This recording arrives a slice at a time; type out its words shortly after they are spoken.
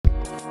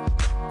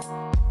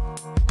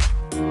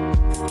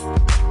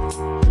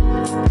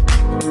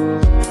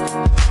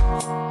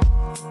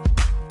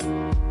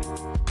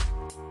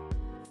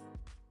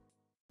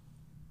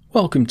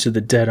Welcome to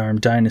the Dead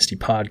Arm Dynasty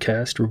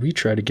podcast, where we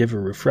try to give a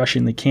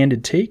refreshingly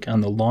candid take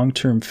on the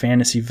long-term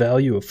fantasy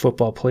value of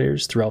football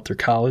players throughout their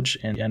college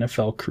and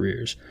NFL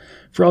careers.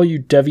 For all you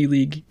Devy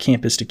League,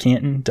 Campus to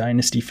Canton,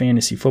 Dynasty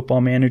fantasy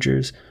football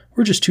managers,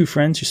 we're just two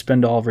friends who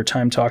spend all of our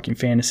time talking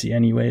fantasy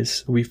anyways,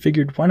 so we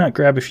figured why not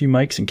grab a few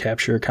mics and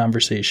capture our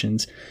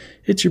conversations.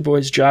 It's your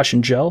boys Josh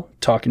and Jell,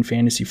 talking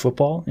fantasy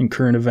football and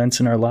current events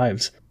in our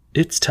lives.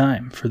 It's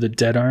time for the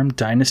Dead Arm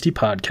Dynasty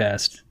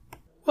podcast.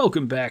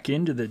 Welcome back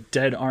into the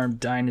Dead Arm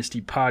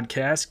Dynasty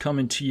podcast,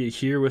 coming to you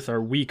here with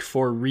our Week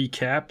 4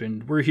 recap,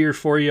 and we're here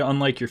for you,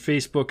 unlike your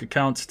Facebook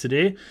accounts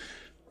today,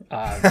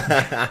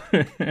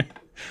 and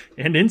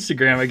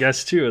Instagram, I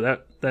guess, too.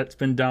 That's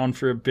been down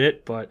for a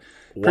bit, but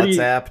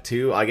WhatsApp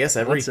too. I guess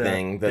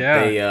everything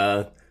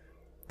WhatsApp.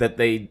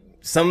 They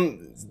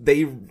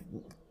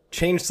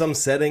changed some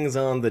settings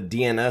on the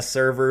DNS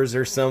servers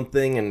or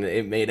something, and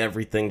it made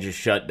everything just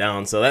shut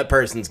down. So that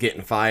person's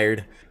getting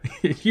fired.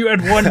 You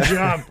had one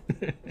job.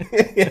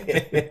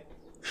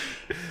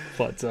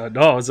 But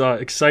no, it was an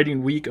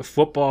exciting week of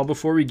football.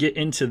 Before we get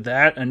into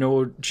that, I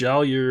know,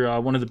 Jell,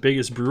 you're one of the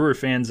biggest Brewer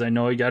fans I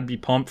know. You got to be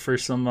pumped for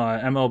some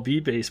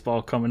MLB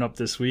baseball coming up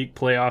this week.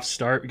 Playoffs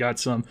start. We got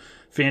some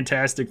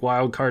fantastic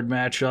wild card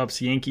matchups: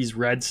 Yankees,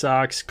 Red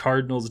Sox,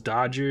 Cardinals,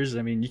 Dodgers.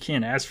 I mean, you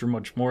can't ask for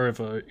much more if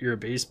you're a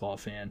baseball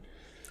fan.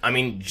 I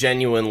mean,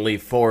 genuinely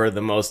four of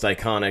the most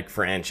iconic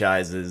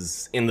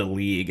franchises in the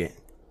league,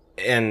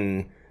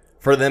 and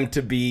for them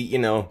to be,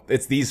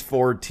 it's these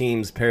four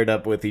teams paired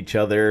up with each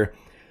other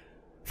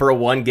for a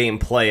one-game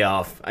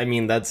playoff. I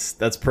mean, that's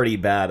pretty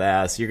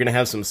badass. You're gonna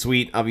have some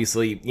sweet,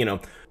 obviously,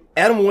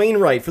 Adam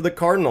Wainwright for the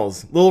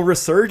Cardinals. Little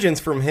resurgence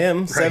from him,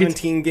 right?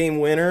 17-game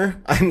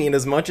winner. I mean,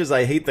 as much as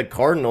I hate the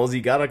Cardinals,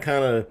 you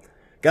gotta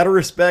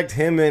respect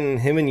him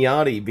and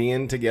Yachty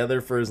being together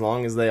for as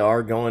long as they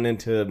are, going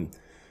into,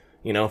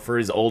 for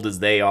as old as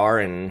they are,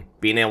 and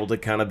being able to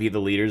kind of be the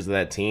leaders of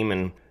that team.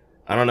 And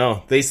I don't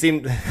know, they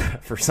seem,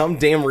 for some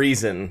damn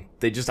reason,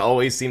 they just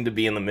always seem to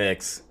be in the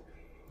mix.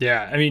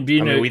 Yeah, I mean,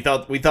 you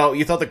thought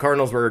the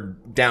Cardinals were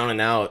down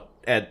and out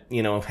at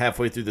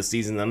halfway through the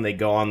season. Then they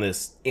go on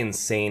this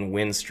insane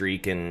win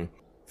streak and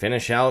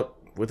finish out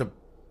with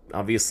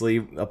obviously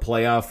a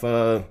playoff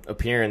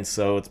appearance.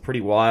 So it's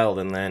pretty wild.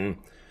 And then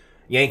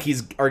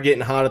Yankees are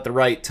getting hot at the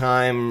right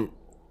time.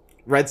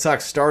 Red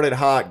Sox started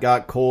hot,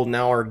 got cold,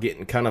 now are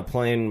getting kind of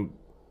playing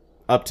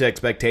up to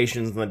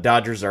expectations. And the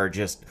Dodgers are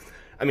just,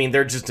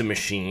 they're just a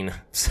machine.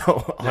 So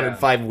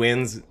 105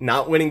 wins,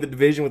 not winning the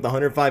division with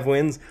 105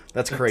 wins,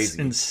 that's crazy.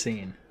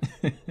 Insane.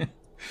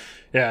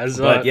 Yeah,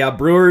 but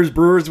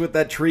Brewers with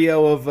that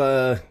trio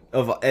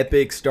of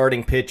epic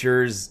starting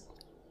pitchers.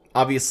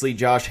 Obviously,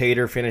 Josh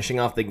Hader finishing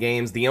off the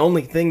games. The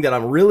only thing that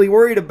I'm really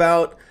worried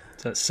about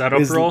is that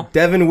setup role.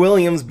 Devin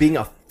Williams being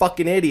a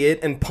fucking idiot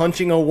and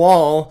punching a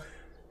wall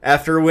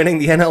after winning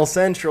the NL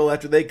Central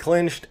after they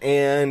clinched,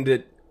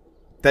 and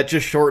that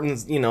just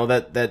shortens,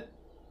 that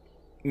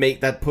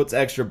puts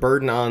extra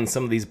burden on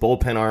some of these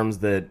bullpen arms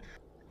that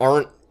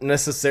aren't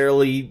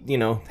necessarily,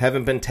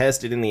 haven't been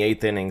tested in the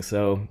 8th inning.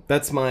 So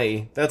that's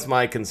my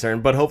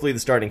concern. But hopefully the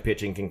starting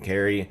pitching can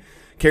carry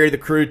the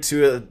crew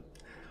to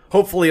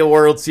hopefully a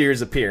World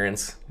Series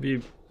appearance.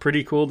 Be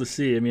pretty cool to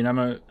see. I mean, I'm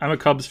a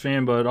Cubs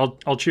fan, but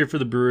I'll cheer for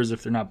the Brewers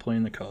if they're not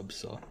playing the Cubs.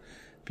 So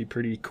it'd be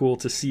pretty cool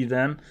to see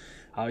them.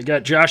 We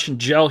got Josh and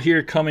Jell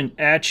here coming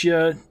at you.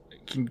 You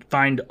can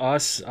find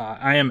us.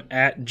 I am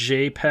at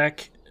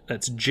JPEC.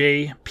 That's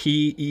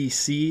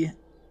JPEC,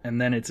 and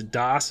then it's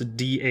DAS,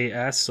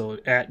 D-A-S, so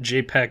at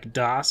JPEC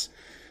DAS.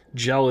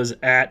 Jell is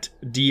at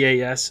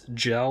DAS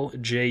Jell,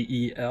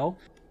 J-E-L.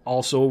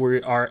 Also,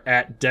 we are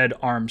at Dead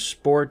Arm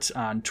Sports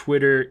on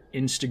Twitter,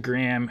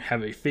 Instagram,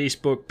 have a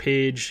Facebook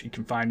page. You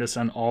can find us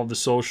on all the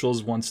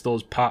socials once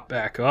those pop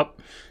back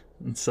up.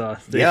 It's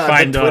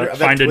find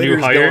a new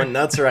hire. Going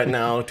nuts right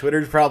now.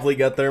 Twitter's probably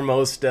got their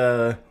most...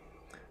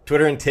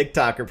 Twitter and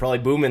TikTok are probably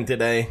booming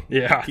today.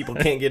 Yeah. People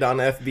can't get on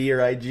FB or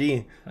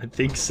IG. I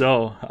think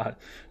so.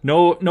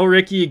 No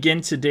Ricky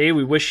again today.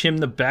 We wish him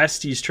the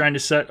best. He's trying to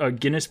set a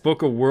Guinness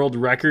Book of World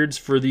Records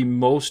for the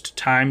most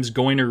times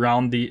going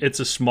around the It's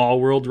a Small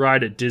World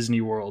ride at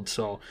Disney World.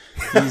 So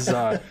he's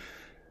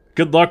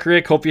good luck,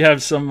 Rick. Hope you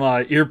have some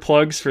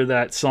earplugs for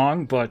that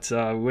song, but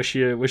wish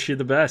you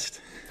the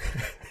best.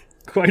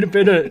 Quite a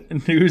bit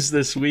of news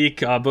this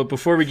week, but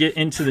before we get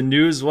into the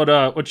news,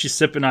 what you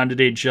sipping on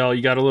today, Jell?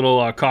 You got a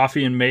little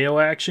coffee and mayo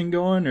action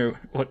going, or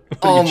what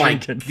are you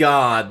drinking? My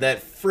God,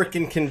 that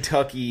frickin'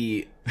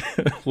 Kentucky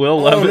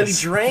Will Levis.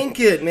 He drank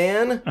it,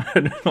 man.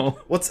 I know.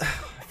 It's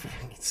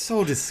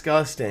so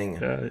disgusting.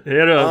 They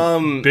had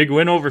a big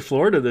win over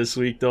Florida this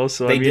week, though.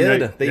 So they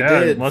did.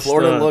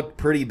 Florida looked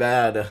pretty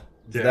bad.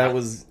 Yeah. That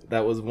was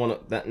one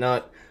of that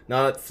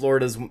not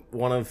Florida's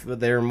one of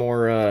their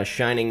more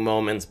shining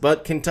moments,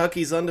 but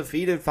Kentucky's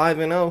undefeated,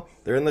 5-0.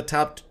 They're in the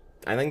top.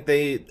 I think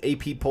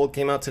AP poll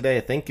came out today.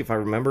 I think, if I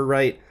remember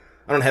right,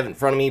 I don't have it in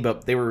front of me,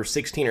 but they were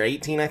 16 or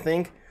 18, I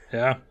think.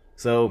 Yeah.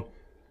 So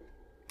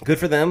good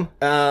for them.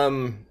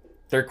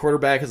 Their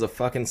quarterback is a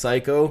fucking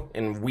psycho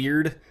and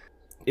weird.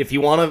 if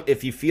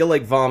you feel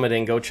like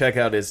vomiting, go check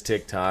out his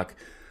TikTok.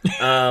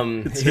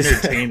 It's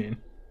entertaining.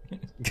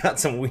 Got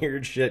some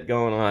weird shit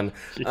going on.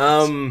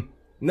 Yes.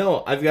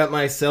 No, I've got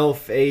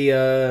myself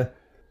a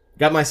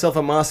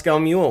Moscow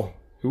Mule.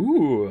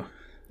 Ooh.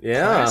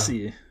 Yeah.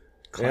 Classy.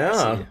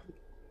 Yeah.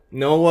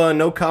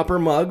 No copper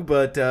mug,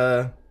 but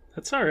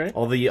that's all right.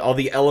 all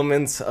the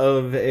elements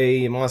of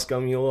a Moscow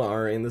Mule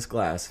are in this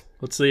glass.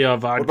 What's the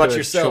vodka about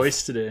yourself?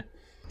 choice today?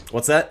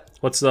 What's that?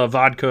 What's the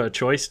vodka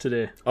choice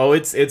today? Oh,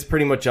 it's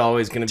pretty much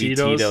always going to be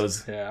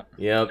Tito's. Yeah.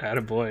 Yep.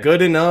 Attaboy.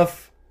 Good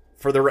enough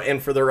for the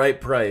right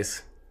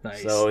price.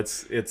 Nice. So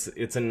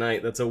it's a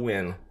night that's a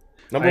win.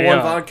 Number one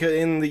vodka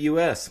in the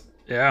U.S.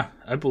 Yeah,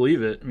 I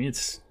believe it. I mean,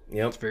 it's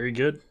very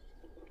good.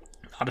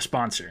 Not a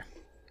sponsor,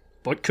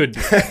 but could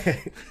be.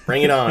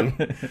 Bring it on.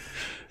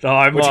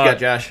 What you got,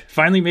 Josh?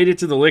 Finally made it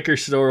to the liquor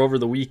store over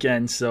the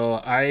weekend, so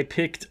I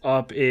picked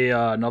up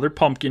another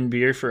pumpkin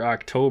beer for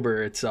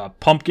October. It's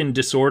Pumpkin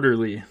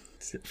Disorderly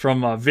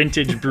from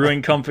Vintage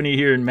Brewing Company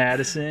here in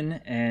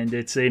Madison, and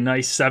it's a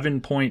nice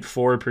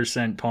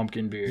 7.4%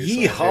 pumpkin beer.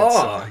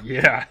 Yeehaw! So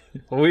yeah.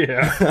 Oh,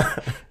 yeah.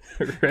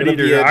 Ready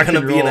to rock and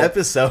roll. Gonna be an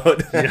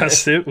episode.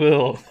 Yes, it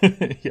will.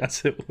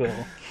 Yes, it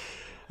will.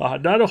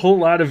 Not a whole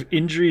lot of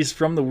injuries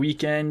from the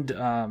weekend,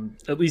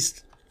 at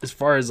least as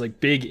far as like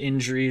big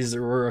injuries.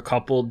 There were a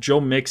couple.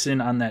 Joe Mixon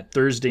on that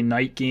Thursday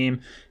night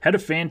game had a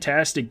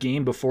fantastic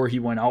game before he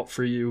went out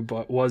for you,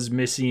 but was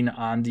missing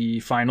on the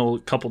final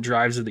couple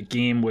drives of the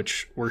game,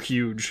 which were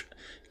huge.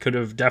 Could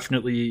have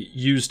definitely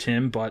used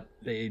him, but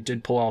they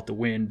did pull out the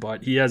win.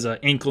 But he has an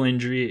ankle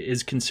injury,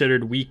 is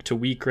considered week to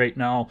week right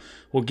now.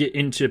 We'll get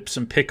into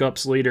some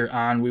pickups later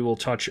on. We will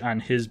touch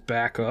on his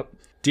backup.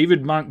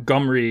 David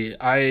Montgomery,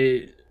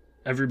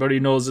 everybody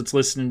knows that's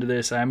listening to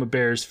this. I am a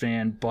Bears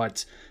fan,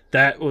 but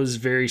that was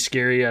very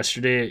scary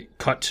yesterday. It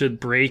cut to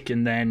break,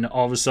 and then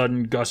all of a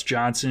sudden Gus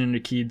Johnson and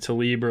Aqib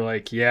Talib are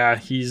like, yeah,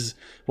 he's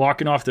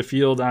walking off the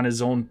field on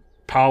his own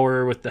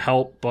power with the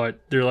help, but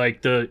they're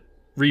like, the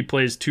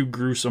replay is too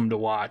gruesome to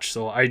watch.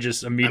 So I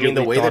just immediately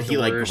the way thought that he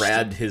worst.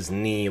 grabbed his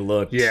knee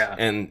looked,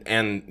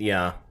 and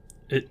yeah,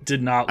 it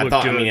did not look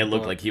good. I mean, it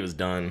looked like he was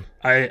done.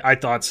 I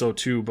thought so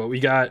too, but we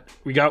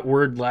got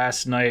word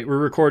last night. We're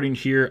recording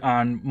here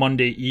on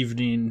Monday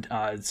evening.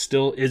 It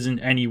still isn't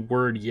any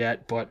word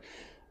yet, but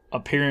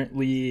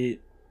apparently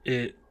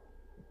it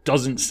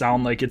doesn't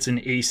sound like it's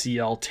an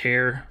ACL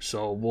tear,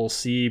 so we'll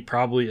see.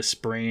 Probably a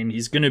sprain.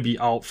 He's going to be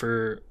out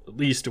for at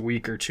least a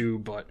week or two,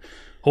 but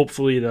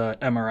hopefully the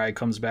MRI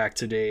comes back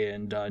today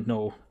and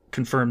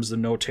confirms the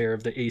no tear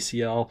of the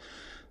ACL.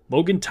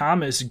 Logan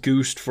Thomas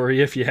goosed for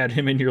you if you had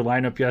him in your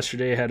lineup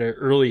yesterday. Had an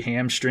early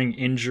hamstring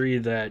injury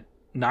that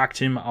knocked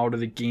him out of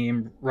the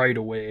game right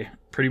away,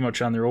 pretty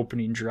much on their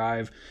opening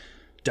drive.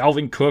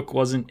 Dalvin Cook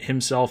wasn't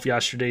himself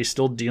yesterday,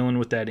 still dealing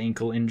with that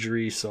ankle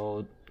injury,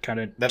 so kind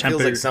of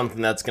feels like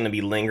something that's going to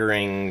be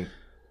lingering.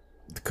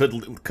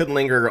 Could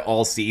linger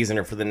all season,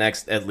 or for the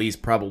next at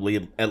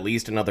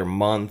least another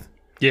month.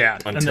 Yeah,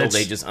 until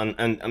they just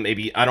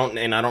maybe I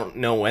don't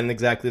know when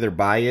exactly their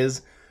bye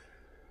is,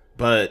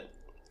 but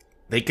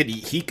he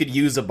could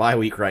use a bye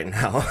week right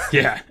now.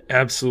 Yeah,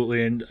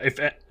 absolutely. And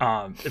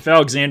if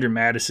Alexander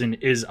Mattison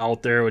is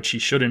out there, which he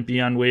shouldn't be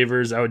on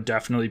waivers, I would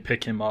definitely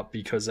pick him up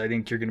because I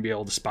think you're going to be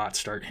able to spot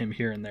start him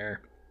here and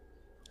there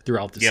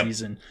throughout the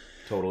season.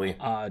 Totally.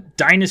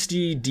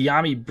 Dynasty,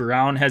 De'Ami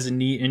Brown has a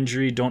knee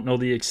injury. Don't know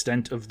the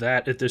extent of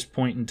that at this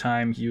point in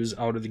time. He was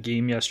out of the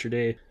game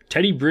yesterday.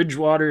 Teddy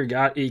Bridgewater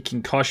got a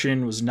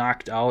concussion, was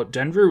knocked out.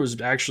 Denver was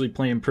actually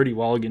playing pretty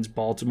well against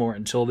Baltimore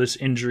until this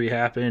injury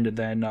happened, and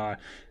then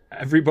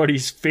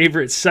everybody's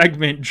favorite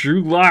segment,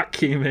 Drew Lock,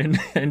 came in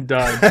and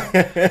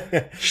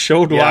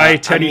showed why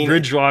Teddy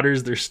Bridgewater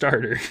is their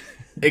starter.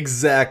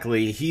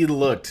 Exactly. He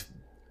looked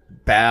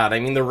bad. I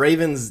mean, the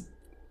Ravens,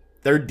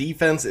 their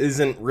defense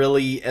isn't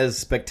really as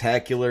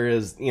spectacular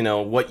as,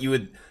 what you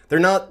would... They're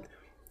not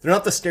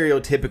the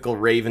stereotypical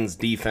Ravens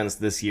defense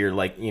this year.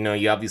 Like,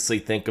 you obviously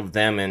think of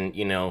them and,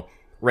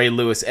 Ray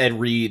Lewis, Ed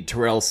Reed,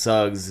 Terrell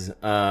Suggs,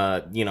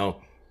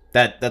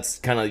 That's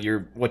kind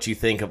of what you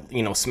think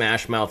of,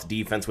 smash mouth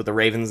defense with the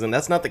Ravens, and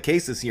that's not the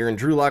case this year. And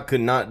Drew Lock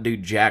could not do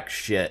jack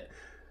shit.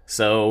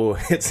 So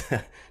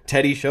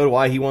Teddy showed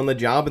why he won the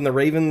job, and the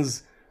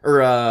Ravens,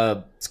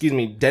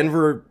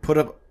 Denver put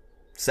up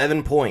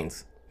 7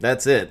 points.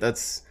 That's it.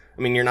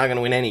 You're not going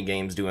to win any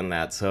games doing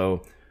that.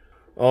 So,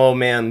 oh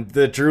man,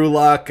 the Drew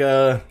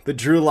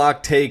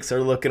Lock takes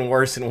are looking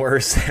worse and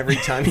worse every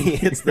time he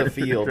hits the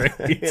field.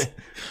 Right.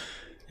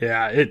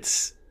 Yeah,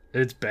 it's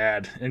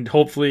bad, and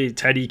hopefully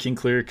Teddy can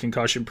clear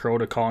concussion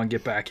protocol and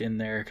get back in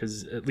there,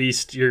 because at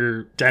least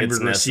your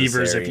Denver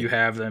receivers, if you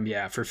have them,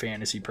 for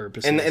fantasy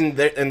purposes. And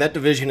that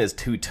division is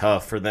too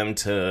tough for them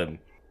to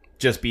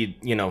just be,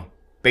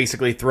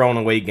 basically throwing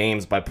away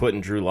games by putting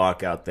Drew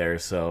Lock out there.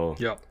 So,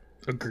 yep,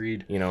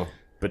 agreed.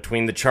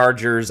 Between the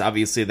Chargers,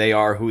 obviously they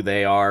are who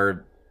they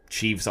are.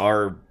 Chiefs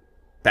are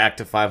back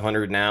to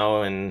 500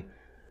 now, and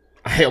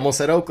I almost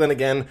said Oakland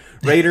again.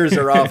 Raiders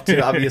are off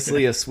to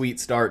obviously a sweet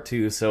start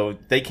too, so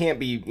they can't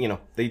be,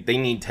 they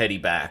need Teddy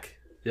back.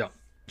 Yeah.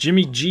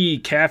 Jimmy G,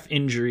 calf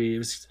injury. It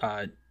was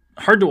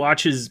hard to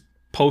watch his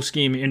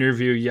post-game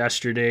interview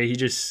yesterday.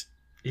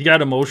 He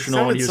got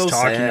emotional when he was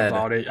talking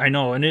about it. I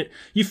know, and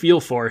you feel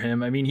for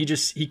him. I mean, he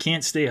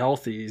can't stay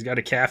healthy. He's got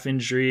a calf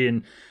injury,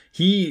 and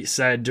he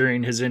said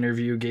during his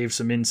interview, gave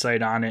some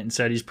insight on it and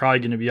said he's probably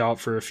going to be out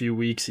for a few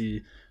weeks.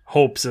 He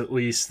hopes at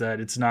least that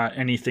it's not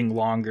anything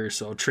longer.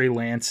 So Trey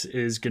Lance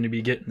is going to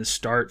be getting the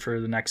start for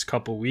the next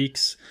couple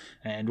weeks,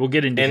 and we'll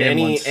get into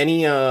him.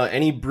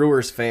 Any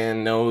Brewers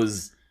fan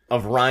knows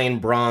of Ryan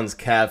Braun's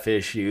calf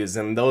issues,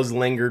 and those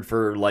lingered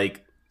for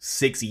like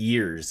 6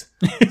 years.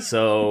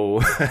 So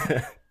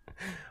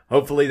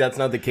hopefully that's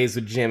not the case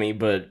with Jimmy,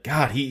 but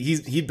God,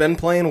 he'd been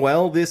playing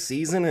well this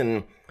season,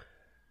 and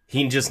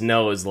he just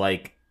knows,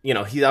 like, you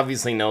know, he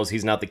obviously knows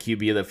he's not the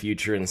QB of the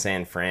future in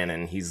San Fran,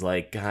 and he's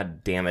like,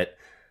 God damn it.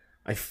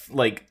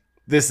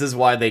 This is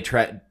why they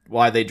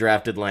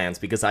drafted Lance,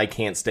 because I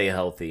can't stay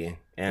healthy.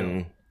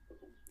 And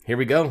here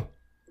we go.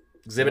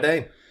 Exhibit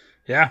A.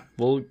 Yeah,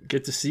 we'll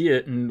get to see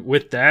it. And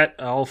with that,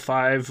 all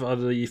 5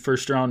 of the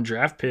first-round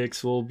draft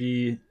picks will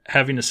be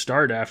having to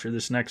start after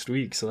this next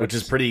week. So which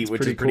is pretty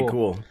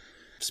cool.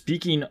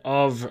 Speaking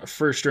of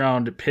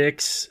first-round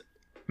picks,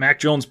 Mac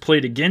Jones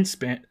played against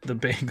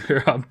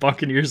the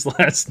Buccaneers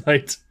last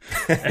night,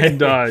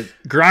 and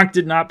Gronk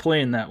did not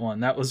play in that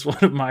one. That was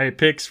one of my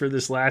picks for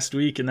this last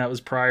week, and that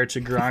was prior to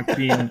Gronk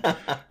being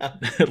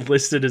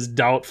listed as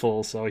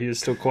doubtful. So he was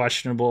still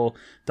questionable.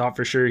 Thought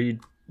for sure he'd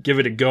give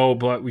it a go,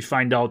 but we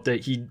find out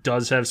that he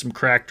does have some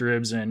cracked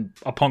ribs and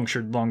a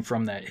punctured lung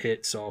from that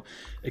hit. So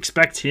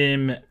expect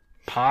him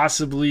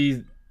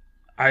possibly,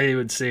 I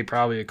would say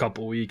probably a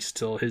couple weeks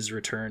till his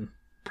return.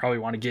 Probably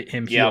want to get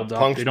him healed up.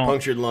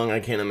 Punctured lung, I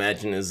can't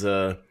imagine is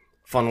a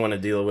fun one to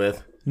deal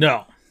with.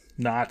 No,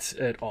 not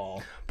at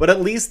all. But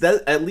at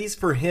least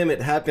for him,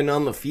 it happened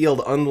on the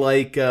field,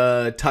 unlike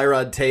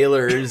Tyrod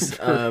Taylor's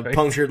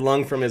punctured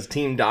lung from his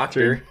team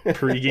doctor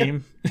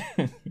pregame.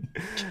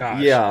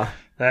 Gosh, yeah.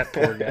 That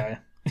poor guy.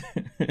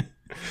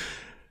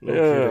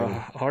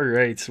 All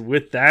right.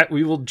 With that,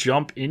 we will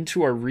jump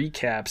into our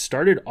recap.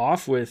 Started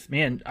off with,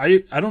 man,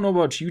 I don't know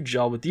about you,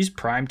 Jel, but these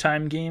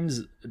primetime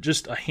games,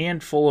 just a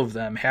handful of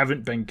them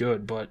haven't been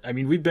good. But, I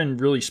mean, we've been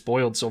really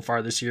spoiled so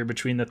far this year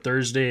between the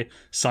Thursday,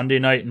 Sunday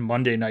night, and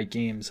Monday night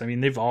games. I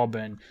mean, they've all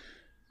been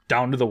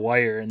down to the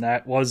wire, and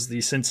that was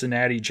the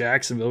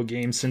Cincinnati-Jacksonville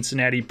game.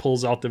 Cincinnati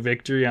pulls out the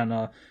victory on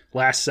a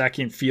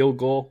last-second field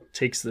goal,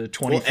 takes the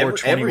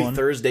 24-21. Every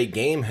Thursday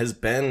game has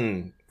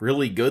been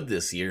really good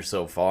this year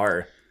so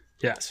far.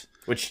 Yes.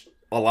 Which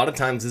a lot of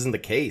times isn't the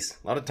case.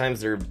 A lot of times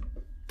they're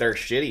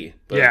shitty.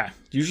 But yeah,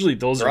 usually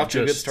those are off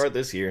to a good start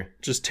this year.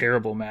 Just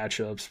terrible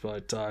matchups.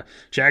 But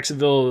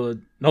Jacksonville,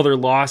 another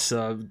loss.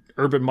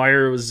 Urban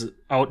Meyer was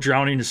out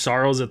drowning his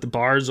sorrows at the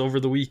bars over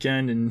the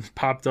weekend and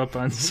popped up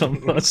on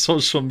some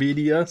social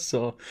media.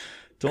 So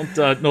don't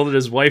know that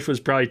his wife was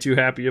probably too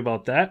happy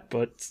about that.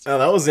 But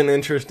that was an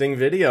interesting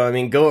video. I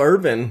mean, go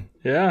Urban.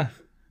 Yeah.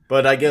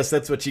 But I guess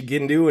that's what you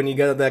can do when you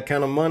got that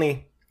kind of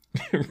money.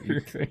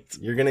 Right.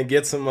 You're gonna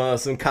get some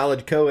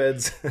college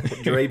co-eds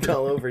draped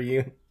all over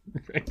you.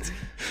 Right.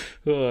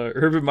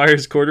 Urban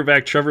Meyer's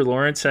quarterback Trevor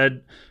Lawrence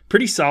had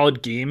pretty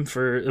solid game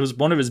it was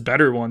one of his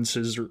better ones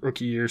his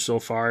rookie year so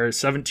far.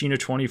 17 of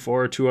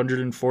 24,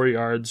 204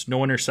 yards, no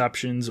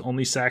interceptions,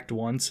 only sacked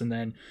once, and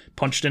then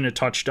punched in a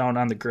touchdown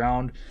on the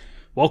ground.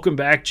 Welcome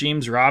back,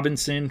 James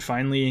Robinson.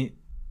 Finally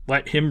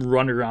let him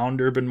run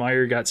around. Urban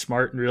Meyer got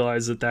smart and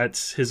realized that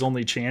that's his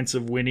only chance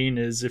of winning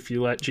is if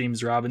you let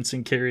James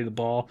Robinson carry the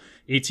ball.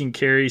 18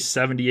 carries,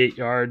 78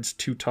 yards,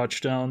 2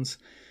 touchdowns.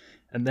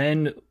 And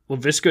then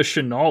Laviska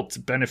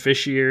Shenault,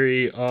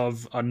 beneficiary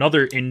of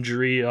another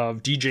injury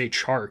of DJ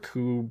Chark,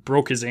 who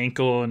broke his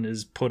ankle and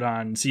is put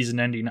on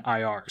season-ending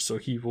IR. So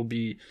he will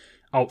be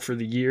out for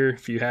the year.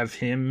 If you have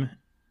him,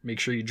 make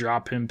sure you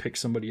drop him, pick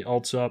somebody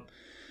else up.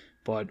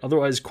 But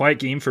otherwise, quiet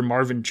game for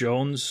Marvin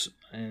Jones.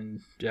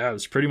 And yeah, it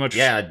was pretty much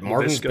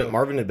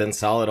Marvin had been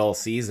solid all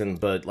season,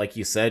 but like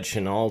you said,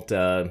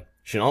 Shenault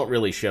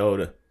really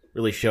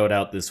showed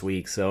out this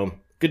week. So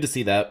good to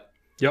see that.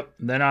 Yep.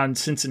 And then on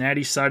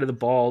Cincinnati's side of the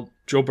ball,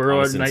 Joe Burrow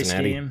had a nice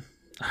game.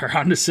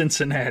 On to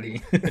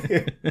Cincinnati.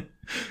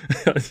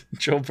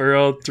 Joe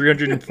Burrow,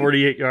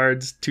 348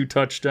 yards, 2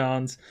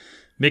 touchdowns.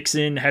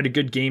 Mixon had a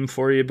good game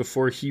for you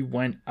before he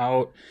went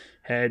out.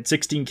 Had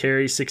 16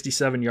 carries,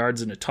 67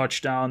 yards, and a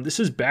touchdown. This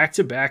is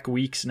back-to-back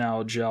weeks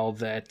now, Jel,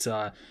 that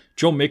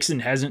Joe Mixon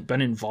hasn't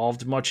been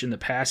involved much in the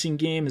passing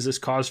game. Is this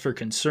cause for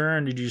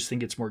concern? Did you just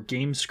think it's more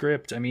game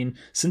script? I mean,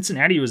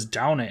 Cincinnati was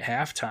down at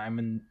halftime,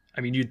 and I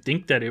mean, you'd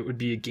think that it would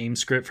be a game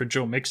script for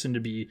Joe Mixon to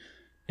be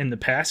in the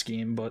pass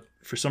game, but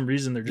for some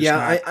reason they're just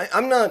not.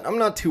 I'm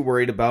not too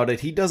worried about it.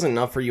 He does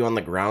enough for you on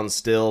the ground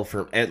still,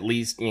 for at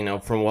least,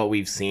 from what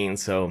we've seen,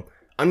 so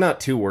I'm not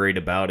too worried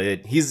about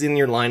it. He's in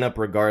your lineup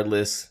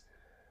regardless.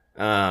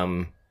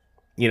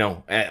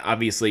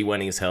 Obviously when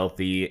he's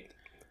healthy,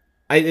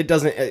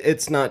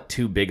 it's not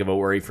too big of a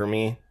worry for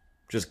me,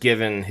 just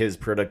given his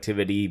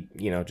productivity,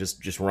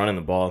 just running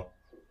the ball.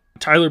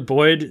 Tyler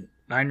Boyd,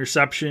 9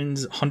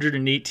 receptions,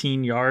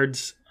 118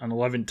 yards on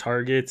 11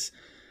 targets,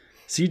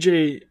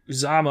 CJ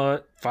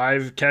Uzama,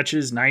 5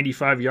 catches,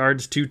 95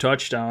 yards, 2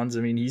 touchdowns.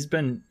 I mean, he's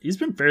been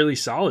fairly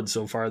solid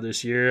so far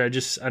this year.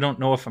 I don't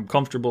know if I'm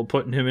comfortable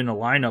putting him in a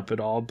lineup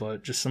at all,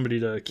 but just somebody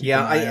to keep an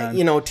eye on.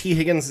 You know, T.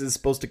 Higgins is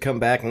supposed to come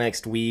back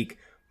next week.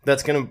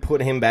 That's going to put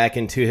him back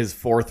into his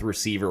 4th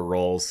receiver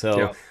role.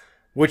 So,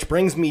 which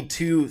brings me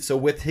to, so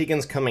with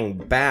Higgins coming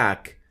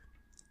back,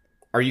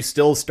 are you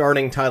still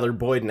starting Tyler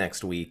Boyd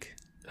next week?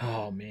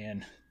 Oh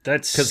man,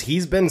 that's because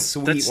he's been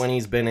sweet when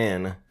he's been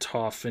in.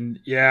 Tough, and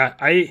yeah,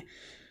 I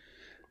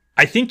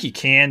think you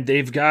can.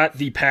 They've got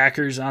the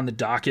Packers on the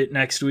docket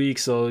next week,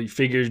 so you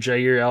figure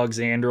Jair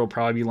Alexander will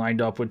probably be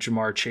lined up with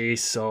Jamar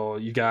Chase. So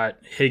you got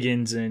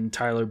Higgins and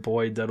Tyler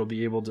Boyd that'll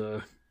be able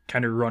to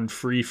kind of run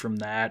free from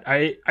that.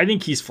 I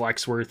think he's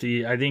flex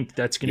worthy. I think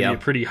that's going to be a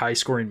pretty high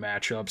scoring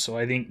matchup. So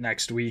I think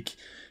next week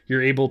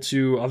you're able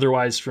to.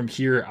 Otherwise, from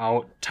here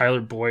out,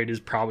 Tyler Boyd is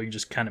probably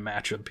just kind of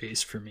matchup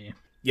based for me.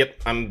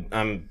 Yep, I'm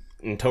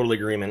in total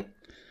agreement.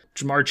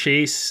 Jamar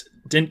Chase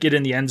didn't get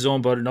in the end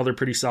zone, but another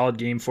pretty solid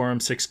game for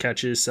him. 6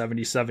 catches,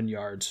 77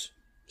 yards.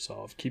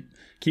 So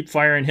keep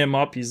firing him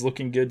up. He's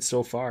looking good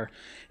so far.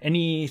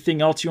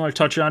 Anything else you want to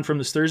touch on from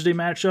this Thursday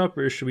matchup,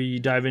 or should we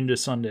dive into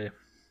Sunday?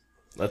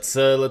 Let's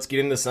get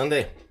into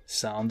Sunday.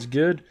 Sounds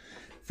good.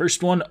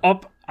 First one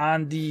up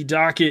on the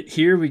docket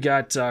here, we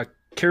got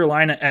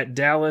Carolina at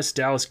Dallas.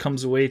 Dallas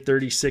comes away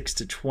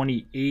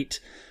 36-28.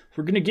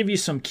 We're going to give you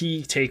some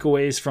key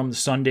takeaways from the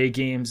Sunday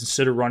games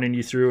instead of running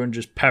you through and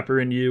just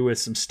peppering you with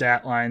some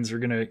stat lines. We're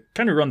going to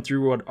kind of run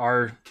through what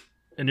our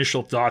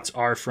initial thoughts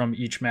are from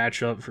each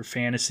matchup for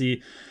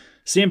fantasy.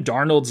 Sam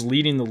Darnold's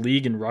leading the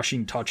league in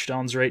rushing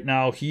touchdowns right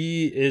now.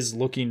 He is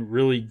looking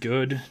really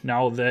good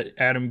now that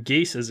Adam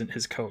Gase isn't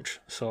his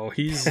coach. So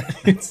he's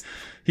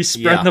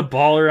spreading the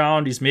ball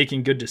around. He's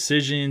making good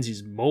decisions.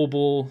 He's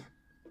mobile.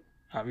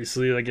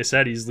 Obviously, like I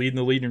said, he's leading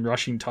the league in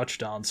rushing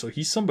touchdowns. So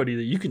he's somebody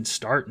that you can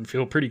start and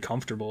feel pretty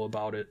comfortable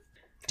about it.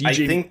 I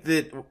think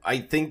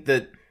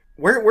that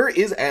where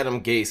is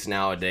Adam Gase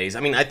nowadays? I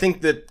mean, I think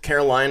that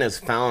Carolina's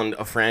found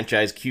a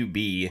franchise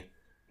QB,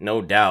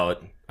 no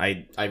doubt.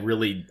 I'm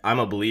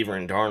a believer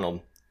in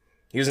Darnold.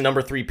 He was a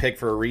number 3 pick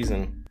for a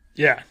reason.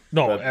 Yeah,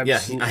 no,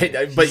 absolutely.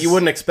 Yeah, but you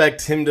wouldn't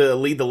expect him to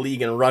lead the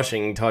league in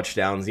rushing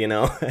touchdowns, you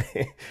know?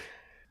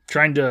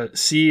 Trying to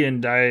see,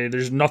 and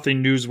there's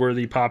nothing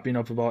newsworthy popping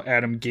up about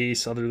Adam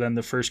Gase other than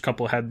the first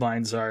couple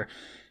headlines are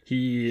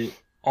he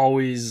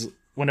always,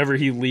 whenever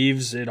he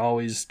leaves, it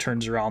always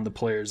turns around the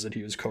players that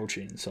he was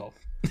coaching. So,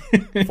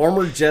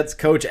 former Jets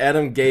coach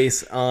Adam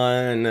Gase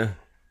on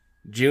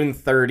June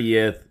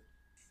 30th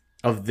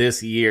of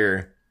this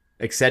year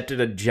accepted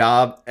a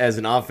job as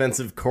an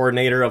offensive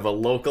coordinator of a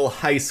local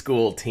high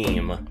school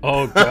team.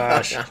 Oh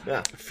gosh,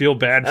 feel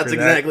bad. That's for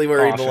exactly that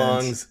where offense. he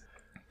belongs.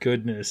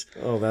 Goodness.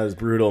 Oh, that is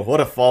brutal. What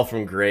a fall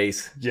from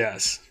grace.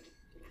 Yes.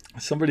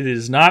 Somebody that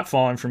is not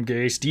falling from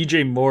grace.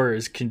 DJ Moore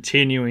is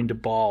continuing to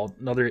ball.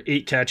 Another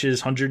 8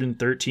 catches,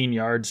 113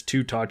 yards,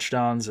 2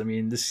 touchdowns. I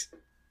mean,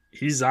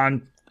 he's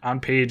on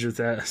page with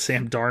that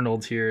Sam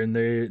Darnold here,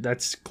 and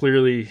that's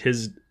clearly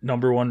his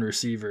number 1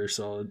 receiver.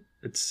 So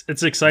it's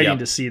exciting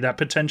to see. That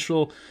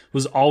potential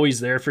was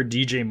always there for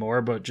DJ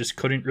Moore, but just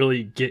couldn't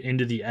really get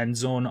into the end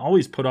zone.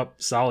 Always put up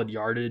solid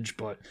yardage,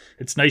 but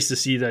it's nice to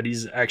see that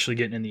he's actually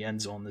getting in the end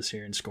zone this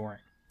year and scoring.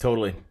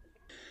 Totally.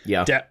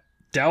 Yeah.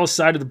 Dallas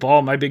side of the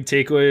ball, my big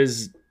takeaway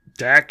is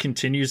Dak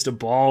continues to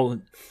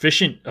ball.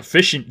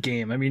 Efficient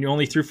game. I mean, he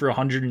only threw for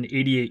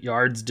 188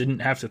 yards, didn't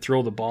have to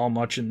throw the ball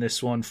much in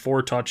this one.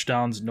 4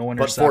 touchdowns, no interceptions.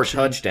 But 4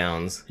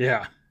 touchdowns.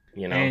 Yeah.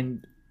 You know.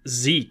 And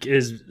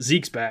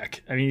Zeke's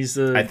back. I mean, he's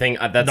the I think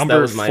that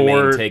was my 4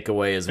 main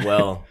takeaway as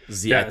well.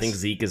 Yes. I think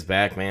Zeke is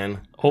back,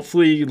 man.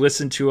 Hopefully you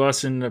listened to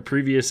us in the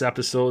previous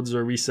episodes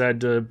where we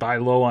said to buy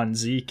low on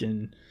Zeke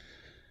and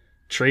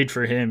trade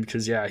for him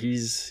because, yeah,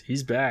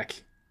 he's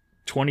back.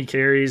 20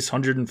 carries,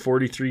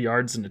 143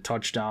 yards, and a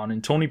touchdown.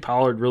 And Tony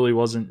Pollard really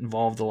wasn't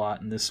involved a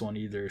lot in this one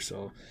either.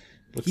 So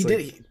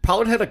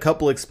Pollard had a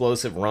couple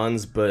explosive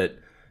runs, but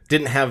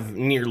didn't have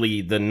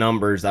nearly the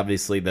numbers,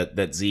 obviously,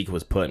 that Zeke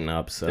was putting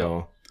up. So.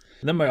 Yep.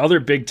 And then my other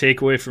big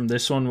takeaway from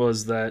this one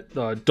was that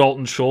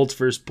Dalton Schultz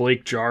versus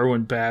Blake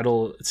Jarwin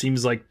battle. It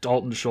seems like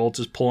Dalton Schultz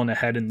is pulling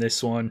ahead in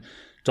this one.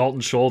 Dalton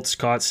Schultz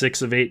caught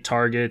 6 of 8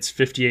 targets,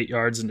 58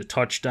 yards and a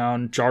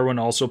touchdown. Jarwin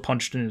also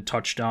punched in a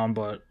touchdown,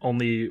 but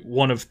only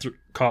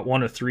caught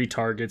 1 of 3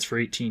 targets for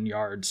 18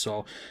 yards.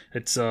 So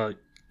it's a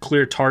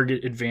clear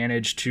target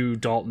advantage to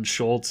Dalton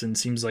Schultz, and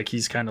seems like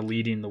he's kind of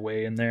leading the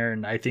way in there.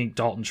 And I think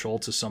Dalton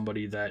Schultz is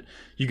somebody that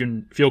you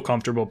can feel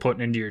comfortable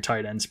putting into your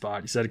tight end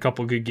spot. He's had a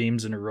couple good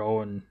games in a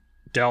row, and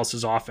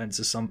Dallas's offense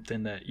is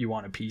something that you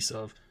want a piece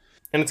of.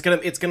 And it's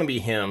gonna be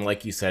him,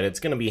 like you said. It's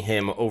gonna be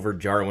him over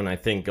Jarwin, I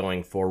think,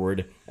 going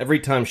forward. Every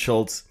time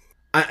Schultz,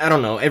 I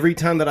don't know. Every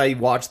time that I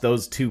watch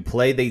those two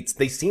play,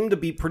 they seem to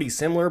be pretty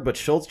similar, but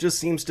Schultz just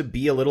seems to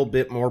be a little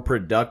bit more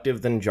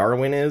productive than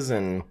Jarwin is,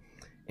 and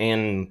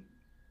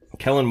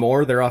Kellen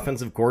Moore, their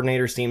offensive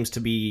coordinator, seems to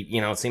be,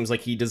 it seems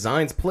like he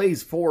designs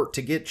plays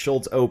to get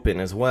Schultz open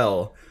as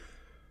well,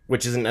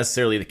 which isn't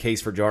necessarily the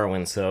case for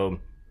Jarwin. So,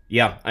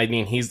 Yeah, I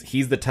mean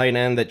he's the tight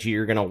end that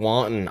you're gonna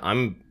want, and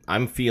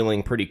I'm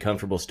feeling pretty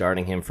comfortable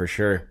starting him for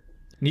sure.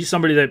 And he's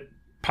somebody that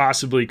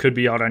possibly could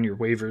be out on your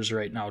waivers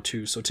right now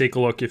too. So take a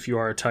look if you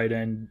are a tight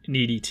end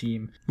needy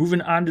team.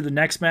 Moving on to the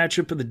next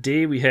matchup of the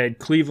day, we had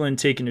Cleveland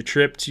taking a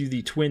trip to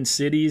the Twin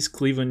Cities.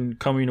 Cleveland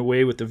coming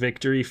away with the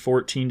victory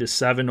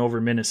 14-7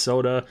 over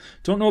Minnesota.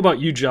 Don't know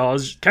about you, Joe. I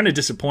was kind of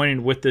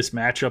disappointed with this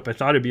matchup. I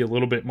thought it'd be a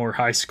little bit more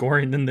high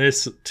scoring than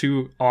this.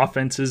 Two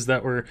offenses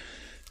that were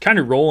kind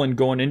of rolling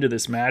going into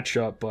this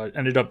matchup, but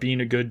ended up being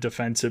a good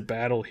defensive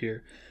battle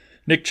here.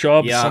 Nick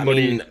Chubb,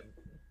 somebody... I mean,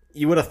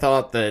 you would have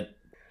thought that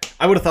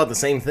I would have thought the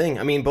same thing.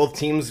 I mean, both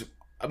teams,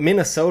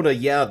 Minnesota,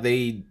 yeah,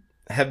 they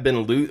have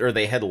been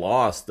they had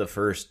lost the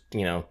first,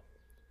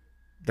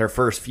 their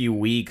first few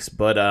weeks,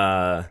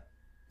 but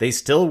they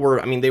still were.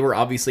 I mean, they were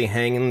obviously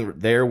hanging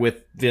there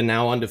with the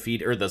now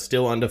undefeated or the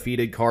still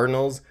undefeated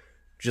Cardinals.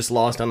 Just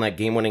lost on that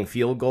game-winning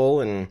field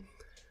goal, and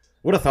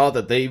would have thought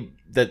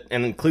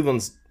and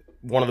Cleveland's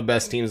one of the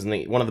best teams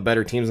one of the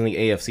better teams in the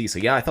AFC. So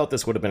yeah, I thought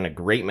this would have been a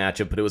great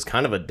matchup, but it was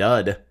kind of a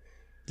dud.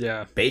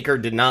 Yeah. Baker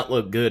did not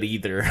look good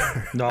either.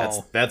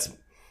 No. That's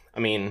I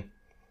mean,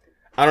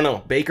 I don't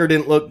know. Baker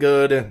didn't look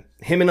good.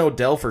 Him and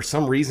Odell, for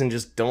some reason,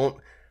 just don't...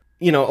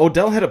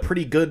 Odell had a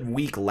pretty good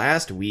week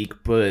last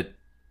week, but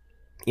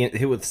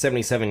hit with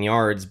 77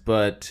 yards,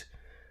 but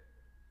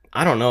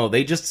I don't know.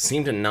 They just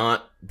seem to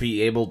not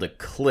be able to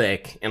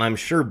click, and I'm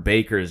sure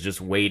Baker is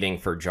just waiting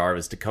for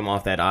Jarvis to come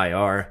off that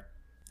IR.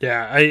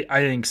 Yeah,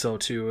 I think so,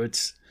 too.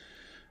 It's...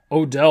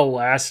 Odell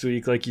last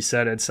week, like you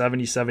said, had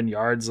 77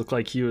 yards, looked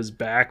like he was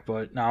back,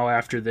 but now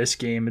after this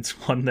game, it's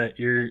one that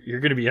you're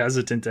going to be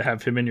hesitant to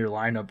have him in your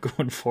lineup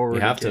going forward.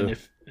 You have to.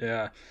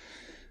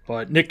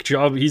 But Nick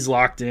Chubb, he's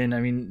locked in.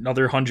 I mean,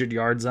 another 100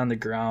 yards on the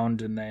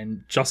ground, and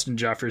then Justin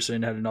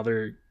Jefferson had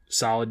another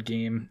solid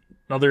game.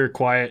 Another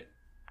quiet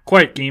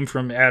game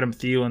from Adam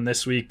Thielen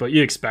this week, but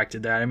you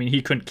expected that. I mean,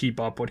 he couldn't keep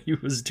up what he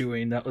was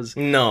doing. That was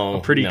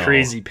a pretty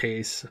crazy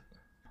pace.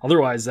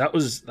 Otherwise, that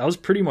was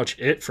pretty much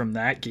it from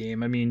that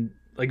game. I mean,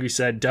 like we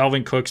said,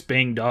 Dalvin Cook's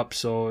banged up,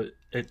 so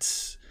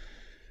it's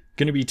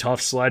going to be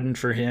tough sledding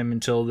for him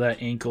until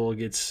that ankle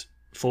gets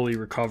fully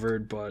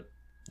recovered, but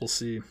we'll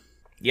see.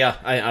 Yeah,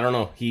 I don't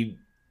know. He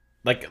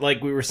like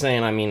we were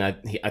saying, I mean, I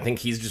think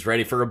he's just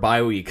ready for a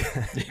bye week.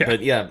 Yeah.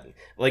 But yeah,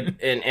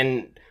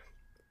 and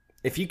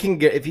if you can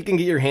get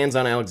your hands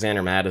on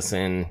Alexander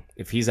Mattison,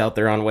 if he's out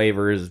there on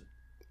waivers,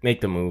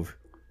 make the move.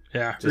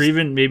 Yeah, or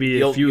even maybe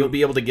you'll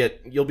be able to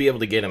get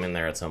him in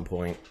there at some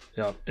point.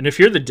 Yeah, and if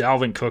you're the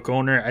Dalvin Cook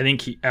owner, I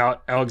think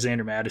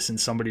Alexander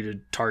Madison's somebody to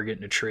target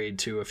in a trade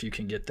too. If you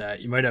can get that,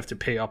 you might have to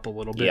pay up a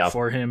little bit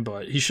for him,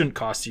 but he shouldn't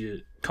cost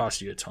you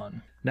a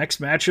ton. Next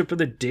matchup of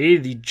the day,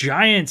 the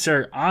Giants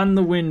are on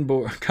the win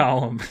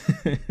column.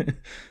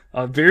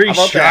 A very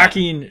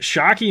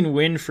shocking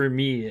win for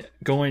me,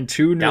 going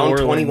to New Orleans.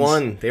 Down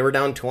 21. They were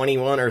down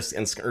 21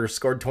 or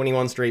scored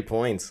 21 straight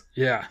points.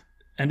 Yeah.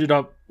 Ended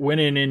up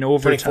winning in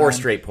overtime. 24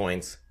 straight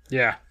points.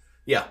 Yeah.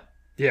 Yeah.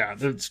 Yeah.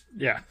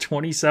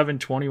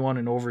 27-21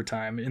 in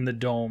overtime in the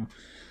Dome.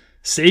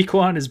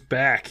 Saquon is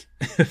back.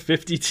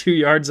 52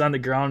 yards on the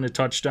ground, a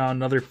touchdown,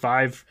 another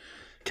 5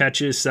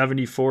 catches,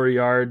 74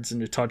 yards,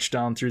 and a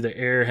touchdown through the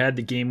air. Had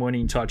the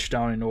game-winning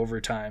touchdown in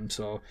overtime.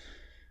 So,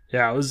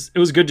 yeah, it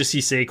was good to see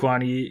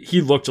Saquon.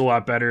 He looked a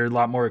lot better, a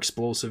lot more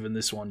explosive in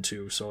this one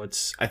too. So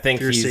I think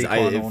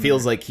it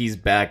feels like he's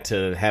back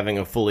to having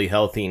a fully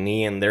healthy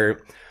knee, and they're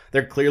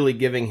clearly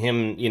giving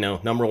him,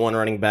 number one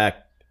running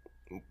back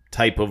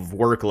type of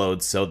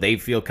workload, so they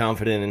feel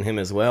confident in him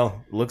as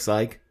well, looks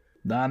like.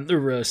 On the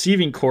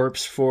receiving corps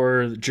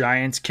for the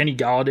Giants, Kenny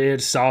Golladay had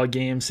a solid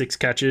game, 6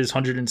 catches,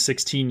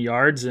 116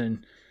 yards,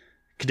 and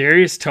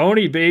Kadarius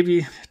Toney,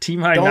 baby,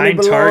 team high 9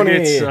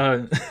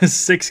 targets,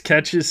 6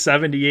 catches,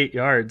 78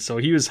 yards. So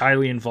he was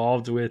highly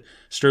involved with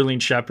Sterling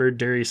Shepard,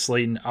 Darius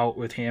Slayton out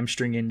with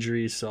hamstring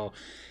injuries. So,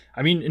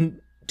 I mean, in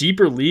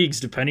deeper leagues,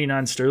 depending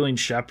on Sterling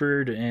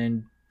Shepard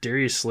and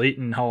Darius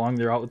Slayton, how long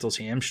they're out with those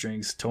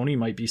hamstrings, Toney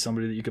might be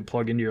somebody that you could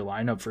plug into your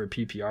lineup for a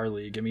PPR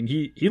league. I mean,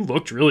 he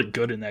looked really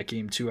good in that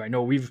game too. I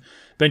know we've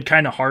been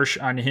kind of harsh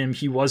on him.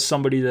 He was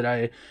somebody that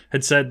I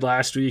had said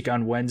last week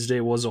on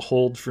Wednesday was a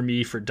hold for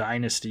me for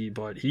Dynasty,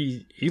 but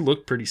he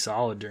looked pretty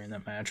solid during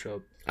that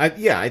matchup.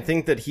 I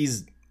think that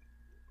he's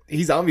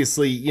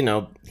obviously,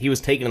 he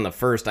was taken in the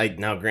first.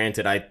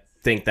 Granted,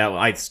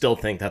 I still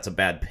think that's a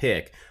bad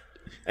pick,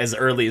 as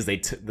early as they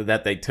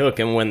took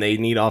him when they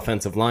need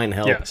offensive line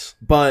help. Yes.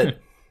 But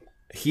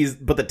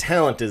the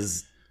talent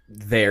is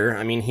there.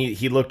 I mean,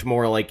 he looked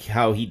more like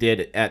how he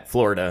did at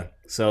Florida.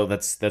 So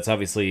that's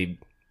obviously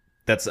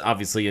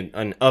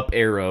an up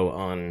arrow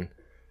on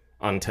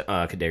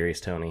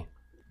Kadarius Toney.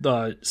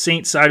 The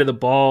Saints side of the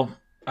ball,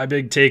 my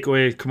big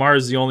takeaway,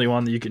 Kamara's the only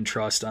one that you can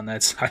trust on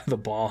that side of the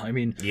ball. I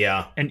mean,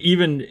 yeah. And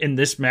even in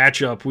this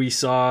matchup, we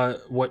saw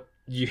what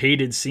you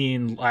hated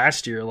seeing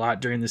last year a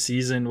lot during the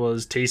season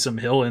was Taysom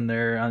Hill in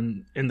there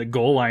in the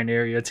goal line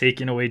area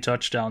taking away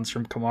touchdowns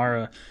from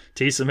Kamara.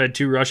 Taysom had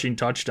 2 rushing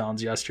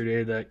touchdowns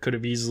yesterday that could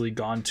have easily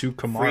gone to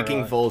Kamara.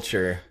 Freaking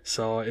vulture.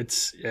 So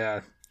it's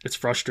it's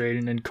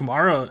frustrating. And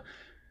Kamara,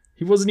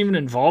 he wasn't even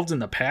involved in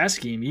the pass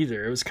game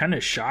either. It was kind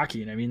of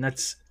shocking. I mean,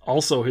 that's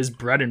also his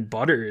bread and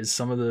butter is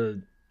some of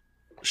the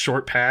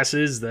short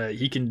passes that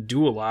he can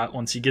do a lot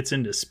once he gets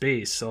into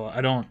space. So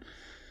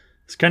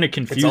it's kind of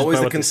confused. It's always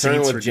by a what concern the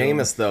Saints with were doing.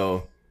 Jameis,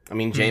 though. I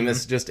mean,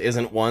 Jameis just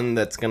isn't one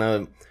that's going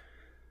to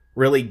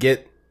really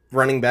get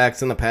running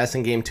backs in the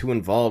passing game too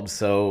involved.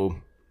 So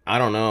I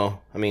don't know.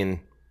 I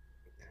mean,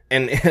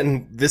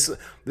 and this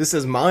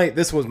was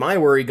my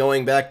worry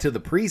going back to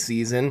the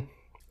preseason.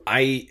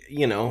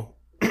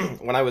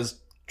 When I was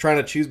trying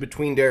to choose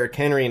between Derrick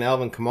Henry and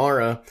Alvin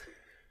Kamara,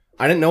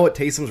 I didn't know what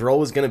Taysom's role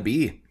was going to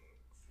be.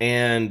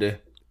 And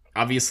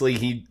obviously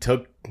he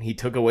took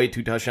away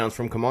 2 touchdowns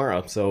from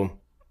Kamara. So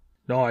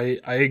no, I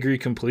agree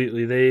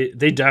completely.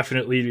 They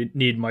definitely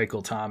need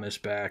Michael Thomas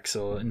back.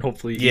 So and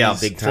hopefully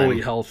he's big time.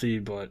 fully healthy.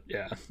 But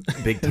yeah,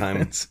 big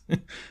time.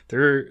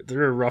 they're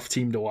a rough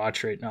team to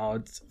watch right now.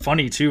 It's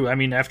funny too. I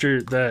mean,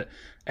 after the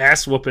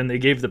ass whooping they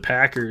gave the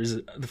Packers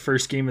the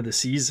first game of the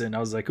season, I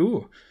was like,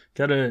 ooh.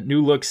 Got a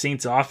new look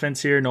Saints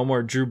offense here. No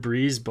more Drew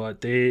Brees,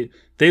 but they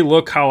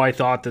look how I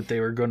thought that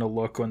they were going to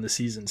look when the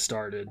season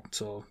started.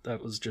 So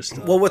that was just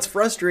well. What's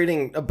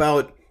frustrating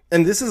about,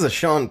 and this is a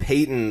Sean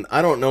Payton.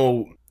 I don't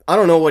know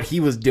what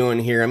he was doing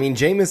here. I mean,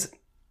 Jameis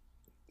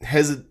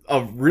has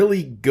a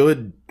really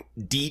good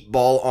deep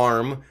ball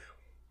arm,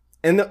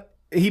 and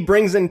he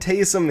brings in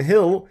Taysom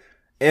Hill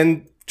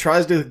and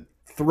tries to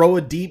throw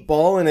a deep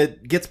ball, and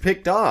it gets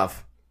picked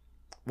off.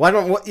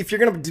 If you're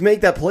going to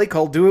make that play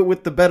call, do it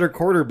with the better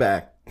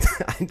quarterback.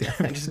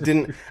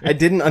 I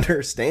didn't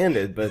understand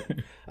it, but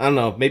I don't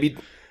know. Maybe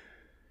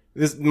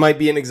this might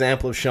be an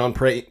example of Sean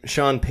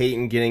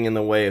Payton getting in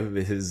the way of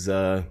his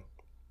own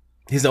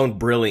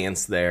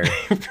brilliance there.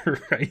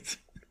 Right.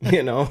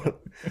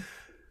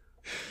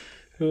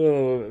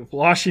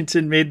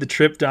 Washington made the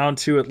trip down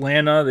to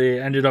Atlanta. They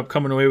ended up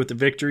coming away with the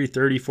victory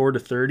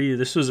 34-30.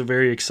 This was a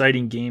very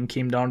exciting game.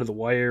 Came down to the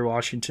wire.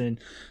 Washington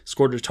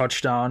scored a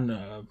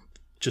touchdown.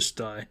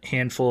 Just a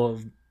handful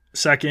of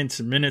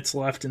seconds and minutes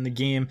left in the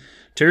game.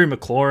 Terry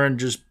McLaurin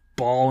just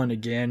balling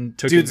again.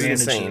 Took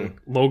advantage of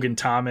Logan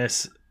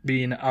Thomas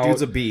being out.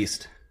 Dude's a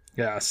beast.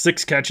 Yeah,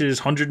 6 catches,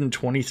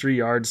 123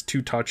 yards,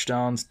 2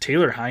 touchdowns.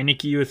 Taylor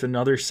Heineke with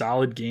another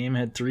solid game,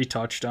 had 3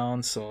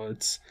 touchdowns. So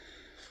it's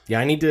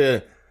I need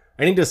to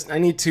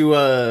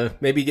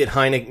maybe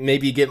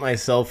get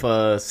myself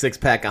a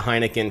 6-pack of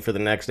Heineken for the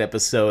next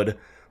episode. A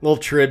little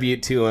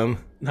tribute to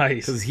him.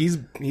 Nice. Because he's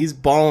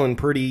balling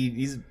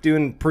he's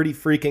doing pretty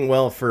freaking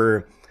well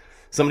for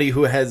somebody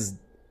who has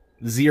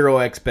 0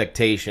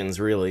 expectations,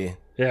 really.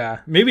 Yeah,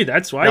 maybe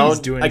that's why he's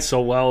doing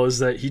so well, is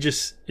that he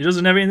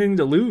doesn't have anything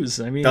to lose.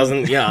 I mean,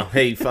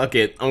 hey, fuck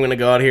it. I'm going to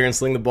go out here and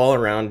sling the ball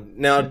around.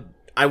 Now,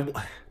 I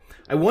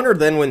wonder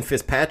then when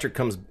Fitzpatrick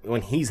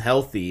when he's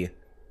healthy,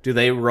 do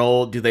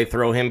they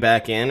throw him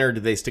back in, or do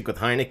they stick with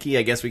Heineke?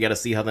 I guess we got to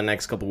see how the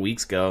next couple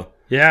weeks go.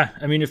 Yeah,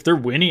 I mean, if they're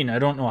winning, I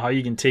don't know how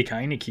you can take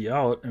Heineke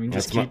out. I mean,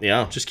 just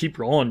keep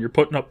rolling. You're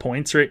putting up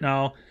points right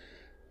now.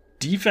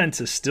 Defense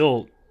is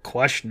still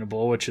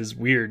questionable, which is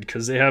weird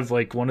because they have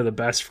like one of the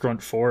best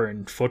front 4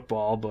 in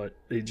football, but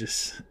they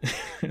just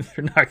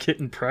they're not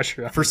getting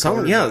pressure on for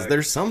some. Yeah,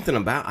 there's something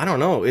about, I don't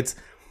know. It's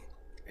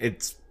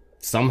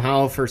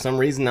somehow for some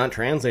reason not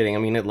translating. I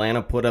mean,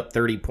 Atlanta put up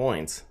 30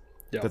 points.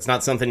 Yep. That's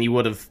not something you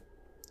would have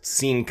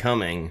seen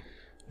coming.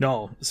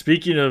 No.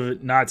 Speaking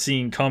of not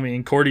seeing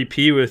coming, Cordy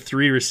P with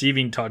 3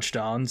 receiving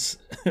touchdowns.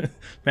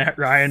 Matt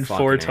Ryan,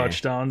 4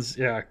 touchdowns.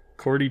 Yeah,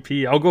 Cordy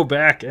P. I'll go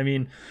back. I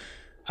mean,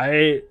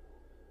 I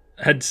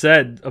had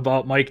said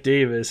about Mike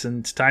Davis, and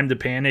it's time to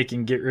panic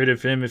and get rid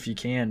of him if you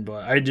can,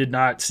 but I did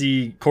not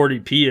see Cordy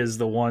P as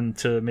the one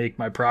to make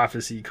my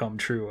prophecy come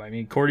true. I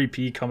mean, Cordy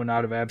P coming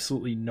out of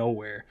absolutely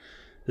nowhere.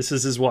 This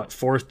is his,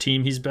 4th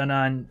team he's been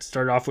on.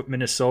 Started off with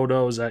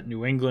Minnesota, was at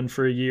New England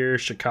for a year,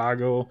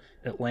 Chicago,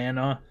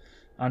 Atlanta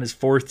on his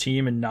 4th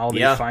team, and now they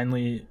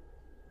finally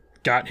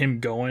got him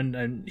going,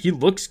 and he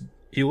looks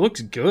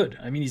good.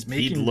 I mean,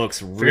 he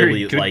looks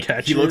really good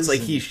catches. He looks like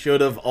he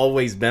should have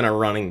always been a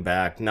running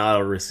back, not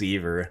a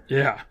receiver.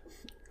 Yeah.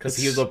 Because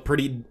he's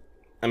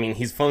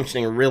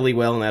functioning really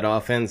well in that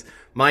offense.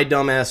 My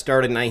dumbass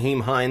started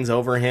Nyheim Hines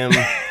over him.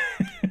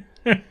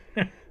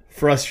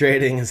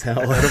 Frustrating as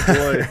hell.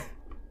 Boy.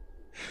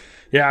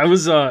 Yeah, I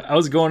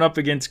was going up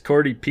against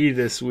Cordy P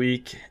this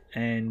week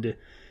and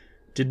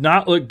did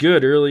not look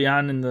good early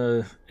on in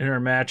our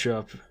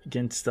matchup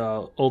against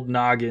old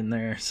Noggin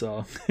there.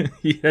 So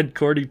he had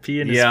Cordy P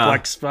in his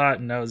flex spot,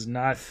 and I was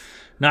not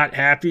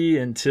happy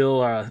until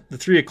the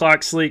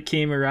 3:00 slate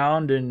came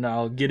around, and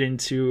I'll get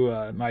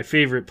into my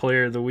favorite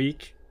player of the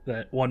week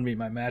that won me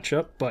my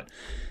matchup. But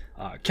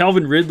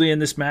Calvin Ridley in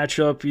this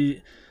matchup,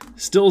 he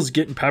still is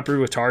getting peppered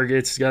with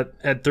targets. He's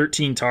had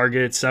 13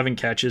 targets, 7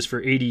 catches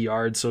for 80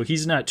 yards, so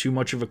he's not too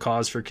much of a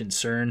cause for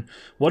concern.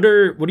 What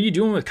are you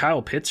doing with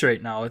Kyle Pitts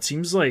right now? It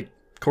seems like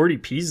Cordy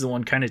P's the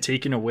one kind of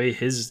taking away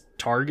his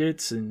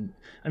targets, and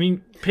I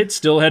mean, Pitts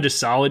still had a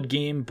solid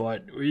game,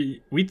 but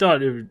we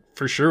thought it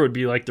for sure would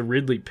be like the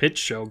Ridley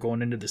Pitts show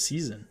going into the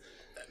season.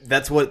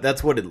 that's what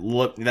it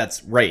looked.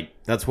 That's right.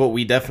 That's what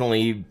we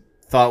definitely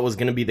thought was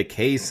going to be the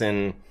case.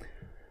 And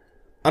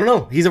I don't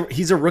know.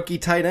 He's a rookie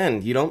tight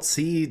end. You don't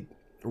see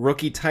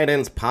rookie tight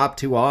ends pop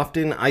too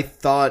often. I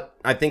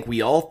think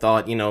we all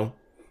thought,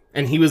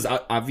 and he was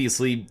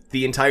obviously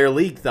the entire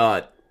league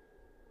thought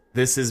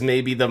this is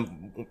maybe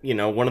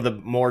one of the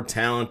more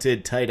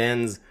talented tight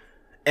ends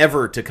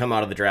ever to come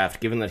out of the draft,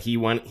 given that he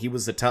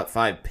was the top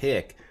 5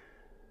 pick.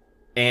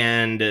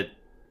 And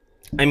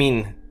I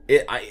mean,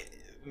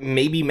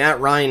 maybe Matt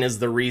Ryan is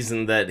the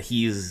reason that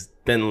he's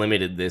been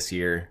limited this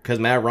year, because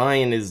Matt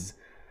Ryan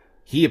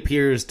he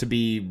appears to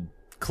be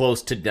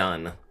close to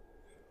done.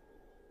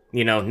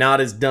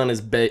 Not as done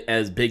as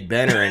Big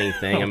Ben or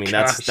anything. I mean,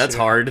 that's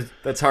hard.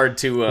 That's hard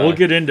to. We'll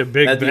get into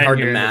Big Ben. That'd be hard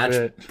here to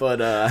match,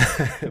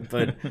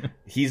 but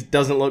he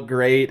doesn't look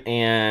great,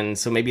 and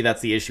so maybe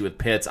that's the issue with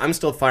Pitts. I'm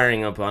still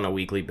firing up on a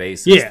weekly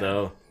basis,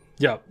 though.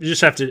 Yeah, you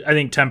just have to, I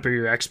think, temper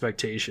your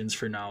expectations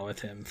for now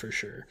with him for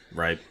sure.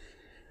 Right.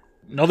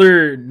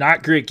 Another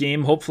not great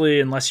game. Hopefully,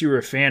 unless you were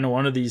a fan of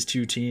one of these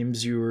two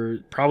teams, you were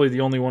probably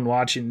the only one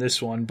watching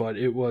this one, but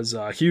it was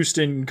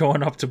Houston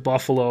going up to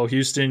Buffalo.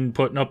 Houston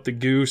putting up the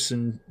goose,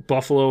 and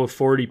Buffalo with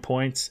 40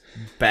 points.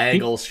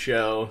 Bagels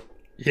show.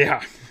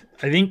 Yeah.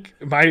 I think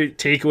my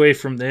takeaway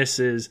from this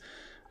is,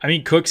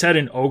 Cooks had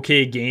an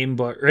okay game,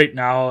 but right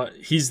now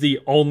he's the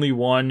only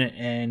one,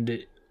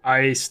 and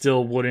I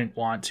still wouldn't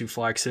want to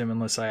flex him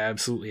unless I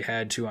absolutely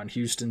had to on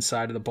Houston's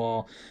side of the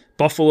ball.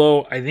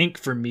 Buffalo, I think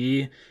for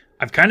me,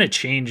 I've kind of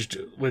changed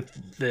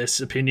with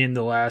this opinion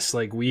the last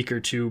week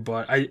or two,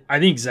 but I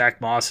think Zach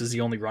Moss is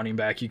the only running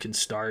back you can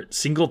start.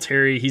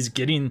 Singletary, he's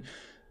getting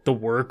the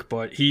work,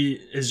 but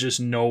he is just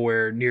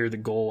nowhere near the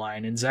goal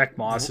line, and Zach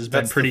Moss has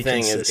been pretty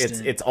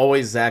consistent. It's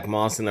always Zach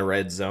Moss in the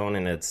red zone,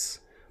 and it's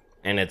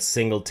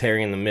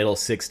Singletary in the middle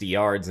 60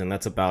 yards, and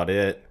that's about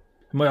it.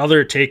 My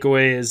other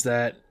takeaway is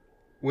that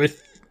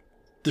with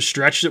the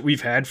stretch that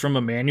we've had from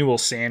Emmanuel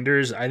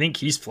Sanders, I think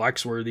he's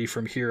flex worthy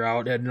from here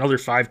out. Had another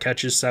 5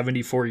 catches,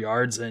 74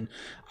 yards, and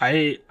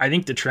I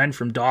think the trend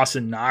from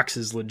Dawson Knox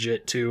is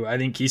legit too. I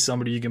think he's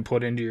somebody you can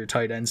put into your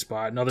tight end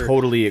spot. Another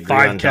totally agree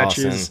 5 on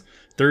catches, Dawson.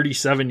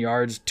 37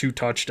 yards, 2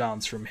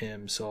 touchdowns from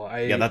him. So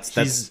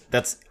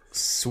that's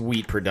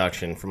sweet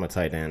production from a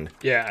tight end.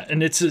 Yeah,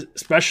 and it's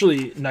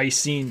especially nice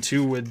seeing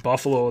too with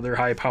Buffalo, their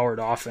high-powered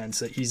offense,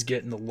 that he's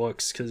getting the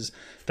looks, because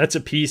that's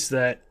a piece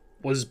that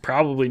was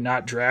probably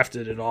not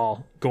drafted at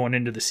all going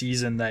into the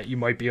season that you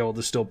might be able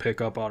to still pick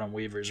up out on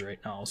waivers right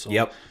now. So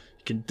yep.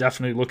 You can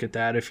definitely look at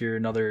that if you're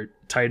another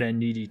tight end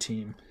needy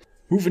team.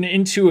 Moving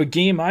into a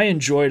game I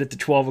enjoyed at the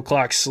 12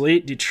 o'clock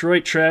slate,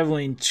 Detroit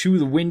traveling to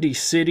the Windy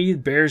City. The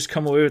Bears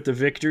come away with the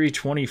victory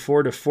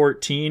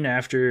 24-14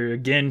 after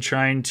again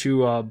trying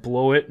to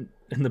blow it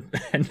in the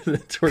end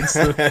towards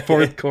the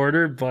fourth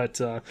quarter. But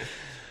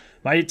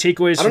my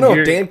takeaways I don't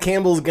know. Dan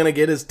Campbell's going to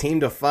get his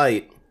team to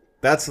fight.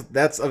 That's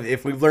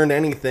if we've learned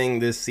anything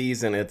this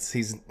season, it's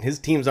his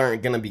teams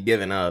aren't going to be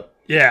giving up.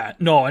 Yeah,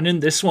 no, and in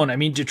this one,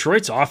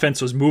 Detroit's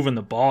offense was moving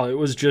the ball. It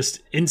was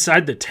just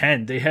inside the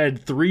 10. They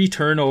had 3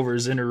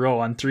 turnovers in a row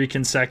on 3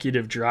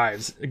 consecutive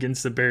drives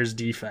against the Bears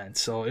defense.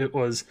 So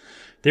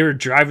they were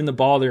driving the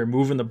ball, they were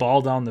moving the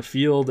ball down the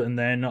field, and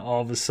then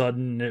all of a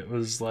sudden it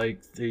was like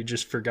they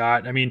just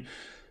forgot.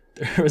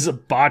 There was a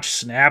botched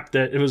snap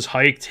that it was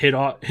hiked,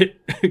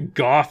 hit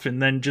Goff,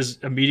 and then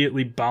just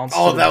immediately bounced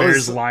to the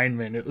Bears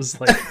lineman. It was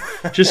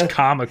just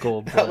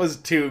comical. That was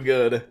too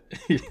good.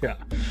 Yeah.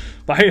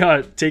 My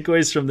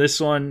takeaways from this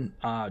one,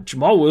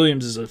 Jamal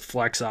Williams is a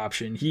flex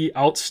option. He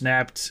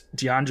outsnapped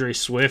DeAndre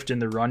Swift in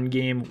the run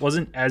game.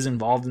 Wasn't as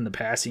involved in the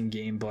passing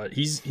game, but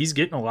he's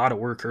getting a lot of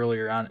work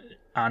earlier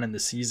on in the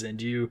season.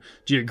 Do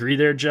you agree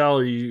there, Jell?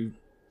 Or you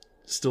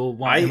still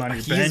want him on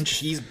your bench?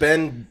 He's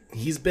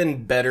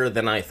been better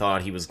than I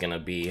thought he was gonna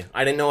be.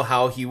 I didn't know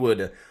how he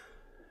would,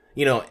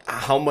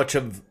 how much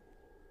of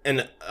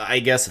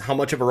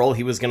a role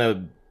he was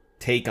gonna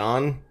take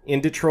on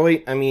in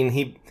Detroit.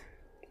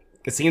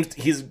 It seems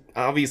he's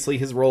obviously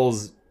his role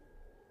is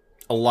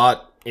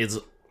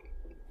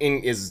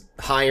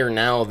higher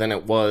now than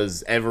it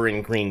was ever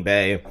in Green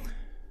Bay,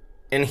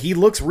 and he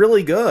looks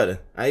really good.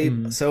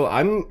 So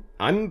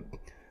I'm.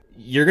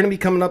 You're going to be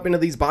coming up into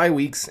these bye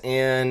weeks,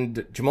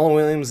 and Jamal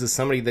Williams is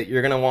somebody that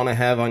you're going to want to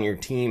have on your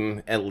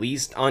team, at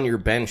least on your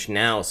bench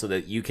now, so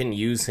that you can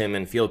use him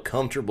and feel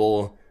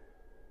comfortable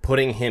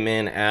putting him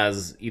in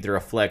as either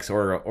a flex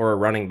or a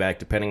running back,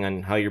 depending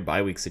on how your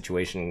bye week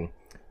situation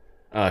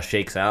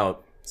shakes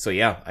out. So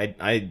yeah,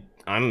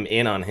 I'm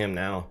in on him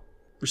now.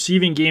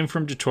 Receiving game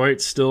from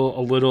Detroit still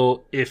a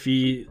little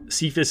iffy.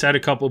 Cephas had a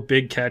couple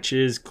big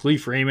catches.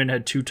 Khalif Raymond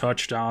had 2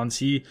 touchdowns.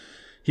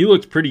 He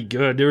looked pretty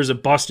good. There was a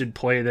busted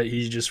play that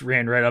he just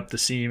ran right up the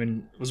seam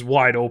and was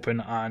wide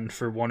open on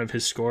for one of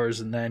his scores.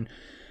 And then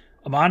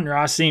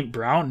Amon-Ra St.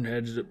 Brown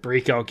had a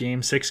breakout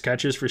game, 6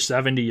 catches for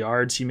 70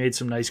 yards. He made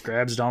some nice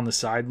grabs down the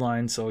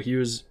sideline, so he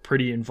was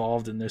pretty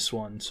involved in this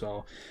one.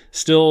 So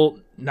still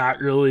not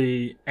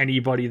really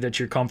anybody that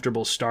you're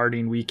comfortable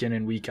starting week in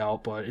and week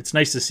out, but it's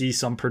nice to see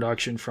some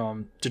production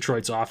from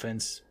Detroit's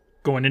offense.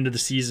 Going into the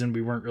season,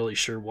 we weren't really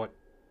sure what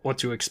what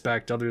to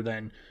expect other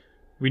than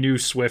we knew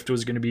Swift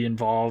was going to be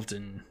involved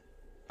and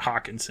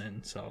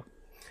Hawkinson. So,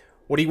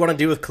 what do you want to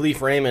do with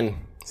Khalif Raymond?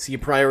 See a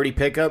priority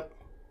pickup?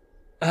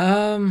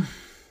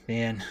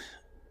 Man,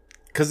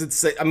 because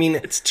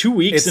it's 2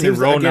 weeks in a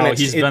row now.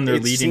 He's been their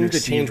leading receiver. It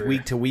seems to change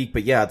week to week,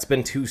 but yeah, it's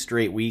been 2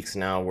 straight weeks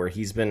now where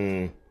he's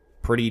been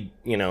pretty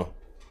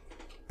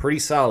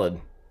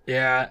solid.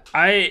 Yeah,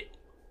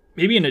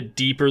 maybe in a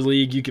deeper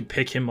league you could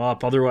pick him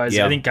up. Otherwise,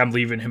 I think I'm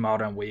leaving him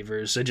out on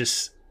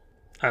waivers.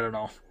 I don't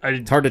know.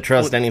 It's hard to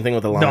trust anything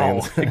with the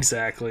Lions. No,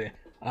 exactly.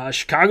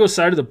 Chicago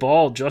side of the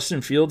ball, Justin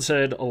Fields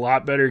had a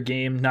lot better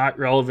game. Not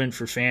relevant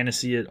for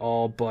fantasy at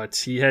all, but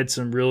he had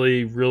some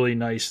really, really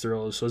nice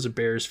throws. So as a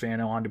Bears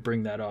fan, I wanted to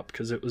bring that up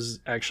because it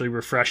was actually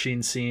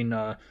refreshing seeing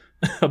a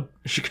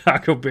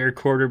Chicago Bear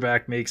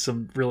quarterback make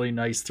some really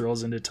nice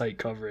throws into tight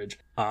coverage.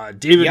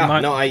 David,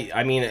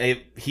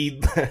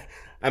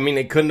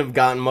 it couldn't have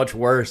gotten much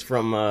worse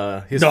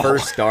from his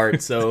first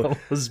start. So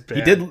was bad.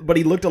 He did, but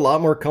he looked a lot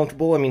more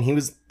comfortable. I mean, he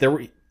was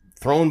there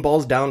throwing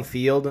balls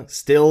downfield,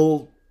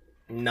 still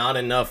not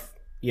enough,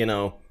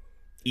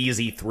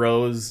 easy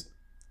throws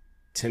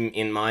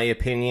in my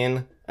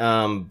opinion.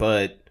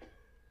 But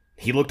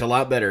he looked a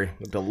lot better.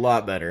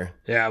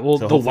 Yeah, well,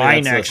 so the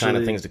line that's actually, the kind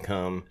of things to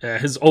come. Yeah,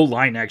 his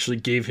O-line actually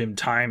gave him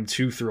time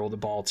to throw the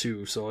ball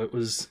too. So it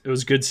was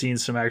good seeing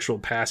some actual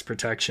pass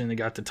protection. They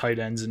got the tight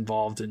ends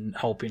involved in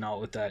helping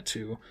out with that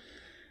too.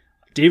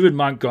 David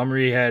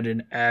Montgomery had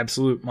an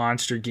absolute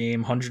monster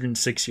game,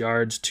 106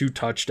 yards, 2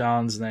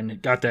 touchdowns, and then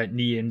got that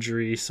knee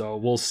injury. So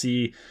we'll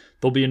see.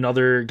 There'll be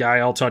another guy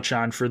I'll touch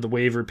on for the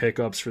waiver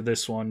pickups for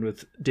this one,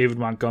 with David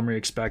Montgomery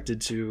expected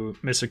to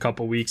miss a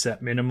couple weeks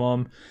at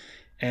minimum.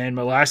 And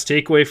my last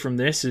takeaway from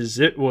this is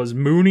it was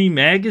Mooney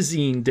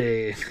Magazine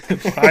Day.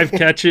 5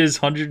 catches,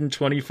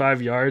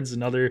 125 yards,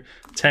 another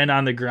 10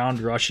 on the ground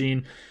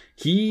rushing.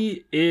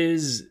 He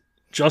is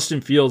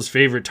Justin Fields'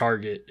 favorite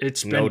target.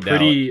 It's been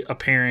pretty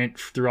apparent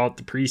throughout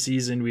the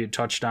preseason. We had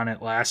touched on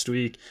it last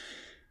week.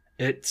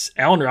 It's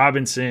Allen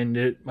Robinson.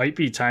 It might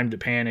be time to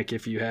panic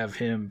if you have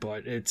him,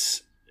 but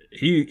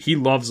he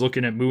loves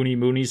looking at Mooney.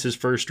 Mooney's his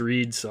first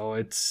read, so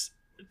it's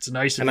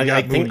nice. And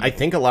I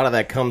think a lot of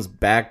that comes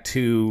back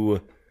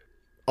to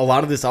a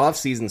lot of this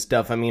offseason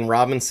stuff. I mean,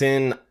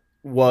 Robinson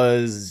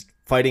was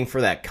fighting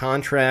for that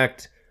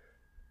contract,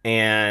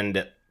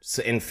 and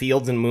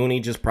Fields and Mooney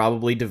just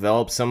probably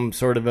developed some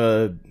sort of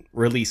a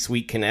really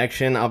sweet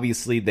connection.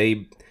 Obviously,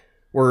 they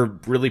were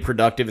really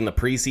productive in the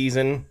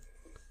preseason.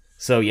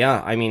 So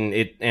yeah, I mean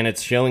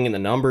it's showing in the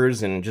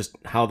numbers and just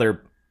how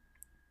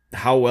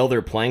well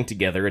they're playing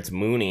together. It's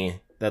Mooney.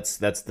 That's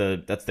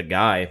the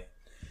guy.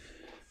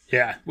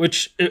 Yeah,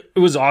 which it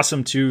was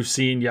awesome too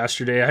seeing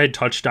yesterday. I had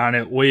touched on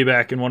it way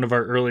back in one of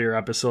our earlier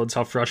episodes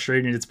how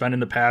frustrating it's been in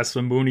the past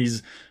when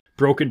Mooney's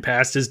broken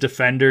past his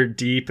defender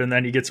deep and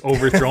then he gets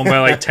overthrown by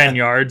like 10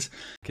 yards.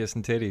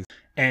 Kissing titties.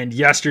 And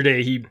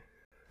yesterday he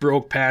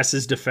broke past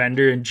his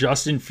defender and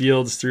Justin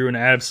Fields threw an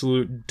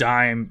absolute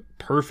dime,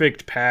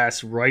 perfect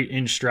pass right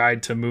in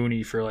stride to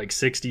Mooney for like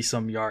 60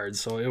 some yards.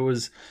 So it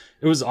was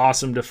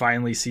awesome to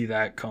finally see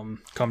that come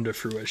to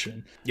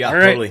fruition. Yeah, all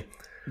right. Totally.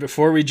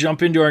 Before we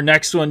jump into our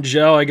next one,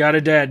 Joe, I got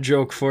a dad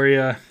joke for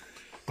you.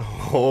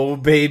 Oh,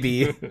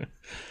 baby.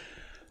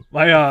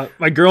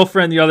 My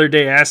girlfriend the other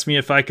day asked me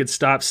if I could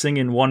stop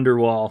singing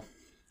Wonderwall.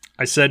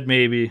 I said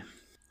maybe.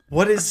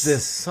 What is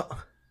this song?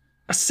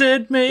 I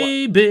said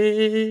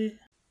maybe.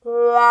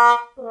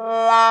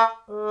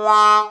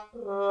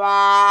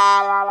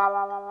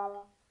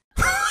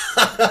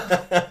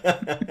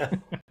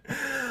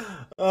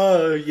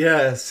 Oh,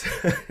 yes.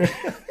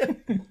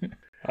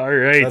 All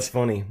right. That's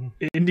funny.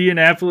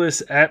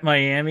 Indianapolis at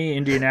Miami.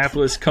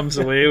 Indianapolis comes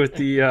away with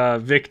the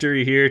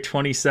victory here,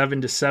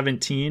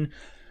 27-17.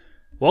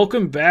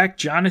 Welcome back,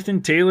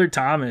 Jonathan Taylor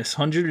Thomas.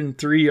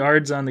 103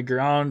 yards on the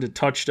ground, a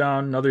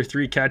touchdown, another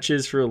 3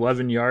 catches for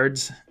 11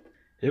 yards.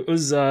 It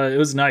was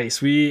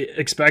nice. We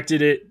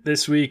expected it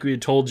this week. We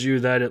had told you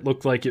that it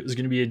looked like it was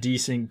going to be a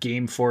decent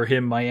game for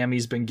him.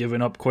 Miami's been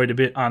giving up quite a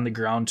bit on the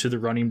ground to the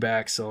running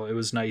back, so it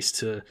was nice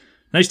to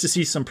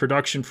see some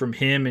production from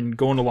him. And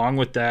going along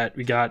with that,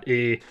 we got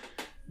a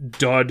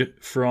dud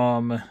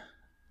from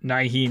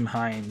Nyheim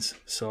Hines.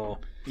 So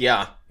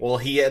yeah, well,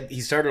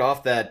 he started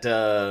off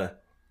the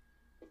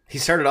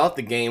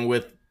game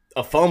with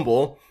a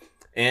fumble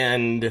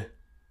and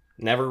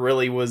never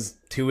really was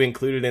too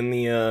included in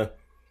the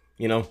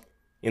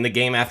in the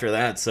game after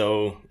that.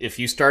 So if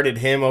you started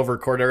him over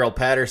Cordarrelle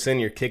Patterson,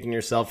 you're kicking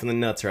yourself in the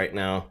nuts right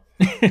now,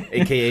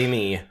 aka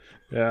me.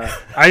 Yeah,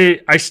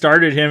 I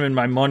started him in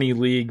my money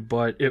league,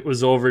 but it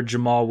was over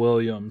Jamal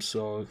Williams,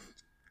 so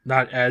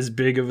not as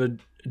big of a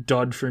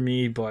dud for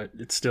me, but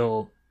it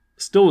still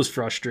was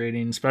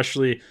frustrating,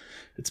 especially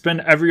it's been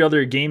every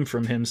other game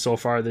from him so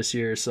far this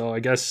year. So I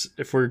guess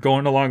if we're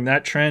going along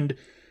that trend,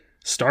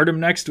 start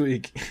him next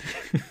week.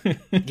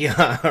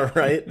 Yeah,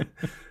 right.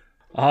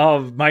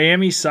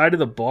 Miami side of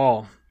the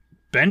ball,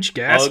 bench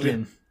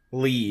Gaskin.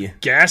 Lee.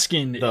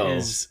 Gaskin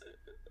is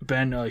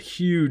been a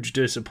huge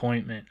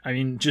disappointment. I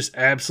mean, just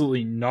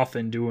absolutely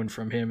nothing doing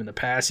from him in the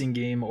passing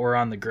game or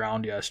on the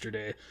ground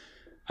yesterday.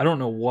 I don't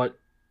know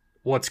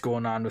what's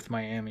going on with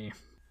Miami.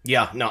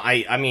 Yeah, no,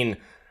 I mean,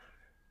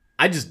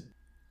 I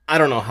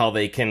don't know how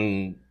they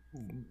can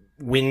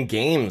win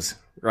games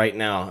right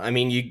now. I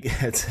mean,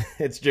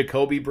 it's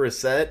Jacoby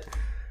Brissett.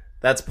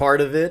 That's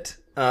part of it.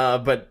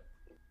 But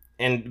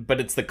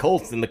it's the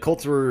Colts, and the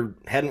Colts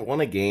hadn't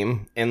won a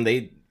game, and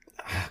it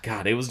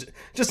was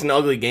just an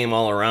ugly game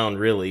all around,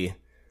 really.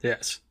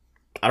 Yes.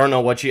 I don't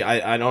know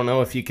I don't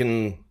know if you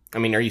can. I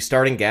mean, are you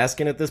starting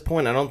Gaskin at this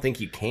point? I don't think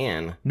you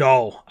can.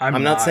 No,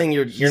 I'm not saying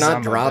you're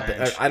not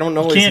dropping. I don't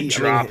know. You can't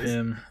drop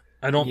him.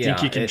 I don't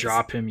think you can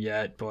drop him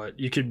yet, but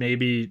you could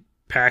maybe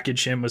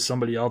package him with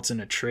somebody else in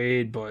a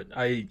trade. But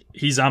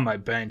he's on my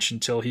bench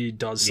until he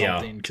does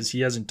something, because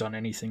he hasn't done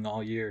anything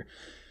all year.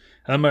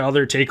 And then my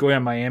other takeaway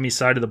on Miami's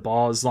side of the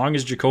ball, as long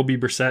as Jacoby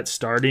Brissett's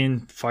starting,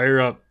 fire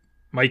up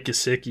Mike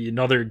Gesicki.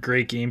 Another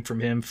great game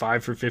from him,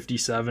 5 for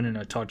 57 and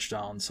a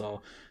touchdown.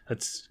 So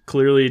that's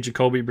clearly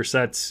Jacoby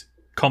Brissett's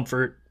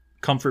comfort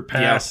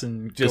pass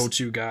and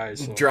go-to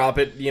guys. So. Drop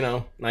it,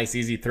 nice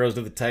easy throws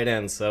to the tight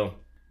end. So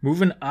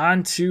moving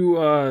on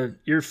to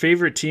your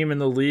favorite team in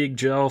the league,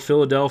 Joe,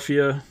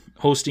 Philadelphia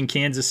hosting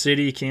Kansas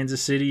City.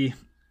 Kansas City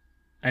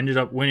ended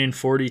up winning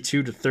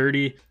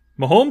 42-30.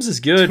 Mahomes is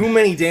good. Too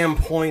many damn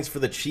points for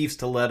the Chiefs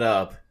to let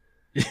up.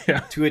 Yeah.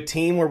 To a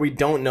team where we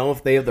don't know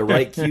if they have the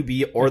right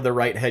QB or the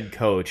right head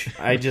coach.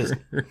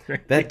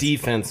 That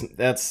defense,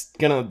 that's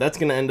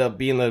gonna end up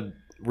being the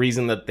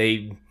reason that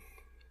they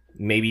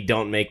maybe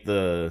don't make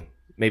the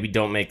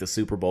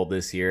Super Bowl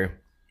this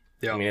year.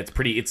 Yeah. I mean,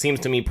 it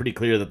seems to me pretty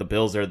clear that the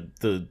Bills are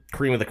the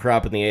cream of the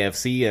crop in the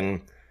AFC,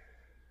 and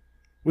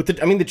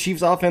the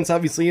Chiefs offense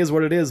obviously is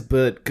what it is,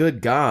 but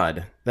good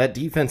God, that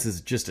defense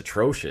is just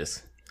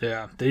atrocious.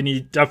 Yeah, they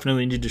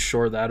definitely need to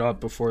shore that up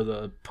before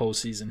the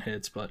postseason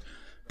hits, but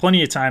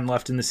plenty of time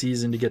left in the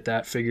season to get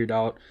that figured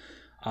out.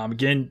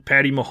 Again,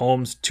 Patty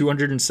Mahomes,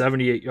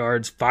 278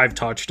 yards, 5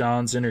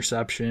 touchdowns,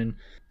 interception.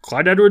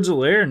 Clyde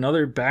Edwards-Helaire,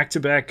 another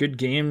back-to-back good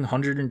game,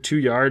 102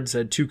 yards,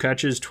 had 2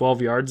 catches,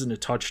 12 yards, and a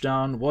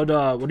touchdown. What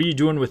are you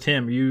doing with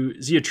him?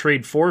 Is he a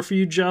trade for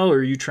you, Jell, or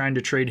are you trying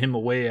to trade him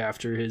away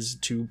after his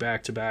 2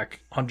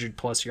 back-to-back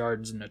 100-plus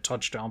yards and a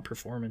touchdown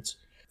performance?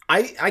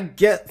 I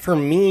get, for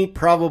me,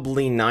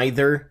 probably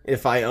neither.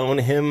 If I own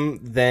him,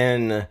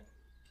 then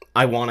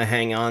I want to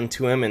hang on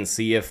to him and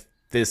see if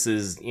this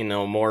is,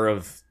 more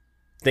of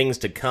things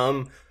to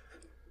come.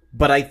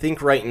 But I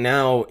think right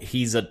now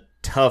he's a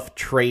tough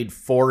trade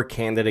for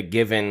candidate,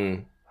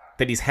 given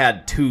that he's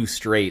had 2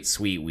 straight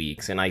sweet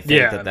weeks, and I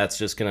think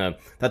that's gonna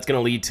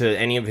lead to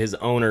any of his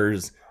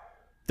owners.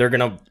 They're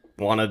gonna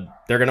want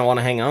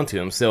to hang on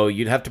to him. So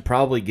you'd have to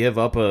probably give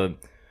up a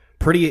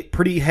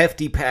pretty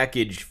hefty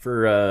package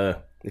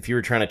for if you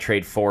were trying to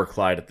trade for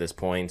Clyde at this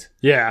point.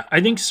 Yeah,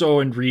 I think so.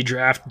 In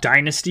redraft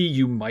Dynasty,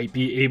 you might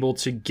be able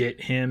to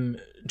get him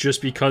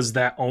just because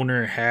that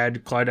owner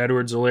had Clyde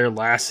Edwards-Helaire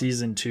last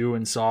season too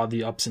and saw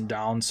the ups and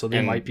downs, so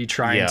they might be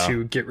trying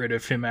to get rid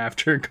of him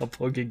after a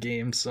couple of good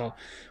games. So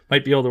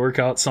might be able to work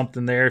out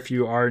something there if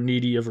you are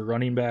needy of a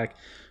running back.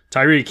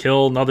 Tyreek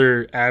Hill,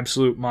 another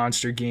absolute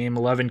monster game,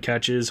 11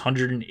 catches,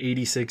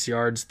 186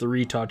 yards,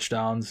 3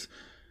 touchdowns.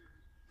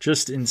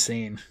 Just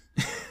insane.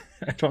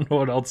 I don't know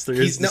what else there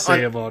is to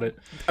say about it.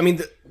 I mean,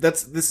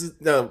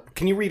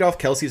 can you read off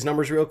Kelsey's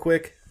numbers real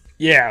quick?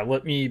 Yeah,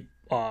 let me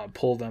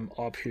pull them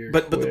up here.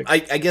 But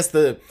I guess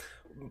the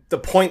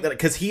point that,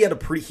 because he had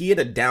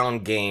a down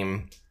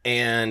game,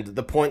 and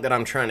the point that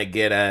I'm trying to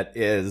get at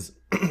is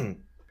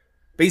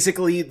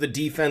basically the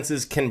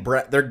defenses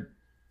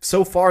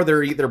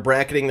they're either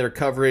bracketing their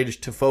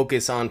coverage to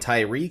focus on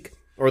Tyreek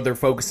or they're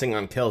focusing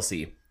on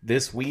Kelsey.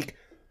 This week,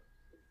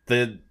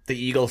 the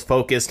Eagles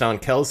focused on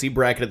Kelsey,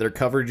 bracketed their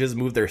coverages,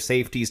 moved their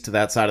safeties to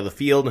that side of the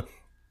field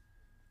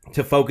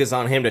to focus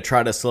on him to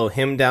try to slow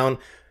him down.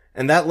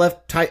 And that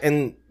left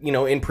in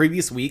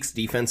previous weeks,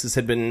 defenses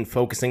had been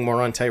focusing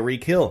more on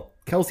Tyreek Hill.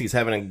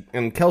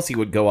 And Kelsey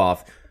would go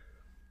off.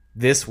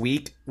 This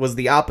week was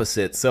the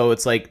opposite. So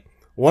it's like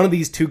one of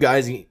these 2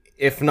 guys,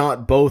 if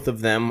not both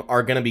of them,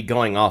 are going to be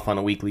going off on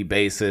a weekly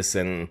basis,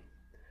 and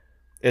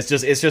it's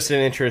just an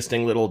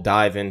interesting little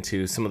dive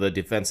into some of the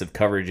defensive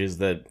coverages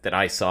that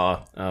I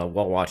saw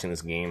while watching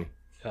this game.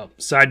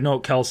 Yep. Side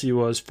note, Kelsey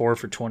was 4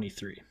 for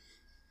 23.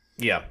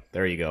 Yeah,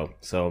 there you go.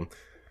 So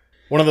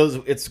one of those,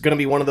 it's going to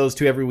be one of those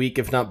 2 every week,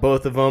 if not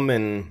both of them.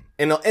 And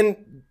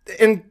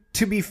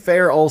to be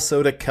fair,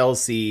 also to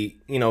Kelsey,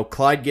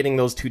 Clyde getting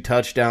those 2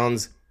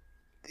 touchdowns.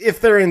 If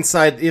they're in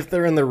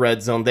the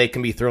red zone, they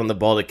can be throwing the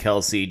ball to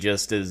Kelsey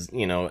just as,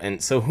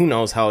 and so who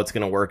knows how it's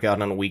going to work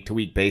out on a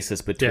week-to-week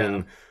basis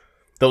between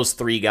those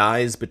 3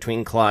 guys,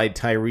 between Clyde,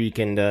 Tyreek,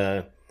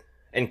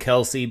 and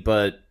Kelsey,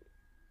 but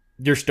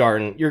you're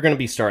going to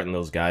be starting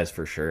those guys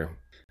for sure.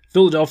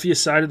 Philadelphia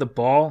side of the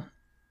ball,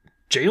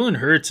 Jalen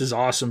Hurts is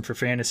awesome for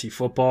fantasy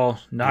football,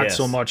 not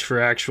so much for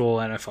actual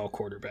NFL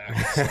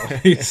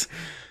quarterbacks. So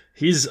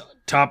He's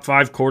top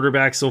 5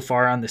 quarterback so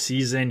far on the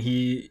season.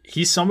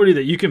 He's somebody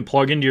that you can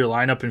plug into your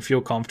lineup and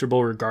feel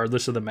comfortable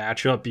regardless of the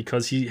matchup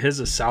because he has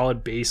a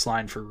solid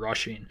baseline for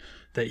rushing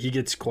that he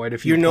gets quite a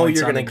few points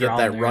you're on going to the get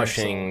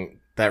ground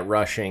that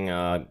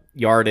rushing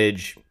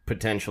yardage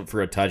potential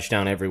for a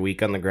touchdown every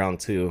week on the ground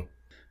too.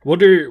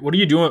 What are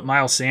you doing with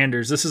Miles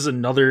Sanders? This is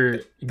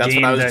another that's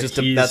game what I was that just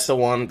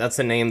that's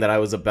the name that I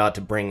was about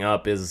to bring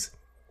up is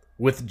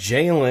with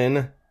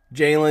Jalen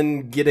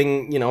getting,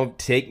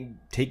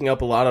 taking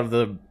up a lot of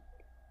the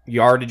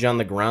yardage on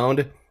the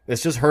ground.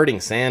 It's just hurting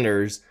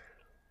Sanders.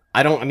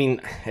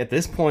 At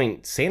this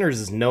point, Sanders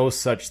is no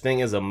such thing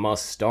as a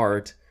must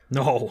start.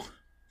 No,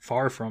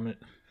 far from it.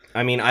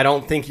 I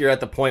don't think you're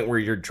at the point where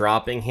you're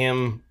dropping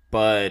him,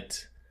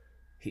 but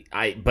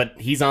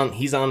he's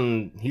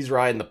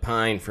riding the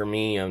pine for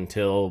me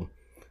until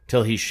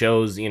he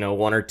shows,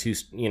 one or two,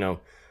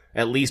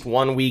 at least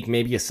 1 week,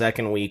 maybe a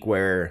second week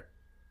where,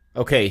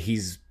 okay,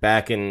 he's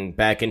back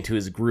into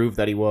his groove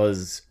that he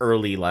was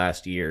early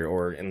last year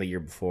or in the year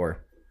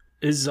before.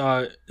 Is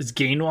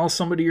Gainwell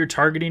somebody you're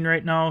targeting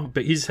right now?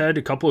 But he's had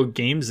a couple of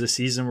games this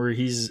season where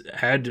he's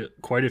had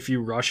quite a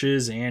few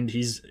rushes and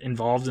he's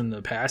involved in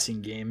the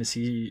passing game. Is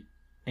he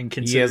in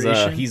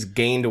consideration? He's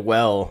gained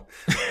well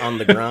on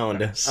the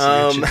ground,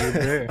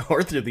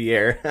 or through the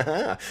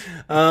air.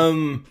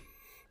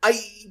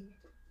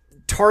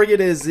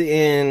 Target is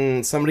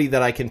in somebody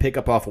that I can pick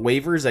up off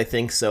waivers. I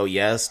think so.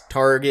 Yes,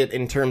 Target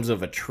in terms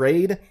of a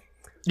trade.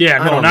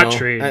 Yeah, no, not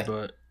trade,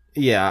 but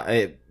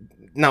yeah,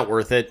 not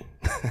worth it.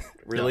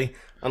 Really, no.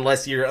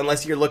 unless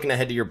you're looking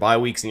ahead to your bye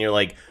weeks and you're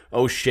like,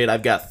 oh shit,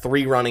 I've got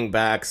 3 running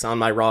backs on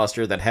my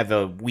roster that have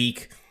a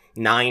week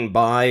 9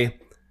 bye,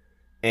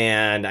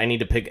 and I need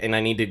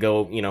to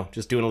go,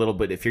 just doing a little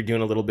bit. If you're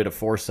doing a little bit of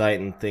foresight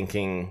and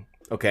thinking,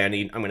 okay,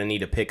 I'm gonna need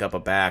to pick up a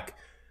back,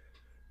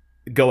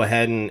 go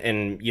ahead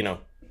and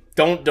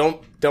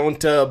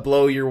don't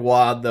blow your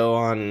wad though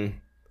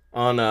on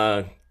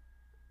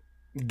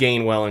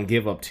Gainwell and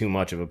give up too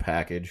much of a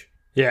package.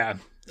 Yeah.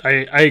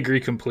 I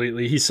agree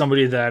completely. He's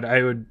somebody that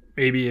I would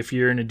maybe if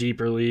you're in a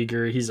deeper league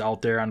or he's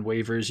out there on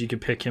waivers, you could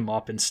pick him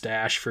up and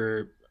stash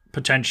for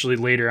potentially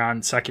later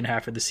on second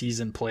half of the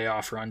season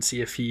playoff run.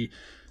 See if he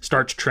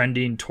starts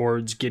trending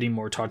towards getting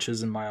more touches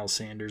than Miles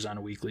Sanders on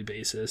a weekly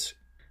basis.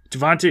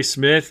 Devontae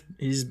Smith,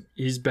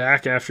 he's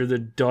back after the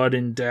dud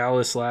in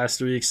Dallas last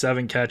week.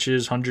 7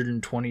 catches,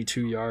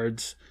 122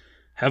 yards,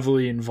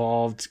 heavily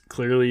involved.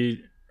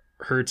 Clearly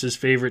Hurts'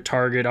 favorite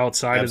target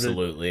outside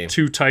Absolutely. Of the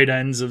 2 tight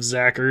ends of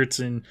Zach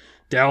Ertz and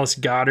Dallas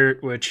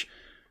Goedert, which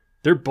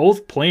they're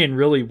both playing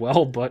really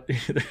well, but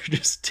they're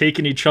just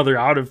taking each other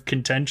out of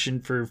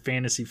contention for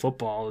fantasy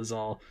football is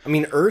all.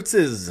 We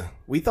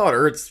thought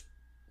Ertz,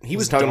 he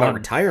was talking about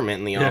retirement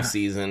in the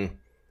offseason,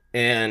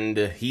 and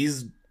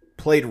he's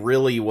played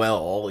really well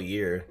all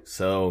year.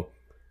 So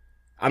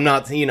I'm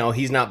not,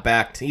 he's not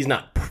back, he's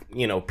not,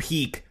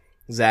 peak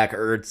Zach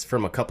Ertz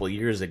from a couple of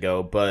years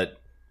ago, but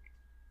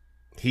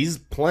he's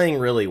playing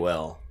really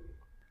well.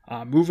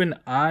 Moving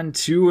on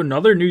to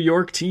another New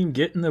York team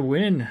getting the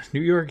win.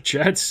 New York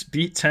Jets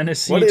beat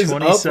Tennessee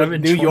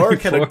 27-24. New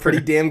York had a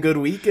pretty damn good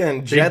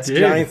weekend. Jets,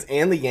 Giants,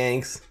 and the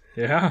Yanks.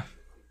 Yeah,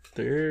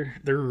 they're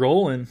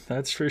rolling.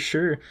 That's for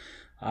sure.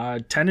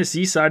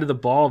 Tennessee side of the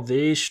ball,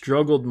 they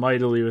struggled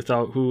mightily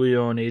without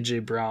Julio and A.J.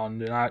 Brown.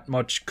 Not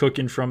much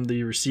cooking from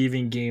the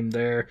receiving game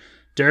there.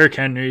 Derrick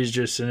Henry is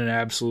just an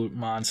absolute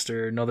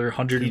monster. Another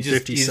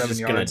 157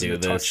 yards and a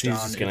touchdown.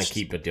 He's just going to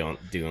keep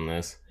doing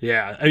this.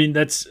 Yeah,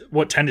 that's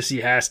what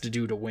Tennessee has to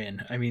do to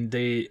win. When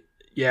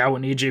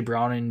A.J.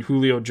 Brown and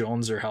Julio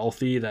Jones are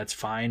healthy, that's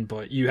fine,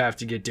 but you have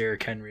to get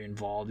Derrick Henry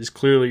involved. He's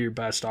clearly your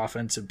best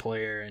offensive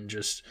player and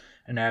just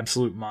an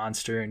absolute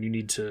monster, and you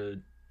need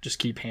to just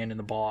keep handing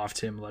the ball off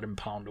to him, let him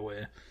pound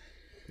away.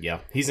 Yeah,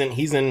 he's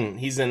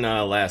in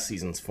last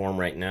season's form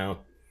right now.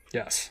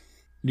 Yes.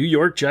 New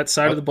York Jets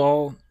side of the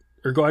ball.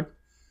 Or go ahead.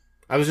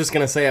 I was just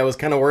going to say I was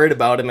kind of worried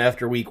about him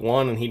after week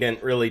 1, and he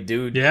didn't really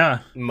do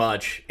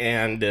much.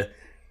 And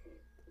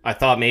I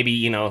thought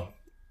maybe,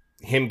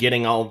 him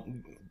getting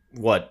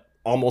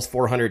almost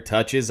 400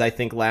 touches, I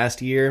think,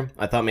 last year.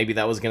 I thought maybe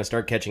that was going to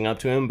start catching up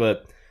to him.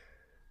 But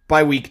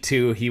by week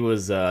 2, he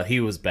was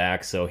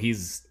back. So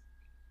he's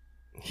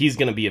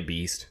going to be a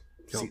beast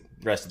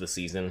rest of the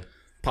season.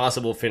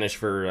 Possible finish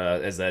for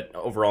as that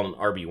overall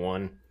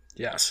RB1.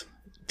 Yes,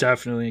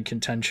 definitely in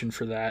contention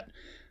for that.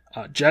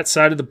 Jets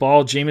side of the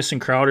ball, Jamison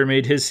Crowder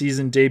made his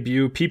season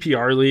debut.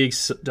 PPR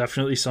leagues,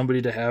 definitely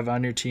somebody to have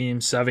on your team.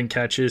 7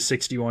 catches,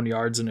 61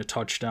 yards, and a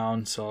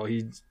touchdown. So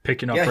he's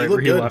picking up right where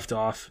he left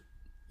off.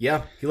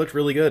 Yeah, he looked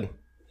really good.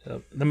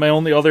 Then my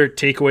only other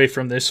takeaway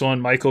from this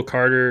one, Michael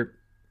Carter,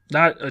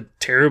 not a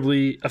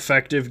terribly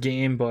effective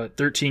game, but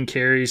 13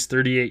 carries,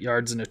 38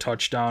 yards, and a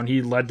touchdown.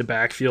 He led the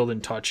backfield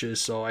in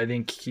touches, so I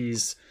think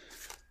he's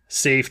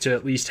safe to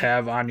at least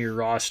have on your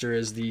roster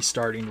as the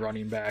starting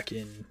running back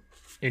in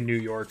New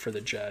York for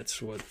the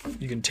Jets.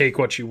 You can take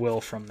what you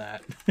will from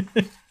that.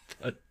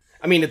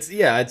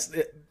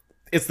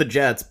 It's the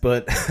Jets,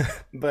 but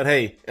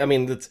hey,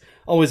 it's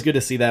always good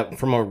to see that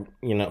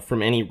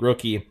from any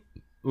rookie.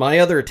 My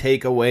other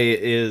takeaway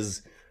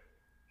is,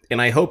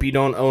 and I hope you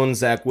don't own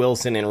Zach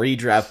Wilson in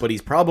redraft, but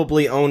he's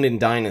probably owned in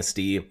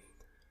Dynasty.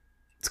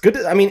 It's good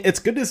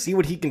to see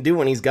what he can do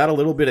when he's got a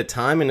little bit of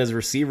time and his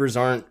receivers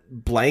aren't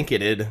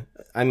blanketed.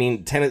 I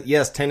mean,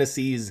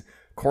 Tennessee's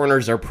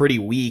corners are pretty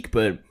weak,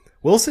 but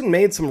Wilson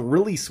made some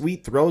really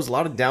sweet throws, a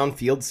lot of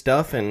downfield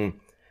stuff, and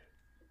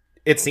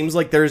it seems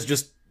like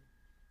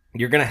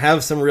you're going to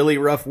have some really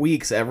rough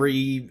weeks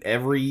every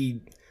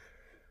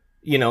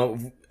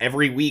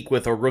week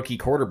with a rookie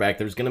quarterback.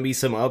 There's going to be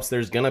some ups,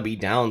 there's going to be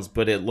downs,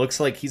 but it looks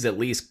like he's at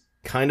least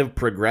kind of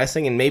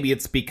progressing, and maybe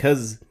it's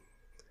because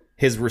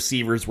his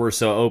receivers were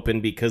so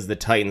open because the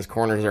Titans'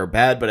 corners are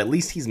bad, but at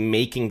least he's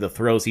making the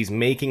throws, he's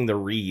making the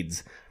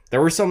reads.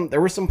 There were some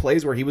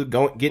plays where he was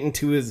getting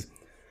to his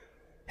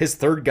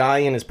third guy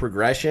in his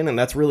progression, and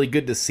that's really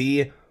good to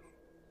see.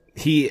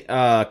 He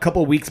a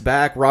couple weeks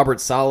back,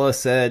 Robert Saleh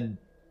said,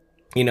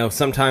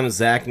 sometimes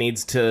Zach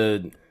needs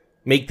to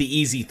make the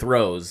easy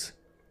throws,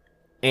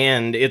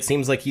 and it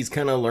seems like he's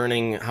kind of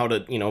learning how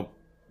to,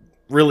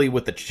 really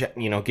with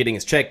the getting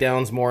his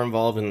checkdowns more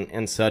involved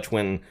and such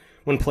when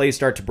plays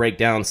start to break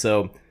down.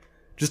 So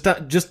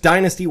just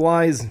dynasty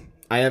wise,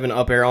 I have an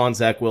up arrow on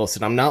Zach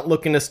Wilson. I'm not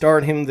looking to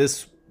start him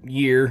this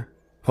year,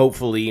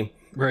 hopefully,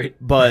 right?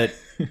 But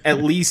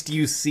at least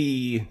you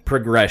see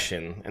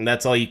progression, and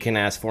that's all you can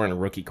ask for in a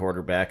rookie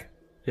quarterback.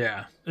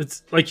 Yeah,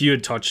 it's like you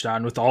had touched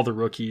on with all the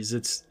rookies.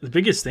 It's the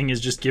biggest thing is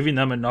just giving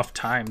them enough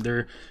time.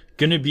 They're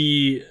going to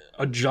be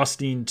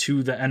adjusting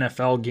to the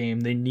NFL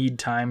game. They need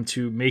time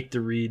to make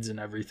the reads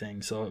and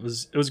everything. So it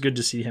was good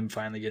to see him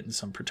finally getting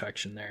some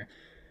protection there.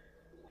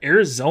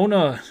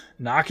 Arizona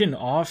knocking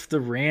off the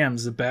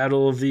Rams, the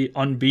battle of the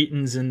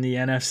unbeatens in the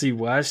NFC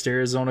West.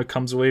 Arizona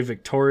comes away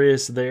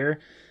victorious there.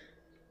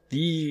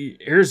 The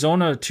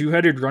Arizona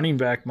two-headed running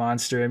back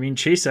monster. I mean,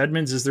 Chase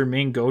Edmonds is their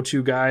main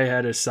go-to guy,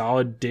 had a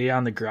solid day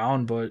on the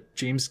ground, but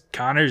James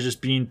Conner's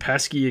just being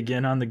pesky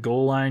again on the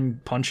goal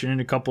line, punching in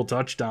a couple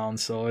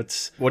touchdowns. So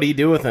it's... What do you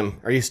do with him?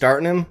 Are you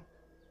starting him?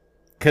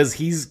 Because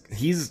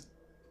he's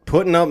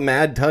putting up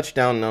mad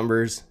touchdown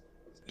numbers.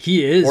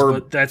 He is,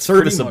 but that's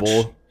serviceable.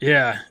 Pretty much,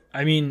 yeah,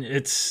 I mean,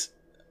 it's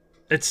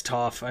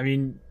tough. I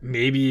mean,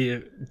 maybe a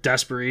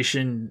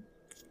desperation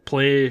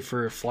play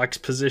for a flex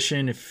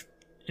position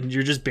and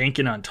you're just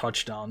banking on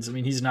touchdowns. I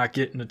mean, he's not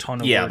getting a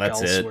ton of work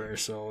elsewhere,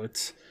 so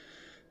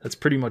that's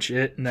pretty much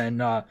it. And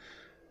then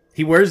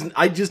he wears he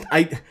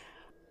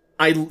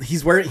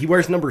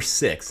wears number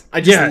 6. I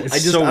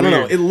don't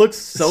know. It looks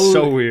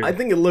so weird. I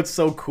think it looks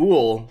so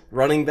cool.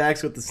 Running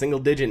backs with the single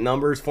digit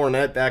numbers.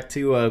 Fournette back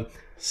to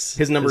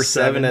his number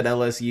 7 at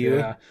LSU.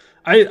 Yeah.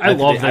 I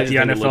love that the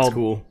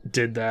NFL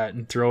did that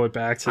and throw it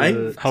back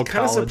to how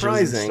colleges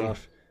and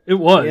stuff. It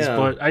was,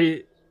 but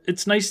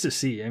it's nice to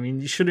see. I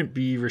mean, you shouldn't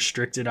be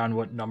restricted on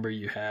what number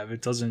you have.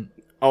 It doesn't.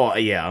 Oh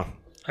yeah,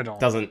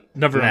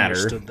 never matter.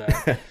 Understood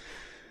that.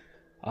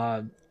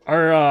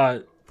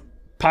 Our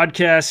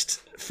podcast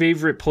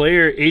favorite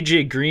player,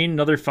 AJ Green,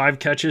 another 5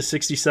 catches,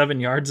 67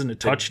 yards, and a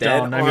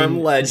touchdown.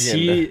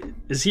 Legend.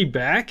 Is he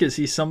back? Is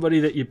he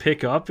somebody that you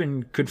pick up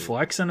and could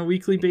flex on a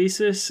weekly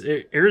basis?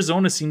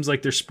 Arizona seems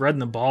like they're spreading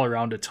the ball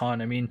around a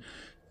ton. I mean,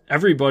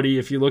 everybody,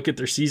 if you look at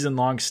their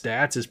season-long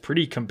stats, is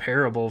pretty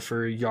comparable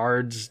for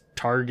yards,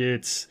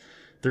 targets.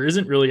 There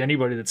isn't really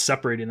anybody that's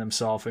separating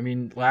themselves. I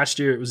mean, last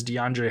year it was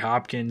DeAndre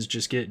Hopkins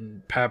just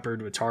getting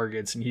peppered with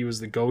targets, and he was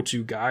the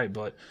go-to guy,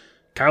 but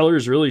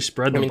Kyler's really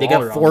spread the ball around. They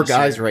got 4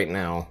 guys right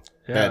now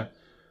that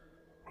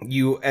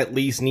you at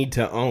least need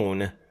to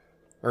own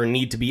or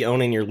need to be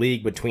owning your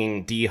league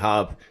between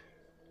D-Hop,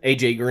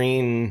 AJ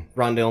Green,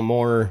 Rondale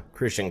Moore,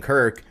 Christian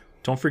Kirk.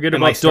 Don't forget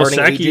about Dos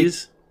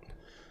Equis.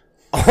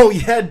 Oh,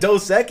 yeah,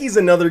 Dos Equis,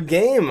 another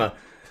game.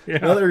 Yeah.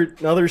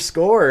 Another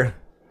score.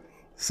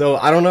 So,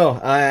 I don't know.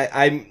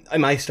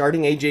 Am I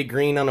starting AJ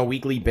Green on a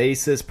weekly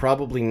basis?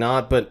 Probably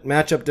not, but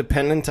matchup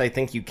dependent, I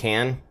think you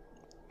can.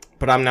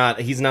 But I'm not.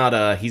 He's not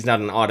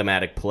an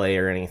automatic play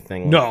or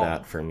anything like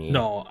that for me.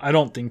 No, I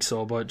don't think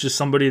so. But just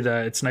somebody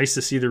that it's nice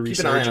to see the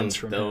resurgence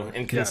from him,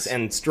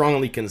 and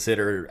strongly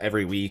consider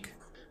every week.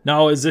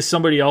 Now, is this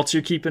somebody else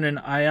you're keeping an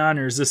eye on,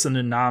 or is this an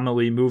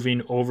anomaly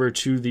moving over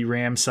to the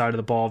Rams side of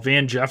the ball?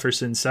 Van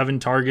Jefferson, 7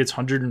 targets,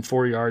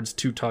 104 yards,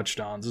 2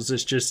 touchdowns. Is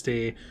this just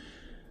a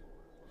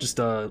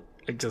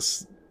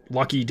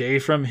lucky day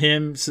from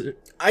him,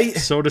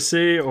 so to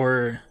say,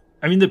 or?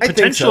 I mean, the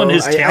potential in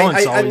his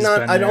talent's always been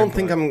there. I don't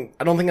think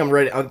I'm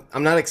ready.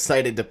 I'm not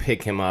excited to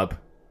pick him up.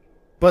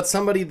 But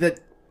somebody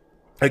that,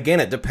 again,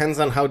 it depends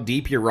on how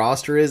deep your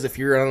roster is. If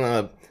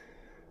you're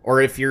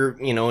if you're,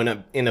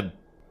 in a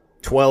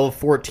 12,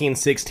 14,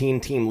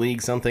 16 team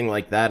league, something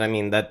like that. I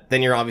mean,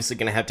 then you're obviously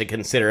going to have to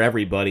consider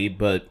everybody.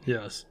 But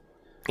yes,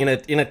 in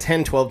a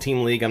 10, 12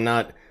 team league, I'm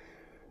not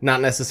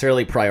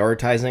necessarily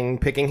prioritizing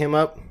picking him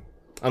up.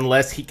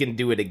 Unless he can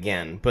do it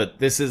again. But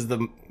this is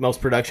the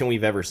most production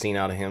we've ever seen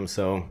out of him.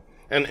 So,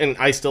 and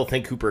I still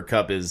think Cooper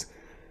Kupp is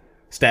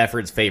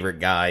Stafford's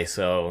favorite guy.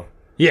 So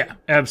Yeah,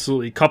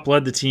 absolutely. Kupp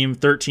led the team,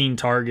 13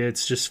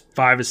 targets, just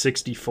 5 of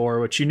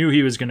 64, which you knew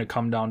he was going to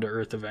come down to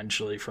earth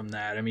eventually from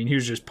that. I mean, he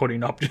was just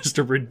putting up just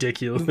a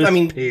ridiculous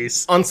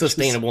pace.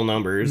 Unsustainable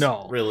numbers.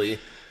 No. Really.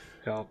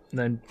 Yeah. And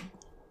then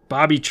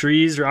Bobby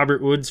Trees,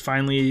 Robert Woods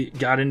finally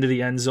got into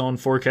the end zone,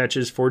 4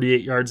 catches,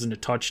 48 yards and a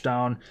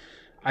touchdown.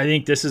 I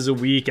think this is a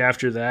week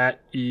after that.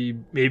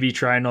 You maybe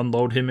try and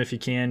unload him if you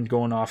can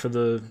going off of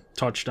the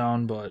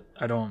touchdown, but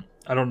I don't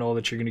know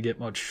that you're going to get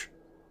much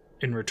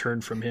in return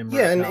from him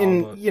right now.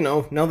 And you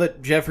know, now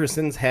that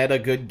Jefferson's had a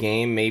good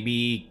game,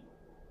 maybe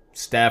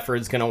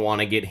Stafford's going to want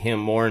to get him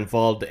more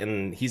involved,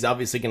 and he's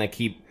obviously going to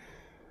keep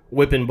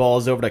whipping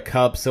balls over to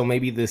Kupp, so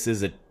maybe this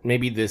is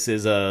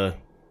a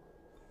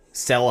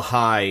sell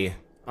high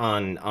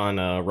on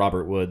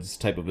Robert Woods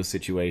type of a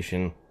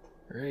situation.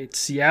 All right,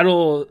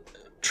 Seattle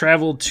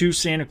traveled to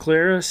Santa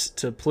Clara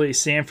to play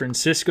San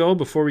Francisco.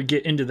 Before we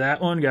get into that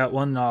one, got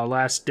one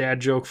last dad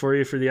joke for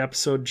you for the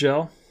episode,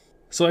 Jill.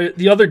 So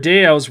the other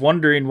day I was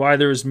wondering why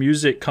there was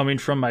music coming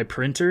from my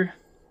printer.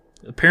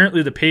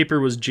 Apparently the paper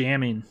was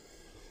jamming.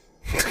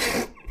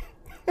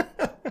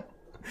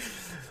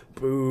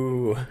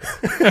 Boo.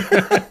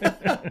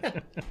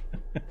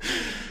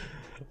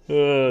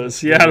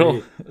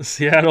 Seattle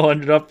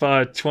ended up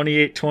a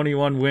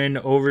 28-21 win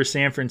over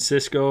San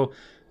Francisco.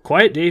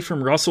 Quiet day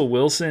from Russell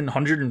Wilson,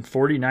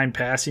 149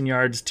 passing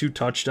yards, 2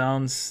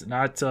 touchdowns.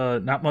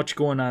 Not much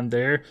going on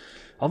there.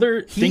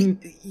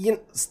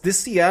 This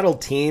Seattle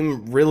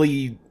team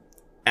really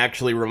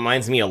actually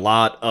reminds me a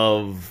lot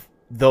of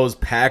those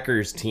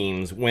Packers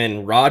teams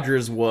when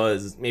Rodgers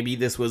was, maybe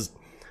this was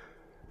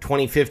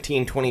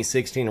 2015,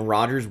 2016,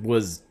 Rodgers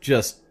was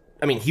just,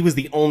 I mean, he was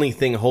the only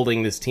thing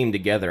holding this team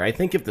together. I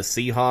think if the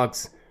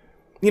Seahawks,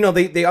 you know,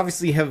 they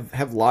obviously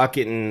have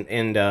Lockett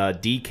and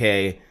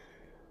DK,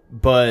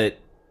 but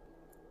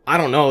I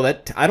don't know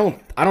I don't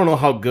know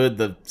how good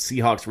the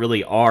Seahawks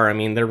really are. I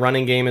mean, their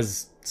running game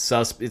is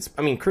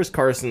Chris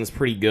Carson's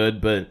pretty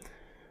good, but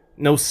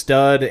no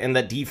stud, and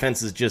that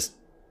defense is just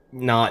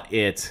not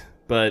it.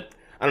 But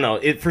I don't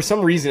know. For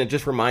some reason, it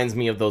just reminds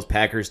me of those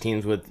Packers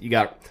teams with, you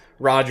got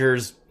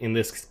Rodgers, in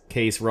this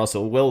case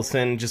Russell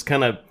Wilson, just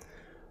kind of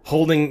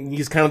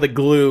he's kind of the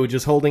glue,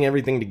 just holding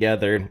everything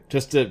together.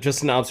 Just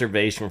an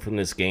observation from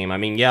this game. I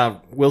mean, yeah,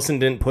 Wilson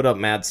didn't put up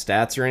mad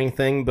stats or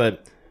anything,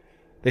 but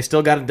they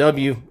still got a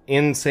W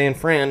in San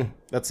Fran.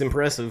 That's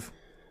impressive.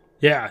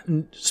 Yeah,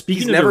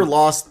 he's never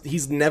lost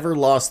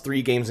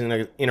 3 games in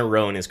a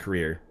row in his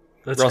career.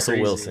 That's Russell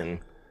crazy. Wilson,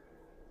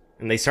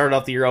 and they started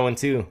off the year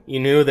 0-2. You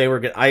knew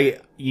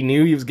you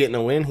knew he was getting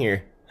a win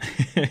here.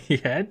 He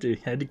had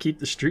to keep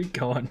the streak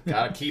going.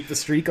 Gotta keep the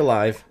streak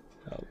alive.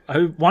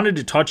 I wanted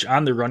to touch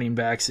on the running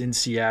backs in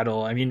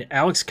Seattle. I mean,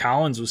 Alex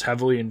Collins was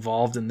heavily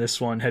involved in this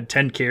one, had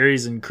 10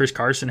 carries, and Chris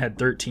Carson had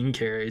 13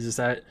 carries.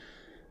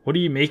 What do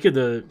you make of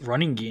the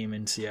running game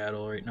in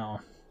Seattle right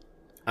now?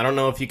 I don't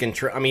know if you can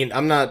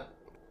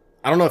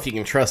I don't know if you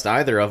can trust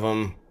either of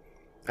them.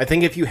 I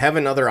think if you have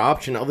another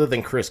option other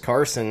than Chris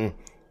Carson,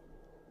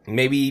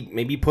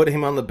 maybe put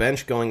him on the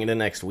bench going into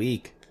next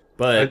week.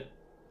 But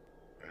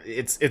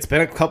it's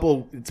been a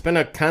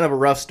kind of a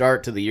rough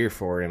start to the year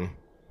for him.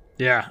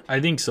 Yeah, I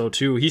think so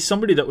too. He's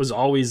somebody that was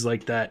always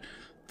like that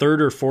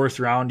 3rd or 4th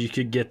round. You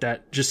could get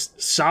that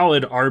just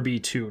solid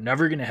RB2.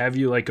 Never going to have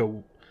you like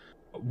a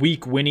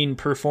weak winning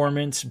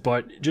performance,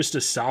 but just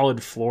a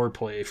solid floor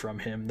play from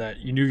him that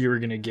you knew you were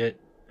going to get,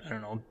 I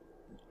don't know,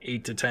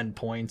 8 to 10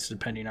 points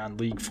depending on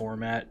league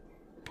format.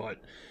 But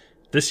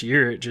this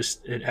year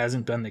it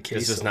hasn't been the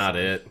case. This is not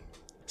it.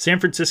 San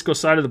Francisco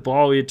side of the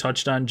ball, we had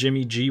touched on.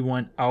 Jimmy G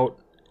went out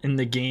in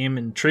the game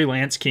and Trey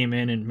Lance came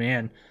in, and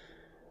man,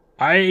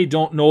 I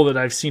don't know that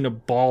I've seen a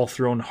ball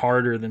thrown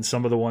harder than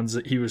some of the ones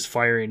that he was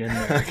firing in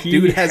there.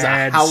 Dude has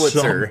a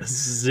howitzer. Some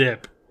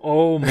zip.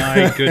 Oh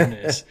my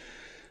goodness.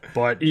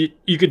 But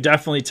you could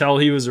definitely tell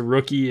he was a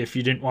rookie if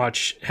you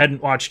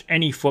hadn't watched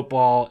any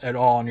football at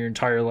all in your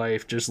entire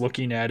life. Just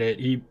looking at it,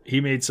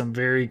 he made some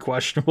very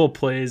questionable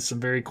plays, some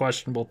very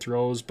questionable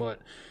throws. But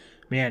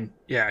man,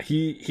 yeah,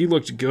 he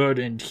looked good,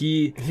 and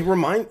he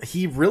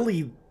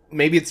really,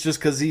 maybe it's just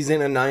because he's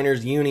in a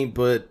Niners uni,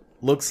 but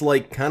looks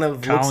like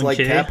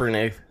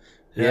Kaepernick.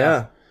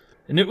 Yeah.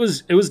 And it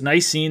was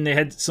nice seeing they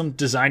had some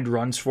designed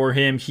runs for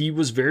him. He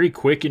was very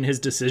quick in his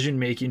decision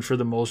making for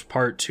the most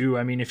part too.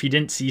 I mean, if he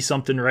didn't see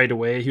something right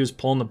away, he was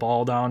pulling the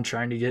ball down,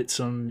 trying to get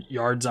some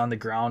yards on the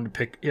ground.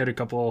 He had a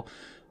couple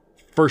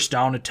first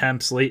down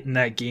attempts late in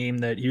that game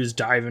that he was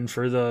diving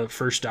for the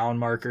first down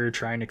marker,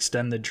 trying to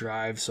extend the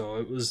drive.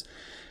 So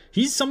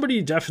he's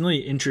somebody definitely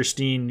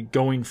interesting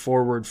going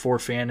forward for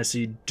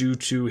fantasy due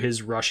to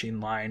his rushing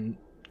line.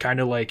 Kind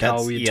of like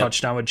how we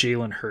touched on with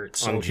Jalen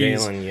Hurts. So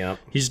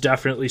he's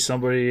definitely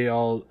somebody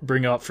I'll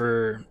bring up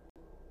for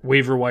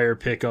waiver wire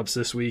pickups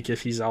this week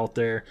if he's out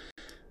there.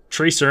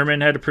 Trey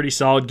Sermon had a pretty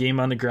solid game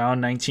on the ground,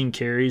 19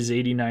 carries,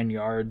 89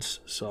 yards.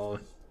 So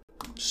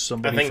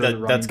somebody. I think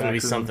that's going to be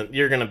something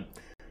you're going to.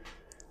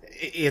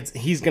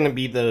 He's going to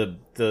be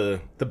the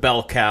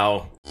bell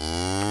cow.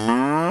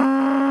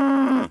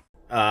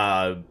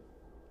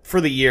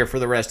 for the year, for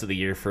the rest of the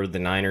year for the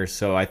Niners.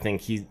 So I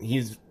think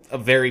he's a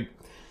very,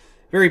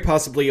 very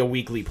possibly a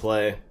weekly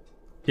play.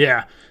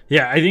 Yeah,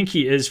 I think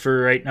he is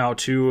for right now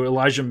too.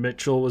 Elijah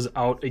Mitchell was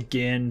out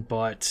again,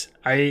 but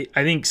I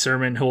think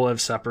Sermon will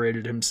have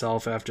separated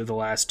himself after the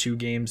last 2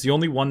 games. The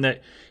only one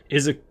that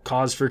is a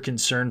cause for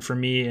concern for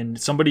me, and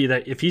somebody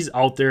that if he's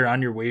out there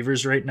on your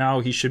waivers right now,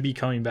 he should be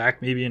coming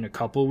back maybe in a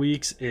couple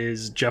weeks,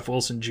 is Jeff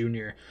Wilson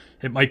Jr.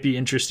 It might be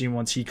interesting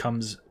once he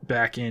comes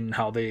back in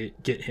how they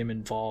get him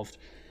involved.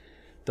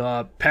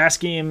 The pass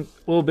game,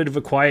 a little bit of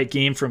a quiet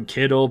game from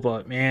Kittle,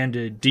 but man,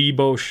 did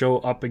Debo show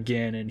up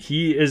again. And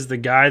he is the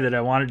guy that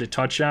I wanted to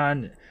touch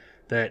on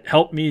that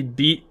helped me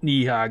beat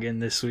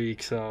Niehagen this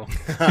week. So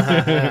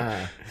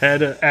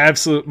had an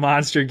absolute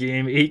monster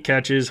game, 8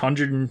 catches,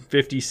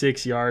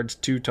 156 yards,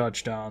 2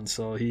 touchdowns.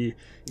 So he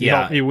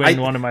helped me win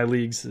one of my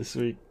leagues this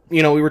week.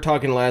 You know, we were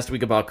talking last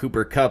week about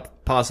Cooper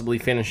Kupp possibly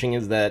finishing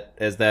as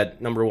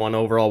that number 1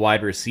 overall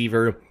wide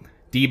receiver.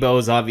 Debo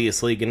is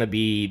obviously going to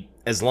be,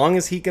 as long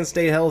as he can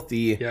stay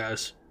healthy.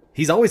 Yes.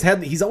 He's always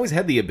had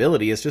the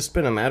ability. It's just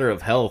been a matter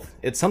of health.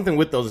 It's something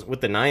with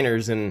the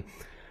Niners and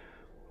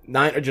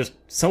just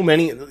so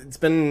many. It's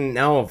been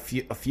now a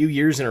few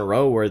years in a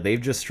row where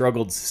they've just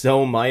struggled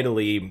so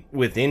mightily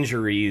with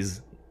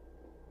injuries.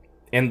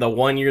 And the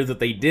one year that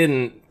they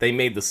didn't, they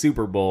made the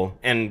Super Bowl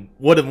and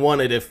would have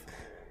won it if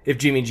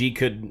Jimmy G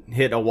could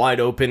hit a wide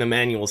open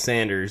Emmanuel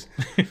Sanders.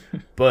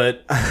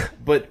 but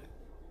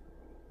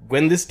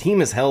when this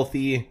team is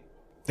healthy,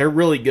 they're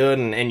really good,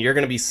 and you're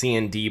going to be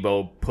seeing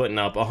Debo putting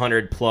up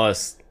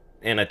 100+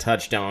 and a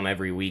touchdown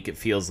every week, it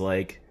feels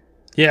like.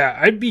 Yeah,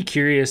 I'd be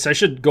curious. I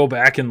should go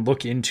back and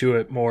look into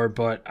it more,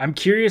 but I'm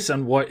curious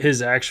on what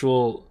his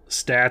actual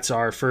stats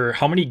are for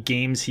how many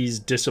games he's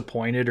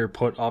disappointed or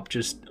put up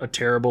just a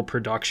terrible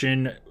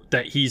production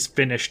that he's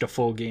finished a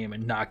full game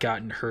and not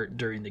gotten hurt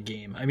during the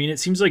game. I mean, it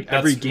seems like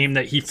every game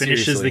that he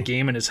finishes seriously. the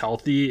game and is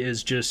healthy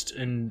is just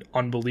an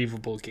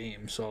unbelievable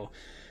game. So,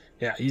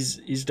 yeah,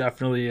 he's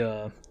definitely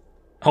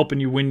helping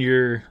you win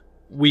your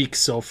week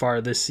so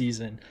far this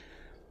season.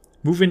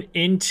 Moving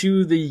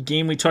into the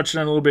game we touched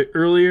on a little bit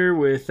earlier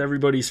with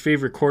everybody's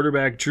favorite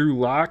quarterback, Drew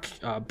Lock.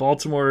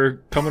 Baltimore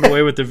coming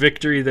away with the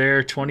victory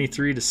there,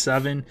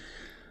 23-7.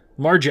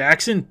 Lamar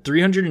Jackson,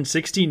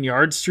 316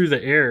 yards through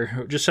the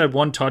air. Just had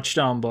 1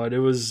 touchdown, but it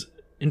was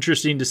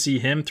interesting to see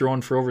him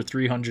throwing for over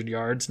 300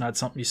 yards. Not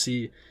something you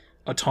see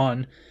a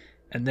ton.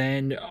 And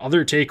then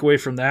other takeaway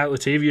from that,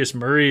 Latavius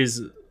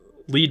Murray's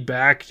lead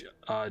back,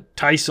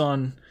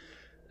 Tyson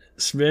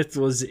Smith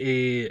was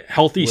a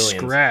healthy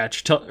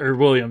scratch.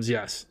 Williams,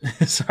 yes.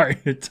 Sorry,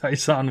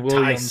 Tyson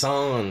Williams.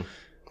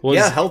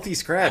 Healthy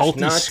scratch.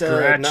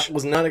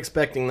 Was not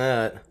expecting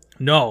that.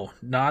 No,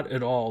 not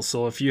at all.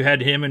 So if you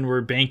had him and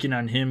were banking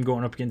on him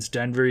going up against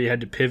Denver, you had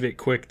to pivot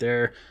quick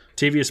there.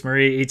 Latavius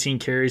Murray, 18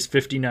 carries,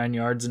 59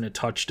 yards, and a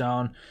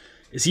touchdown.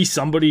 Is he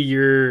somebody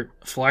you're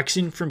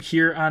flexing from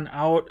here on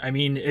out? I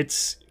mean,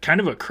 it's kind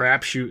of a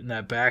crapshoot in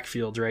that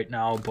backfield right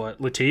now, but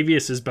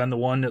Latavius has been the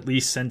one, at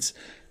least since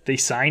they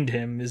signed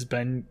him, has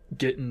been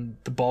getting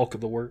the bulk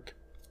of the work.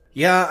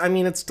 Yeah, I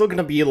mean, it's still going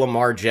to be a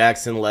Lamar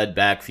Jackson-led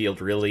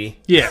backfield, really.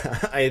 Yeah.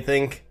 I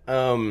think.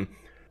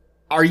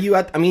 Are you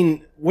at, I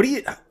mean, what do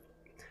you,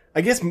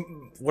 I guess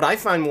what I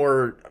find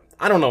more,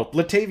 I don't know,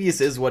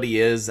 Latavius is what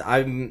he is.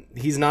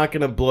 He's not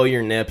going to blow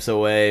your nips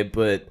away,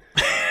 but,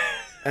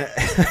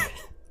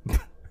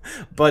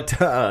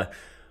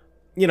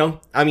 you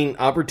know, I mean,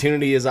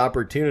 opportunity is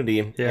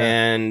opportunity,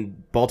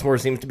 and Baltimore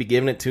seems to be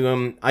giving it to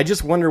him. I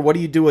just wonder, what do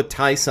you do with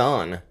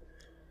Tyson?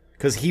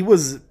 Because he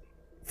was,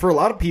 for a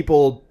lot of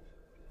people,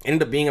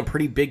 ended up being a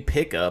pretty big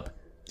pickup.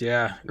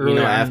 Yeah,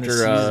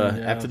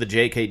 after the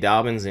J.K.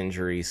 Dobbins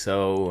injury,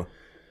 so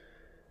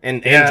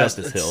and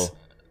Justice Hill.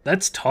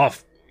 That's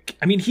tough.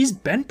 I mean, he's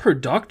been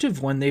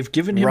productive when they've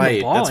given him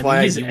the ball. That's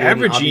why he's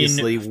averaging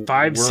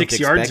 5-6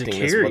 yards a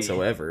carry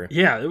whatsoever.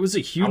 Yeah, it was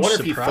a huge surprise. I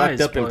wonder if he fucked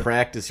up in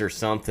practice or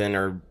something,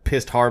 or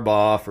pissed Harbaugh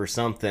off or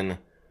something.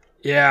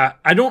 Yeah,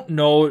 I don't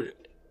know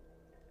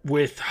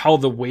with how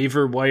the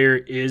waiver wire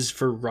is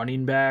for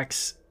running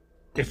backs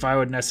if I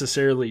would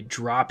necessarily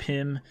drop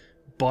him.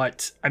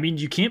 But, I mean,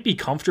 you can't be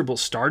comfortable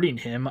starting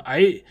him.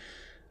 I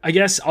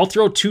guess I'll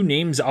throw 2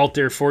 names out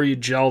there for you,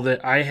 Jell,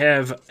 that I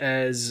have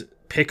as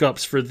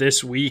pickups for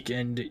this week,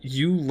 and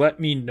you let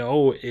me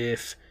know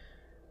if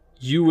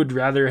you would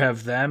rather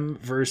have them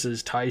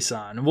versus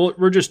Tyson. Well,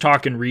 we're just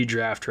talking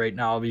redraft right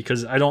now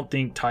because I don't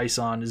think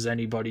Tyson is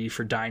anybody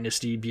for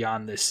Dynasty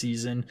beyond this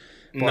season.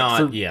 But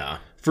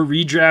for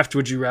redraft,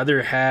 would you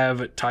rather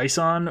have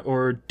Tyson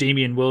or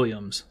Damian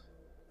Williams?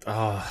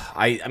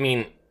 I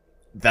mean,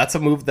 that's a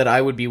move that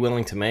I would be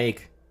willing to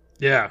make.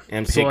 Yeah.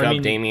 And pick up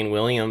Damian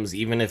Williams,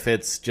 even if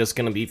it's just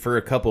going to be for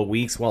a couple of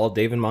weeks while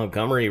David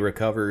Montgomery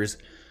recovers.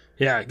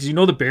 Yeah, because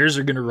the Bears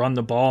are going to run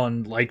the ball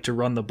and like to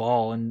run the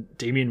ball, and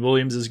Damian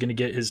Williams is going to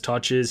get his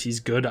touches.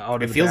 He's good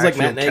out of the backfield. It feels like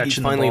Matt Nagy's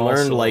finally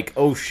learned, like,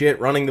 oh shit,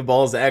 running the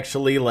ball is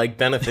actually like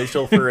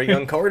beneficial for a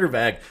young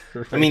quarterback.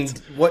 Perfect.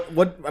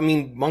 I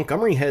mean,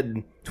 Montgomery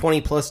had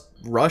 20 plus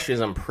rushes,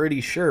 I'm pretty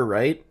sure,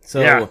 right?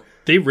 So yeah,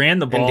 they ran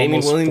the ball. And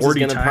Damian Williams is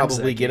going to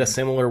probably get a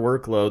similar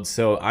workload,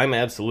 so I'm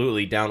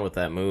absolutely down with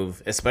that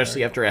move,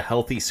 especially after a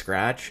healthy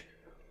scratch.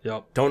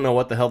 Yep. Don't know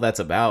what the hell that's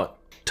about.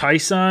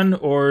 Tyson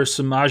or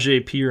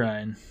Samaje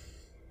Perine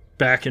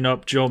backing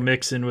up Joe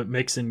Mixon with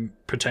Mixon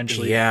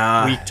potentially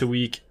week to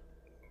week.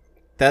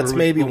 That's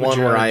maybe one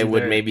where I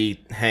would maybe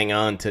hang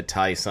on to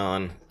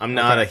Tyson. I'm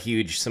not a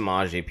huge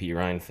Samaje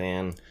Perine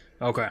fan.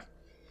 Okay.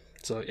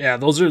 So, yeah,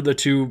 those are the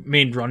two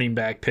main running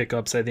back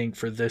pickups, I think,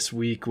 for this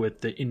week with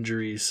the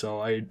injuries.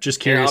 So, I'm just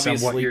curious on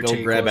what your take was.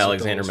 Go grab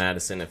Alexander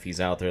Mattison if he's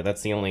out there.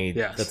 That's the only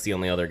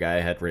other guy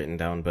I had written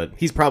down, but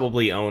he's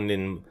probably owned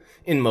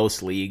in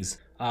most leagues.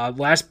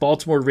 Last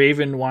Baltimore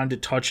Raven wanted to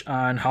touch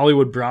on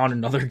Hollywood Brown,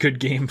 another good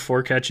game,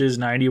 4 catches,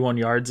 91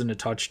 yards, and a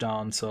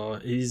touchdown. So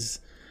he's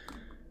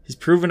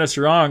proven us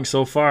wrong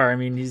so far. I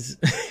mean,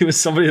 he was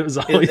somebody that was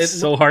always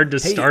so hard to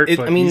start.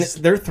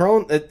 They're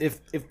throwing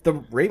if the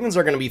Ravens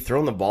are going to be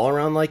throwing the ball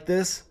around like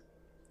this,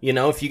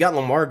 if you got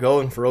Lamar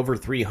going for over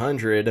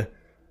 300,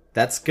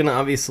 that's going to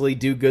obviously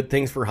do good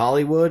things for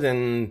Hollywood,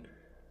 and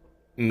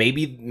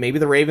maybe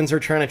the Ravens are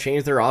trying to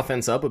change their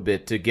offense up a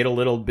bit to get a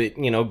little bit,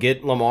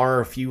 get Lamar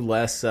a few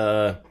less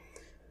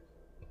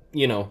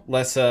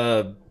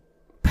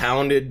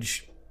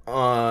poundage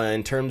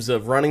in terms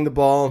of running the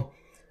ball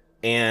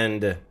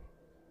and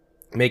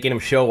making him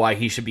show why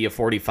he should be a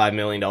 $45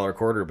 million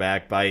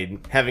quarterback by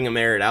having him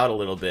air it out a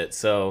little bit.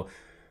 So,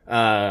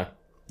 yeah,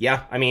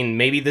 I mean,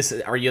 maybe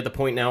are you at the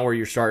point now where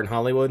you're starting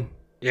Hollywood?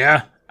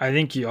 Yeah, I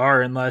think you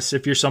are, unless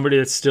if you're somebody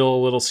that's still a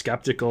little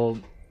skeptical,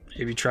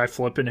 maybe try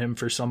flipping him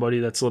for somebody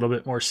that's a little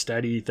bit more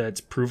steady,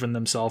 that's proven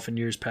themselves in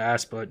years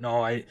past. But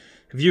no, if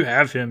you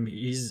have him,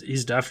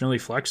 he's definitely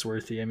flex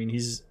worthy. I mean,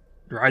 he's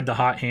ride the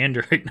hot hand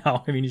right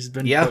now. I mean, he's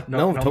been putting up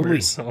numbers,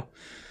 totally. So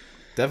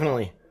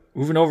definitely.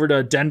 Moving over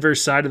to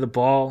Denver's side of the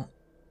ball,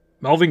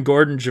 Melvin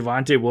Gordon,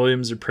 Javonte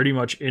Williams are pretty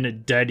much in a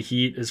dead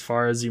heat as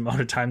far as the amount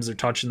of times they're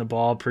touching the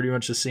ball. Pretty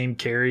much the same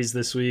carries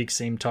this week,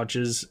 same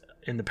touches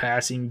in the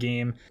passing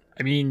game.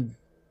 I mean,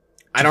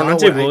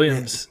 Javonte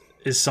Williams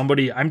is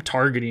somebody I'm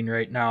targeting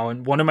right now.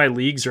 In one of my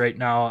leagues right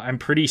now, I'm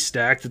pretty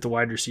stacked at the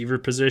wide receiver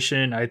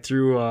position. I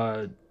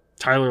threw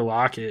Tyler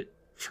Lockett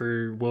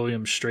for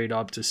Williams straight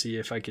up to see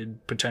if I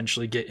could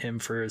potentially get him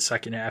for a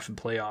second half and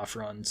playoff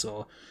run.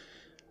 So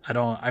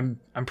I'm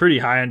pretty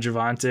high on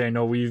Javonte. I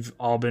know we've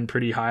all been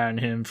pretty high on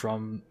him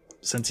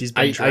since he's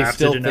been drafted I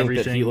still and think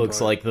everything. That he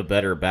looks like the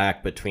better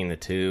back between the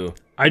two.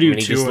 I do too.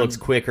 He just looks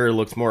quicker,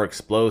 looks more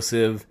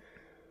explosive.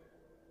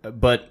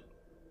 But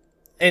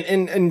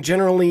and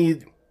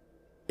generally,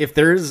 if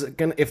there is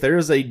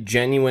a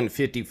genuine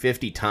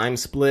 50-50 time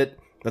split,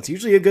 that's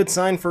usually a good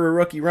sign for a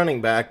rookie running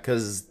back,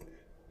 because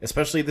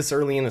especially this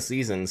early in the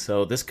season.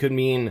 So this could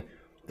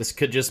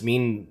just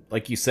mean,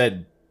 like you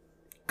said,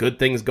 good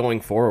things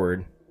going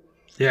forward.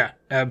 Yeah,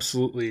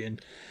 absolutely. And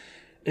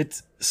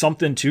it's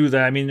something too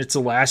that, I mean, it's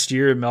the last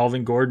year of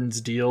Melvin Gordon's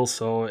deal,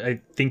 so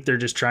I think they're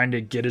just trying to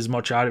get as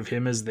much out of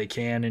him as they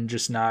can and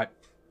just not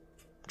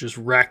just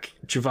wreck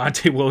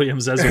Javonte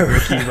Williams as a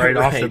rookie right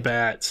off the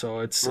bat. So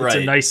it's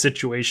a nice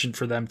situation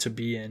for them to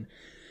be in.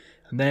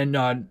 And then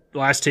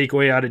last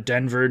takeaway out of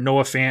Denver,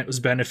 Noah Fant was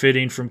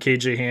benefiting from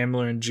KJ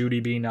Hamler and Judy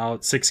being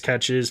out. 6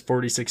 catches,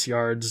 46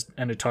 yards,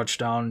 and a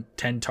touchdown,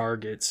 10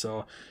 targets.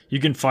 So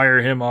you can fire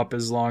him up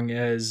as long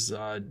as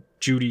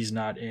Judy's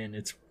not in.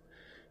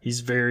 He's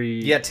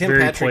very Tim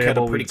very Patrick had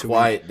a pretty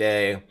quiet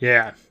day.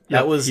 Yeah.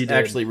 That was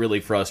actually really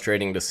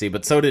frustrating to see,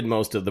 but so did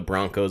most of the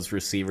Broncos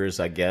receivers,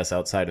 I guess,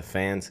 outside of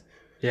fans.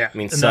 Yeah. I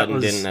mean, Sutton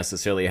didn't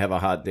necessarily have a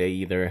hot day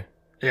either.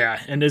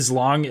 Yeah, and as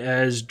long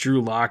as Drew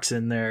Lock's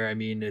in there, I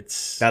mean,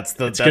 it's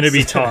going to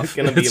be tough. It's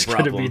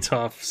going to be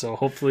tough. So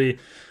hopefully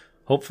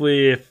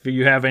if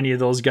you have any of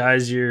those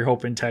guys, you're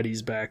hoping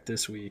Teddy's back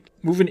this week.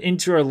 Moving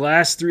into our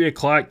last 3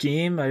 o'clock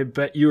game, I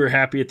bet you were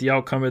happy at the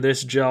outcome of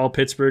this, Jell.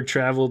 Pittsburgh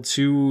traveled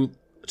to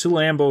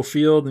Lambeau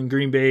Field, and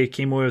Green Bay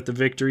came away with the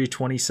victory,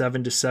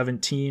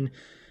 27-17.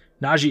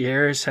 Najee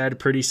Harris had a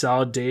pretty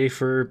solid day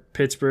for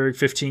Pittsburgh,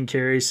 15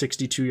 carries,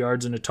 62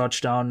 yards, and a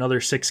touchdown.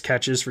 Another 6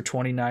 catches for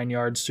 29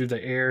 yards through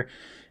the air.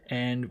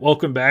 And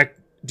welcome back,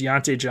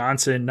 Deontay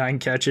Johnson, 9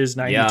 catches,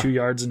 92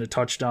 yards, and a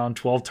touchdown,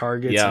 12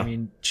 targets. Yeah. I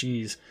mean,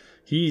 geez,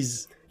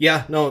 he's their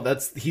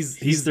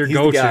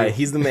go-to. The guy.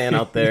 He's the man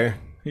out there.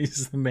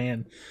 He's the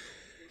man.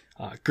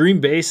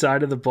 Green Bay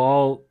side of the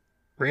ball,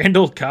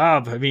 Randall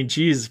Cobb. I mean,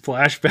 geez,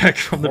 flashback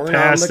from the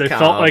past. I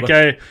felt like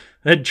I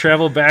had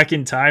traveled back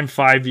in time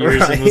 5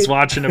 years and was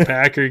watching a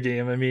Packer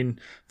game. I mean,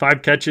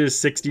 5 catches,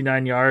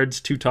 69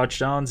 yards, 2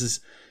 touchdowns. Is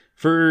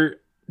for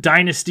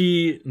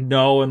Dynasty,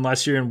 no,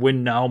 unless you're in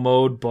win now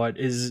mode. But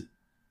is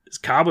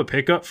Cobb a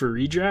pickup for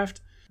redraft?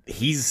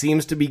 He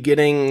seems to be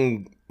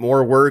getting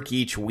more work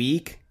each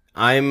week.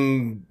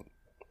 I'm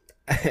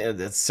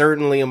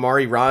Certainly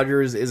Amari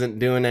Rogers isn't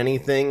doing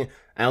anything.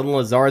 Alden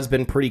Lazard's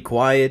been pretty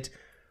quiet.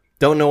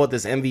 Don't know what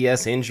this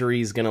MVS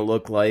injury is going to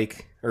look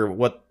like, or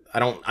what. I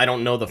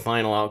don't know the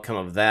final outcome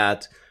of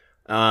that.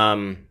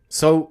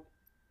 So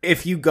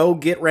if you go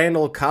get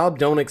Randall Cobb,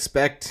 don't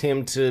expect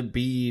him to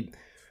be,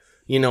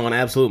 an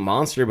absolute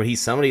monster, but he's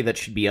somebody that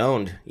should be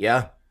owned.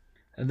 Yeah.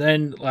 And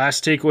then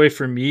last takeaway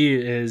for me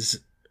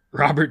is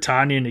Robert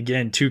Tonyan,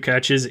 again, 2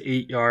 catches,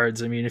 8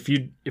 yards. I mean, if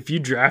you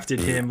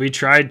drafted him, we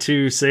tried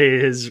to say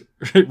his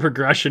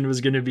regression was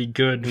going to be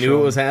good.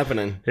 Knew it was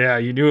happening. Yeah,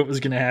 you knew it was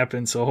going to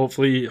happen. So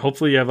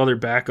hopefully you have other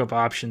backup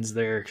options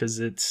there,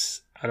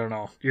 because I don't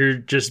know, you're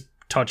just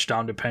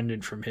touchdown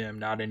dependent from him,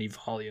 not any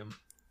volume.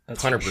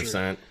 That's 100%.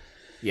 Sure.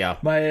 Yeah.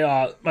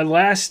 My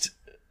last,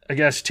 I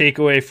guess,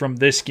 takeaway from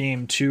this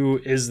game too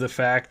is the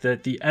fact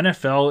that the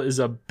NFL is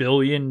a $1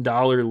 billion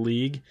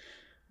league.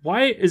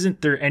 Why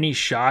isn't there any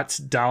shots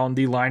down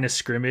the line of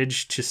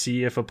scrimmage to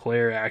see if a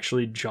player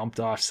actually jumped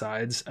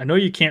offsides? I know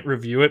you can't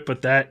review it,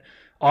 but that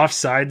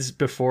offsides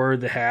before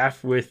the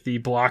half with the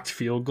blocked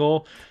field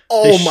goal.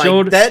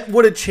 That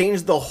would have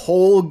changed the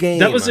whole game.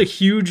 That was a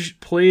huge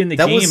play in the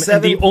game. Was 7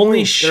 and the points.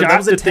 Only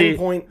shot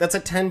that's a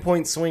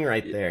 10-point swing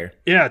right there.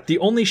 Yeah, the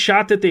only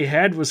shot that they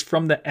had was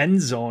from the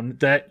end zone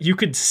that you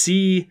could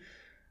see.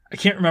 I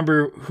can't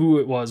remember who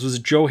it was. Was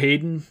it Joe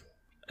Hayden?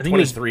 I think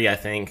 23, I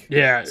think.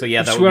 Yeah. So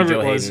yeah, that would be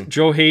Joe Hayden.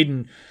 Joe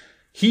Hayden.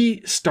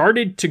 He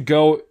started to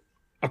go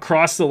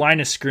across the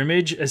line of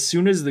scrimmage as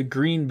soon as the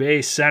Green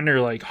Bay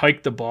center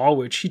hiked the ball,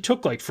 which he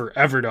took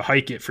forever to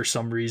hike it for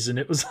some reason.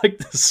 It was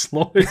the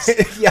slowest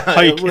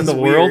hike in the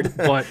world.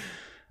 But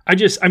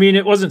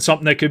it wasn't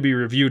something that could be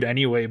reviewed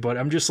anyway, but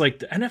I'm just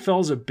the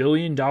NFL is a $1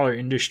 billion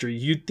industry.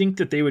 You'd think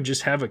that they would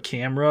just have a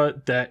camera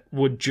that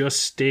would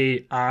just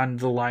stay on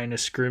the line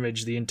of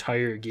scrimmage the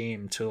entire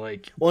game to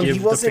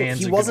give the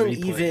fans a good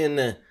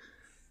replay.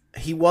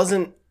 He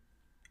wasn't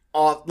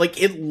off.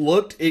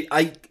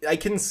 I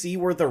can see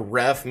where the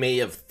ref may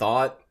have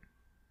thought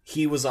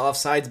he was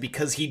offsides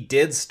because he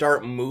did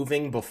start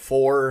moving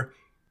before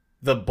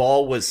the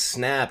ball was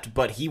snapped,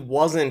 but he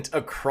wasn't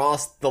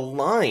across the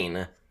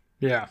line.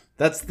 Yeah.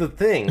 That's the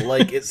thing.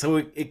 So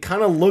it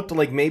kind of looked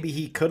like maybe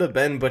he could have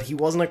been, but he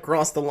wasn't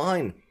across the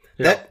line.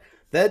 Yeah.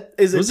 That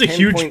is a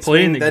huge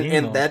play in the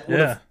game. And that would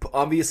have,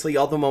 obviously,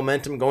 all the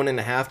momentum going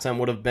into halftime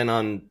would have been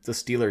on the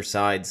Steelers'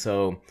 side.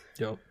 So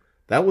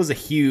that was a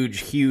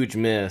huge, huge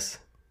miss.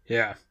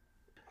 Yeah.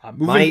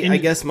 I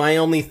guess my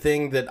only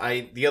thing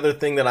the other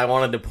thing that I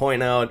wanted to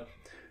point out,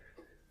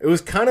 it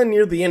was kind of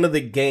near the end of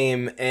the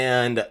game,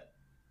 and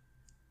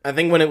I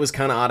think when it was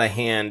kind of out of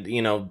hand,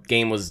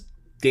 game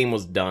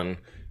was done,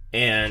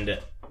 and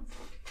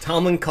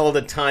Tomlin called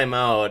a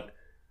timeout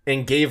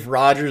and gave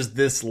Rodgers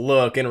this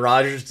look, and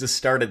Rodgers just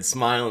started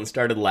smiling,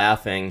 started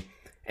laughing.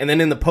 And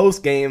then in the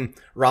post game,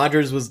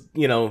 Rodgers was,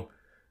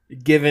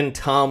 giving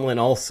Tomlin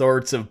all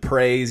sorts of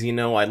praise.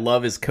 I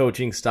love his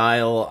coaching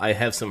style. I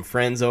have some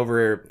friends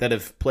over that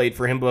have played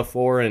for him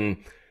before, and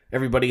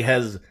everybody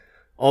has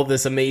all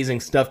this amazing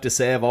stuff to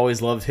say. I've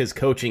always loved his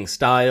coaching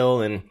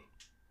style, and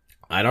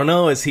I don't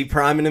know, is he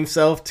priming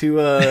himself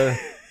to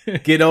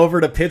get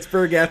over to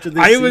Pittsburgh after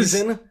this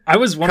season? I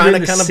was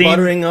wondering kind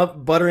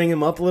of buttering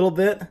him up a little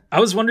bit. I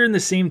was wondering the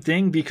same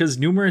thing because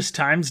numerous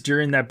times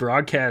during that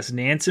broadcast,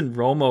 Nance and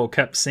Romo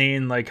kept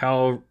saying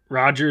how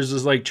Rodgers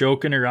was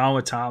joking around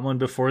with Tomlin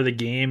before the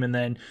game, and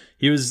then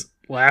he was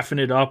laughing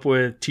it up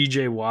with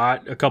TJ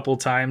Watt a couple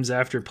times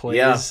after plays.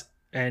 Yeah.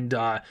 And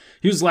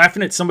he was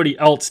laughing at somebody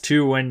else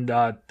too when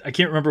I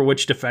can't remember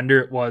which defender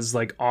it was,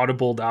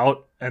 audibled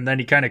out, and then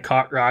he kind of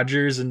caught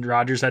Rodgers, and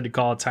Rodgers had to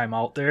call a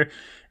timeout there.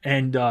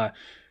 And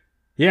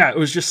it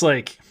was just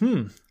maybe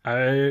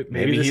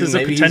this is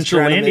a potential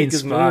landing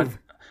spot.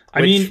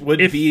 Which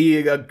would be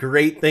a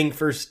great thing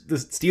for the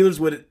Steelers.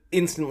 Would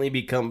instantly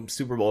become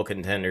Super Bowl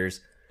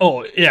contenders.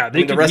 Oh yeah,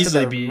 they could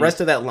easily be. The rest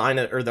of that line,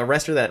 or the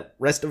rest of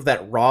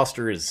that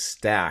roster is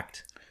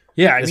stacked.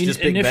 Yeah, it's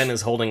just Big Ben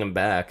is holding them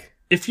back.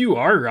 If you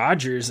are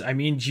Rodgers,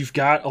 you've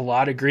got a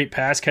lot of great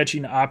pass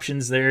catching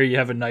options there. You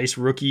have a nice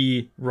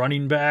rookie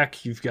running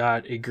back. You've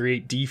got a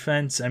great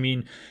defense.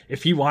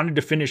 If he wanted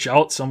to finish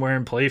out somewhere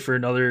and play for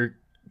another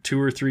 2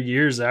 or 3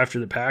 years after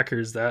the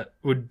Packers, that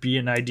would be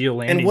an ideal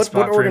landing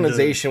spot. And what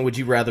organization would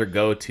you rather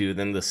go to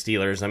than the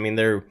Steelers?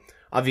 They're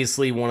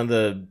obviously one of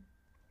the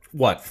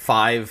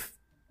 5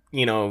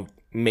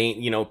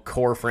 main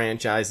core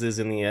franchises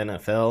in the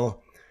NFL.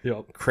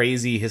 Yep.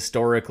 Crazy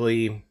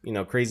historically,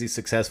 crazy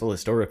successful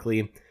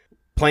historically.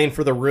 Playing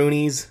for the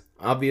Rooneys,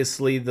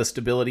 obviously the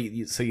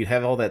stability, so you'd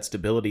have all that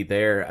stability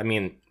there.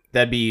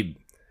 That'd be,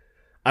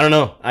 I don't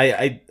know.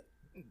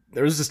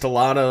 There was just a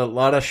lot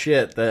of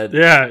shit that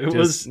it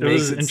was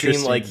interesting.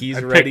 Seem like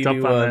he's ready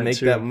to make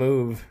that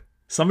move.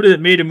 Somebody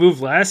that made a move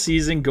last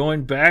season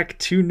going back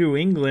to New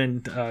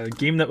England, a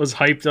game that was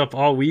hyped up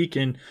all week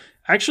and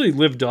actually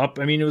lived up.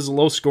 It was a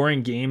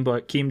low-scoring game,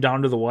 but came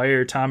down to the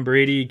wire. Tom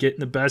Brady getting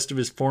the best of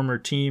his former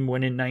team,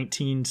 winning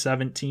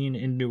 19-17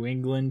 in New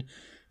England.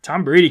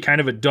 Tom Brady, kind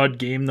of a dud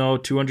game, though.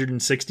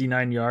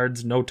 269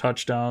 yards, no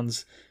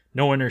touchdowns,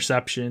 no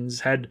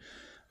interceptions. Had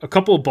a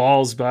couple of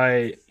balls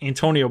by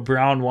Antonio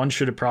Brown. One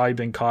should have probably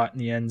been caught in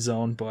the end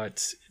zone,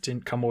 but it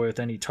didn't come away with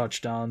any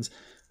touchdowns.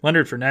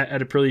 Leonard Fournette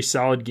had a pretty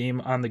solid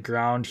game on the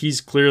ground.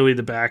 He's clearly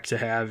the back to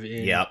have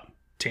in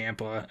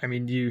Tampa. I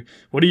mean,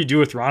 what do you do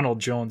with Ronald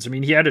Jones? I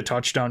mean, he had a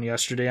touchdown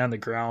yesterday on the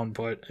ground,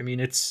 but I mean,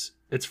 it's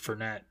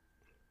Fournette.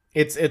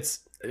 It's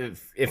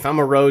if I'm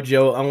a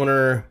Rojo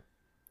owner,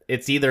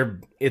 it's either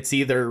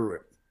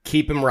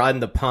keep him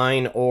riding the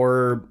pine,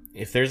 or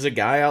if there's a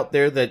guy out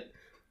there that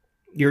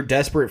you're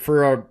desperate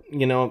for,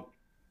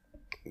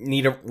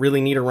 need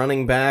a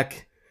running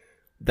back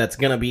that's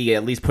gonna be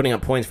at least putting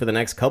up points for the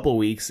next couple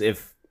weeks.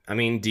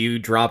 Do you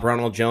drop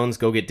Ronald Jones,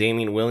 go get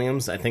Damian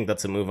Williams? I think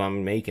that's a move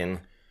I'm making.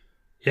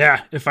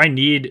 Yeah, if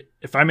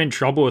I'm in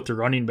trouble with the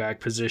running back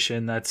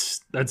position,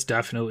 that's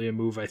definitely a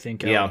move I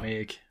think I would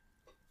make.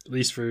 At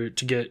least to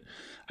get,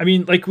 I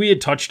mean, like we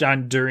had touched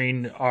on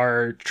during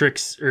our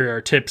tricks or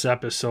our tips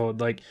episode,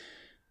 like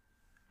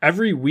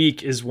every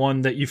week is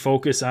one that you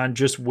focus on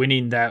just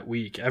winning that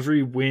week.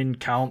 Every win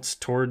counts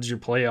towards your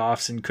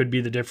playoffs and could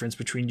be the difference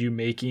between you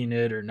making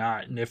it or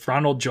not. And if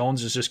Ronald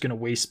Jones is just going to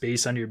waste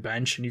space on your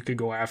bench and you could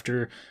go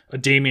after a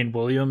Damian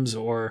Williams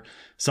or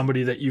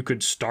somebody that you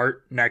could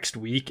start next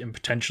week and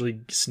potentially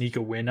sneak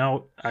a win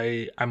out,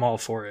 I'm all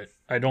for it.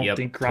 I don't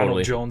think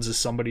Ronald Jones is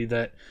somebody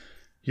that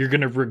you're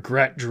going to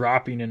regret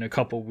dropping in a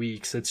couple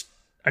weeks.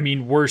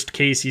 Worst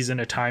case, he's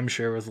in a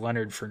timeshare with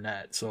Leonard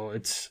Fournette. So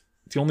it's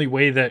the only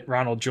way that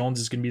Ronald Jones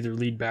is going to be their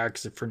lead back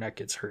is if Fournette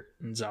gets hurt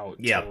and's out.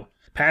 Yeah. So,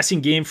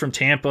 passing game from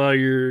Tampa,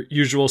 your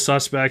usual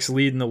suspects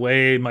leading the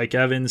way. Mike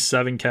Evans,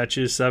 7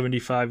 catches,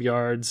 75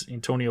 yards.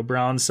 Antonio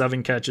Brown,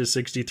 7 catches,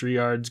 63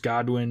 yards.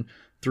 Godwin,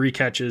 3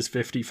 catches,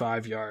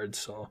 55 yards.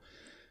 So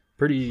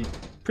pretty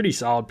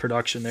solid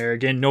production there.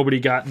 Again,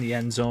 nobody got in the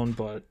end zone,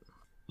 but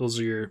those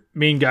are your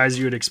main guys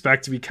you would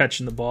expect to be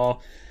catching the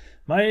ball.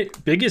 My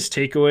biggest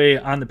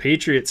takeaway on the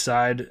Patriots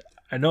side,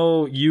 I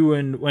know you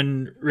and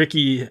when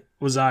Ricky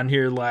was on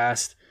here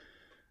last,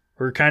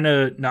 we're kind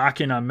of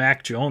knocking on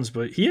Mac Jones,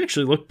 but he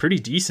actually looked pretty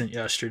decent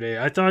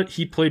yesterday. I thought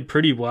he played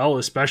pretty well,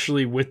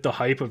 especially with the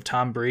hype of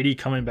Tom Brady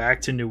coming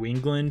back to New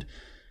England.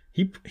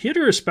 He had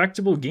a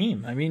respectable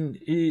game. I mean,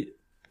 it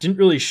didn't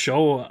really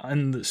show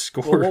on the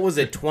score. Well, what was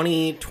it,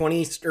 20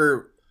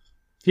 or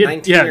he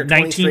had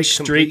 19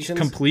 straight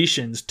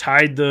completions,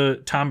 tied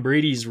the Tom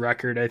Brady's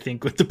record, I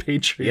think, with the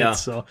Patriots. Yeah.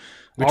 So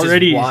which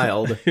already is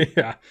wild.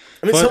 Yeah.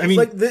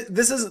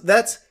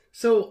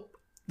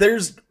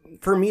 There's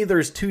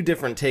 2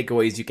 different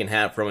takeaways you can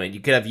have from it.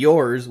 You could have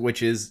yours,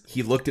 which is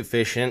he looked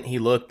efficient. He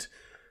looked,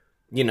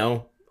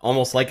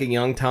 almost like a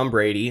young Tom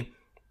Brady.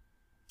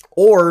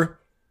 Or,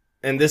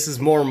 and this is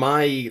more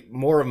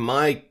of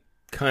my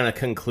kind of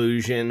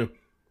conclusion,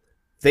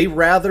 they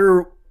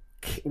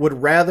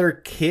would rather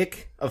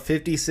kick a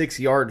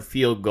 56-yard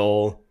field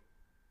goal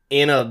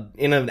in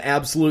an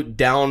absolute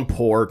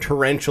downpour,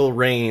 torrential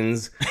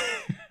rains,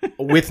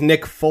 with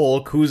Nick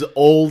Folk, who's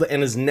old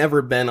and has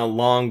never been a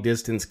long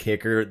distance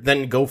kicker,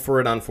 then go for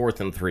it on 4th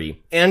and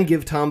 3 and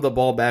give Tom the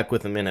ball back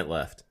with a minute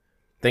left.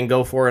 Then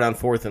go for it on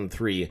 4th and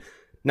 3,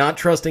 not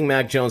trusting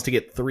Mac Jones to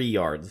get 3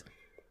 yards.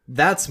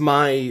 That's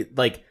my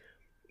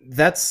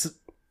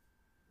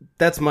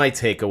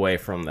takeaway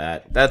from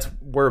that. That's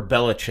where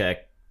Belichick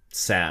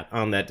sat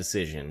on that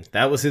decision.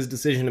 That was his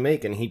decision to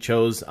make, and he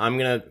chose, I'm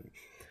gonna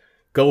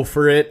go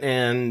for it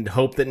and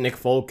hope that Nick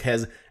Folk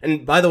has.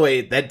 And by the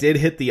way, that did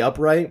hit the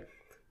upright,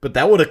 but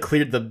that would have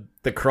cleared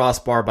the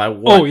crossbar by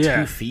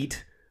 2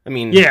 feet.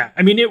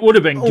 It would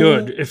have been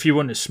good if he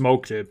wouldn't have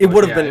smoked it. It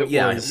would have been,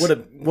 it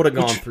would have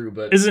gone through.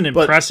 But is an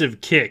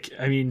impressive kick.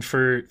 I mean,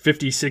 for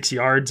 56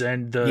 yards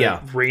and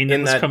the rain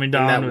that was coming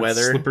down with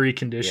weather, slippery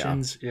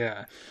conditions.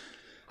 Yeah.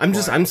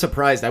 I'm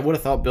surprised. I would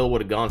have thought Bill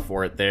would have gone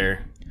for it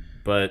there,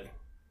 but.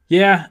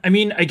 Yeah, I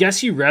mean, I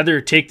guess you'd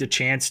rather take the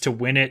chance to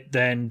win it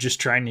than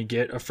just trying to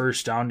get a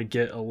first down to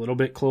get a little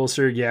bit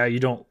closer. Yeah,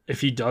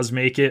 if he does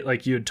make it,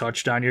 like you had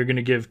touched on, you're going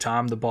to give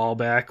Tom the ball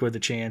back with a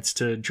chance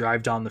to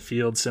drive down the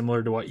field,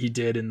 similar to what he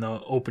did in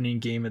the opening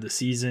game of the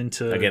season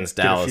to against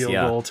get Dallas, a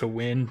field goal to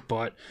win.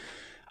 But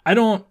I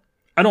don't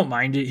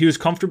mind it. He was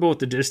comfortable with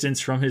the distance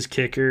from his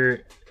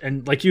kicker.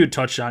 And like you had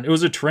touched on, it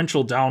was a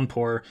torrential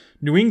downpour.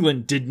 New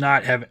England did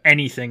not have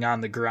anything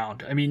on the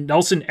ground. I mean,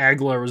 Nelson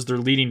Aguilar was their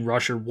leading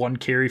rusher, 1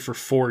 carry for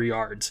 4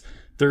 yards.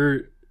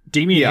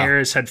 Damian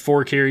Harris had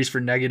 4 carries for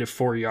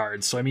 -4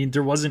 yards. So, I mean,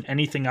 there wasn't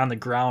anything on the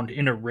ground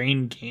in a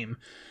rain game.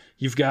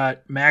 You've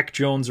got Mac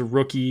Jones, a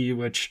rookie,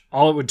 which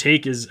all it would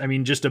take is,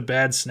 just a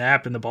bad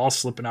snap and the ball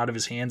slipping out of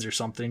his hands or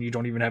something. You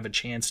don't even have a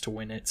chance to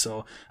win it.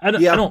 So, I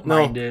don't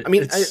mind it. I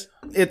mean,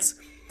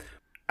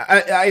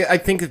 I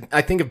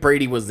think if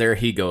Brady was there,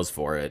 he goes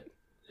for it.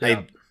 Yeah.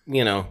 I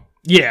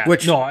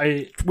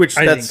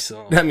think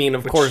so. I mean,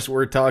 of course,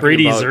 we're talking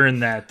Brady's about...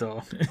 earned that,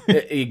 though.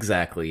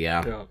 Exactly,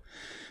 yeah.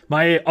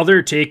 My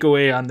other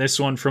takeaway on this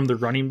one from the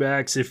running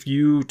backs, if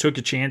you took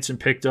a chance and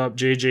picked up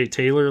J.J.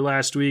 Taylor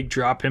last week,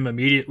 drop him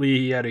immediately.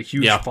 He had a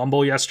huge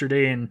fumble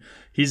yesterday, and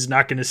he's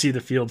not going to see the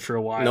field for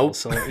a while. Nope.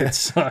 So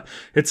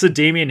it's a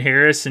Damian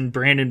Harris and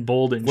Brandon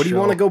Bolden What do you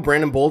want to go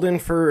Brandon Bolden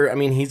for? I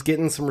mean, he's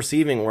getting some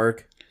receiving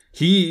work.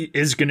 he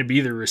is going to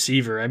be the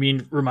receiver. I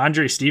mean,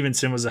 Ramondre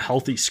Stevenson was a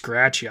healthy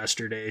scratch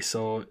yesterday,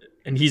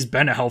 and he's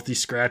been a healthy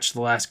scratch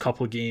the last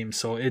couple of games.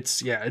 So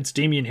it's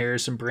Damian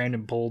Harris and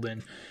Brandon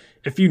Bolden.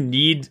 If you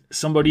need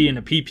somebody in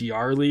a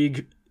PPR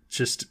league,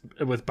 just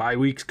with bye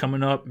weeks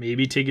coming up,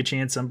 maybe take a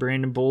chance on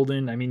Brandon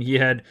Bolden. I mean, he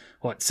had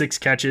 6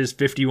 catches,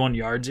 51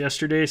 yards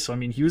yesterday. So I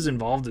mean, he was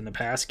involved in the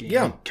pass game.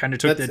 Yeah, kind of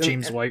took that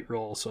James White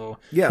role. So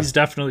yeah, he's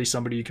definitely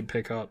somebody you can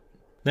pick up.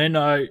 Then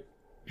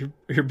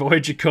your boy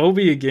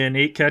Jacoby again,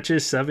 8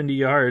 catches, 70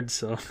 yards.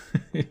 So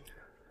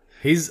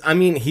he's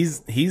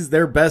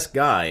their best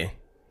guy,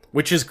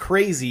 which is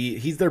crazy.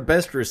 He's their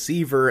best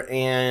receiver,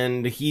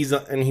 and he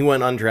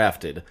went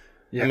undrafted.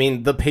 Yeah. I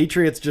mean, the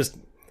Patriots just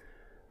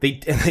they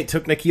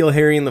took N'Keal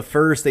Harry in the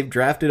first. They've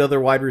drafted other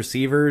wide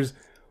receivers,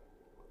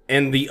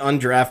 and the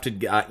undrafted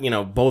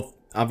guy. Both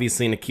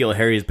obviously N'Keal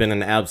Harry has been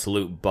an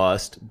absolute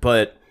bust,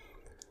 but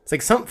it's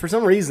like for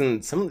some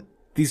reason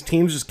these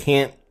teams just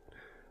can't.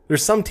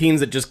 There's some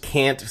teams that just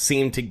can't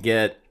seem to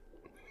get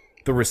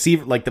the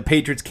receiver, like the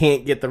Patriots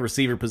can't get the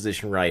receiver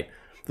position right.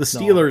 The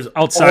Steelers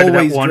outside of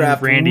that one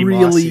draft Randy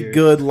really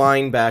good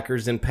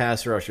linebackers and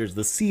pass rushers.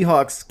 The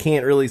Seahawks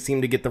can't really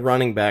seem to get the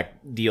running back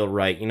deal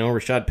right.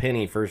 Rashad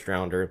Penny, first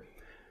rounder.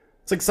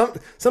 It's like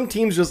some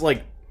teams just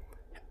like,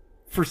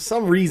 for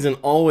some reason,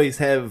 always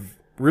have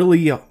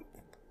really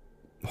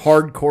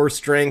hardcore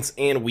strengths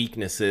and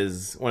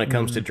weaknesses when it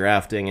comes to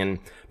drafting. And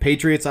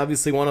Patriots,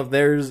 obviously, one of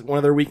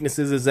their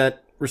weaknesses is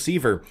at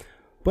receiver.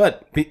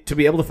 But to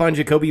be able to find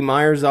Jacoby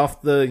Myers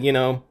off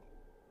the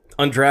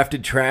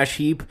undrafted trash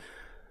heap,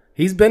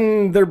 he's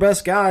been their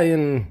best guy,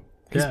 and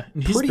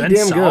he's been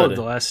damn solid good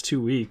the last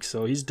 2 weeks.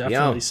 So he's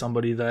definitely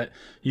somebody that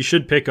you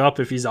should pick up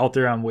if he's out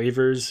there on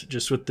waivers,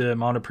 just with the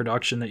amount of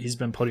production that he's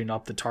been putting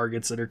up, the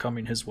targets that are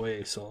coming his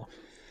way. So,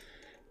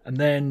 and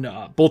then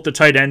both the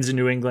tight ends in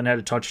New England had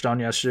a touchdown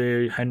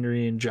yesterday,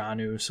 Henry and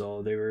Jonnu,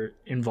 so they were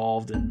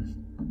involved.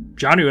 And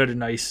Jonnu had a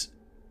nice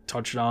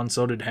touchdown,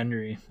 so did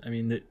Henry. I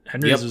mean,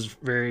 Henry's was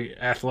very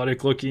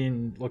athletic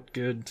looking, looked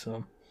good.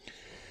 So,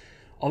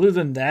 other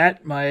than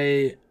that,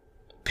 my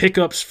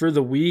pickups for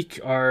the week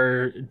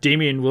are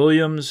Damian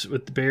Williams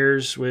with the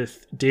Bears,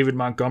 with David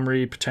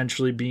Montgomery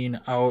potentially being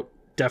out.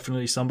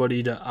 Definitely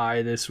somebody to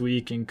eye this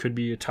week and could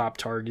be a top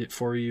target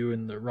for you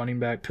in the running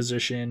back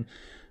position.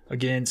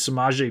 Again,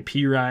 Samaje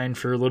Perine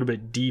for a little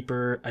bit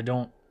deeper. I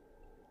don't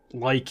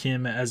like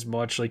him as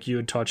much, like you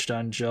had touched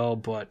on, Joe,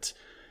 but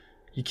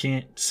you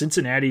can't.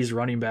 Cincinnati's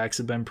running backs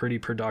have been pretty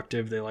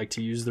productive. They like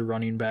to use the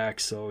running back,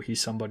 so he's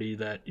somebody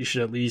that you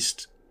should at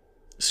least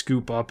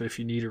scoop up if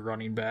you need a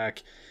running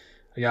back.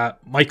 I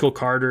got Michael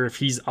Carter. If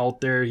he's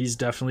out there, he's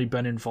definitely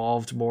been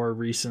involved more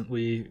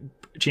recently.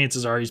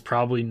 Chances are he's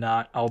probably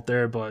not out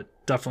there, but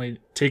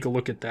definitely take a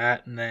look at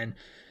that. And then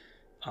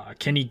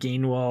Kenny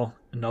Gainwell,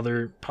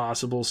 another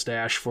possible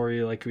stash for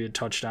you, like we had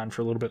touched on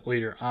for a little bit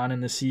later on in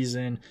the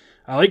season.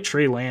 I like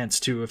Trey Lance,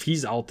 too. If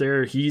he's out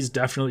there, he's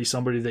definitely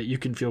somebody that you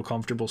can feel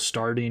comfortable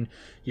starting.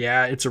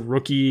 Yeah, it's a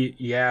rookie.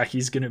 Yeah,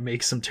 he's going to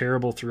make some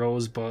terrible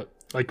throws, but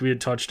like we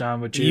had touched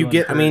on with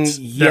Jalen Hurts,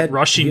 that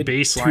rushing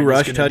baseline, 2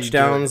 rush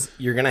touchdowns.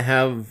 You're gonna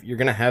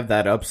have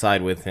that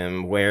upside with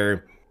him,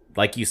 where,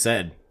 like you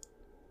said,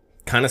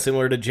 kind of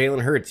similar to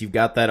Jalen Hurts, you've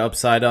got that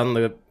upside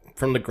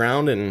from the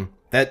ground, and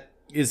that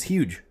is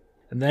huge.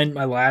 And then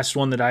my last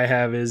one that I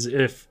have is,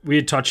 if we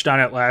had touched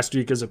on it last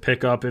week as a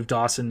pickup, if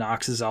Dawson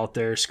Knox is out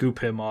there,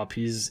 scoop him up.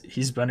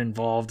 He's been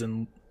involved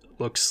and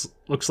looks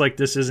like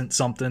this isn't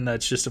something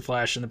that's just a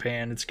flash in the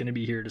pan. It's going to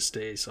be here to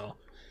stay. So,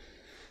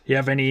 you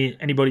have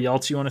anybody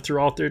else you want to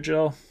throw out there,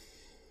 Joe?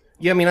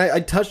 Yeah, I mean, I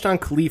touched on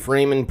Khalif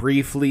Raymond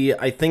briefly.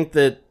 I think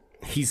that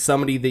he's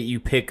somebody that you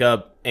pick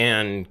up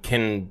and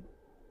can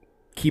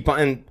keep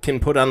on, can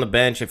put on the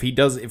bench if he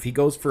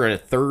goes for a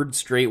third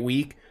straight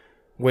week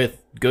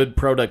with good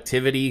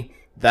productivity.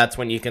 That's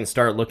when you can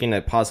start looking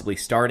at possibly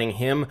starting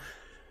him.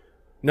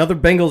 Another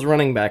Bengals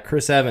running back,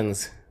 Chris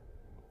Evans.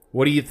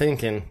 What are you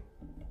thinking?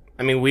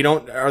 I mean,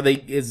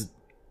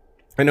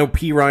 I know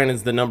Perine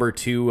is the number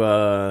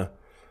 2,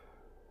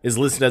 is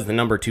listed as the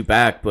number 2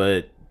 back,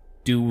 but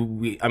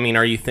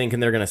are you thinking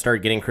they're going to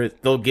start getting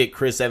they'll get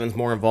Chris Evans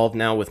more involved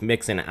now with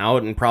Mixon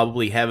out, and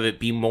probably have it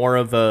be more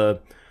of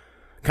a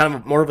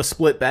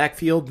split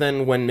backfield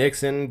than when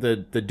Mixon, the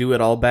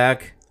do-it-all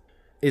back,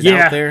 is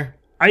out there?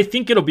 I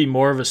think it'll be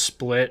more of a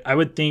split. I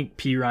would think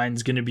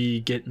Perine's going to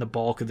be getting the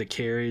bulk of the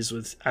carries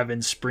with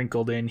Evans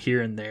sprinkled in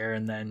here and there,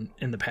 and then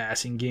in the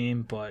passing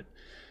game. But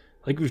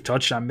like we've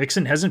touched on,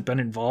 Mixon hasn't been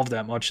involved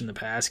that much in the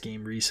pass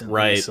game recently.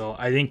 Right. So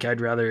I think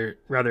I'd rather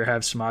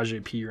have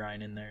Samaje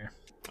Perine in there.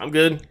 I'm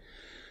good.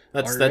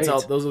 That's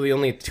all. Those are the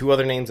only 2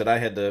 other names that I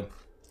had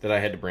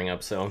to bring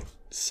up. So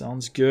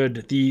sounds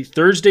good. The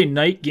Thursday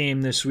night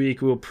game this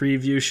week we'll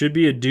preview should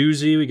be a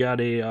doozy. We got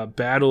a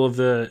battle of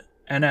the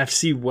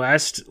NFC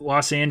West.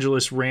 Los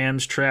Angeles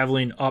Rams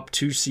traveling up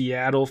to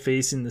Seattle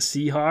facing the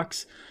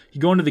Seahawks.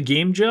 You going to the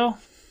game, Joe?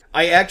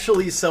 I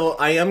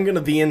am going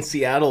to be in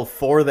Seattle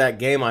for that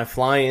game. I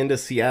fly into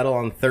Seattle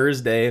on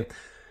Thursday,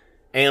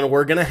 and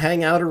we're going to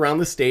hang out around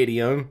the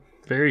stadium.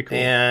 Very cool.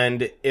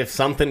 And if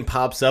something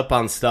pops up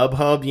on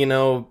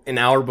StubHub, an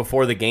hour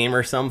before the game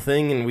or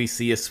something, and we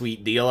see a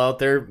sweet deal out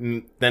there,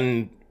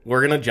 then we're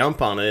going to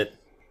jump on it.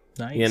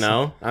 Nice.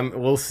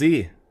 We'll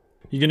see.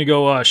 You going to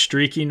go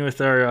streaking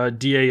with our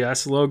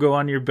DAS logo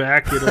on your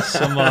back, get us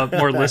some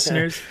more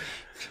listeners?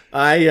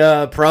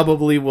 I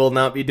probably will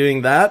not be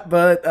doing that,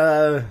 but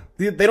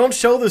they don't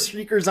show the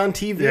streakers on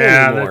TV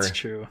anymore.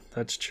 Yeah,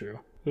 that's true.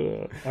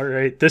 All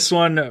right, this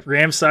one,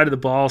 Rams side of the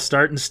ball,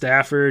 starting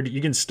Stafford.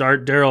 You can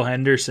start Darrell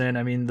Henderson.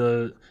 I mean,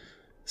 the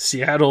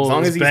Seattle, as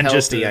long as he's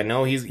healthy. I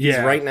know he's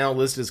yeah. right now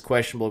listed as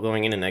questionable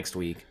going into next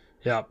week.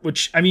 Yeah,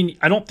 which, I mean,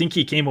 I don't think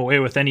he came away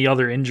with any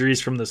other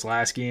injuries from this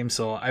last game,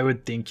 so I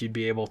would think you'd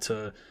be able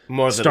to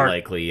more than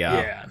likely,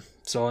 yeah. Yeah.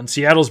 So, and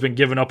Seattle's been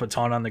giving up a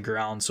ton on the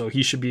ground, so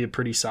he should be a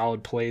pretty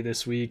solid play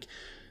this week.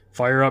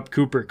 Fire up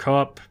Cooper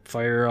Kupp,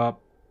 fire up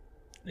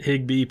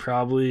Higbee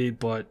probably,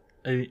 but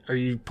are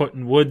you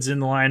putting Woods in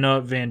the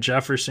lineup? Van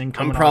Jefferson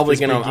coming?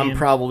 I'm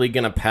probably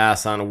gonna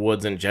pass on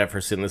Woods and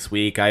Jefferson this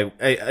week. I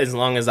as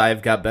long as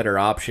I've got better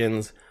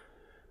options,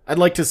 I'd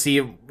like to see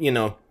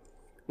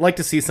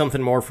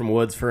something more from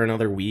Woods for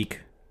another week.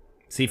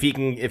 See if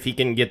he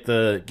can get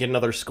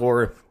another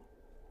score.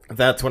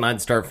 That's when I'd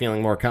start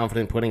feeling more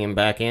confident putting him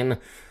back in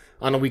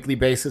on a weekly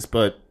basis.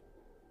 But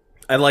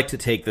I'd like to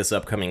take this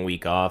upcoming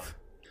week off.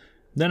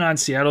 Then on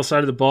Seattle side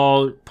of the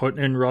ball,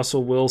 putting in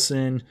Russell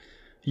Wilson.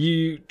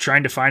 You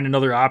trying to find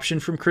another option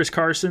from Chris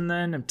Carson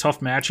then? A tough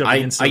matchup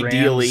against the Rams.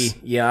 Ideally,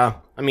 yeah.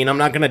 I mean, I'm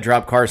not going to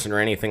drop Carson or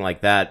anything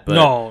like that. But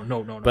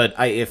No. But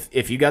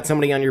if you got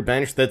somebody on your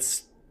bench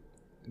that's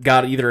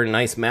got either a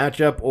nice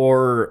matchup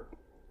or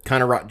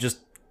kind of just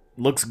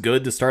looks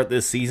good to start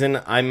this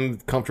season, I'm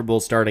comfortable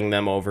starting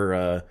them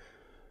over.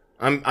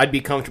 I'd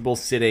be comfortable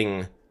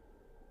sitting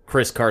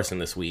Chris Carson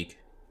this week.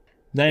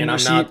 Then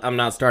I'm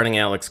not starting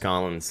Alex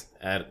Collins.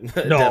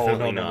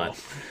 Definitely not.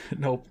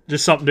 Nope.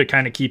 Just something to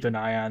kind of keep an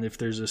eye on if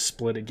there's a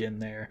split again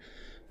there.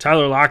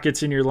 Tyler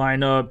Lockett's in your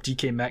lineup.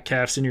 DK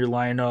Metcalf's in your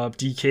lineup.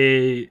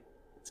 DK,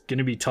 it's going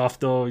to be tough,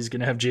 though. He's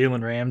going to have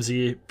Jalen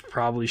Ramsey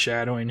probably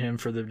shadowing him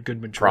for the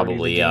good majority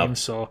of the game.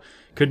 So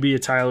could be a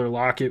Tyler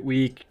Lockett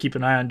week. Keep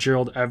an eye on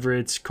Gerald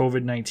Everett's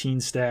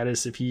COVID-19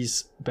 status. If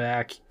he's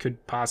back,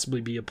 could possibly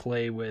be a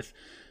play with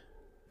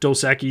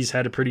Dos Equis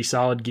had a pretty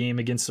solid game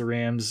against the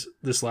Rams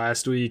this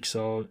last week,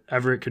 so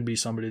Everett could be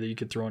somebody that you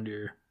could throw into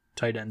your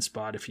tight end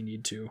spot if you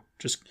need to.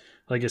 Just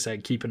like I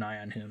said, keep an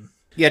eye on him.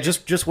 Yeah,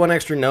 just one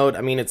extra note.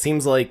 I mean, it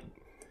seems like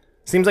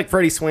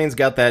Freddie Swain's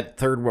got that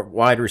third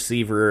wide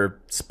receiver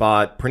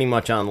spot pretty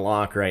much on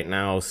lock right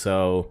now,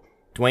 so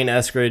Dwayne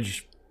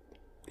Eskridge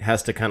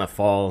has to kind of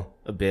fall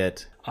a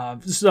bit.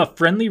 This is a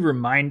friendly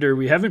reminder.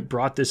 We haven't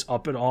brought this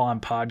up at all on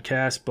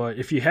podcast, but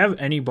if you have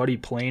anybody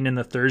playing in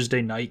the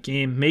Thursday night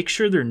game, make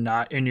sure they're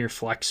not in your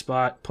flex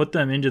spot. Put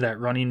them into that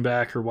running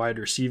back or wide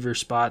receiver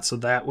spot, so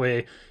that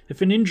way,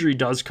 if an injury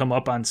does come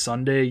up on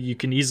Sunday, you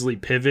can easily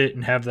pivot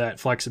and have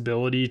that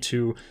flexibility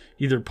to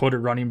either put a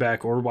running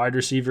back or wide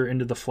receiver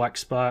into the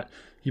flex spot.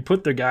 You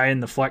put the guy in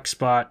the flex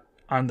spot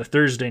on the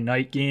Thursday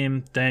night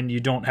game, then you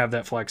don't have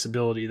that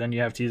flexibility. Then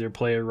you have to either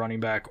play a running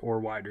back or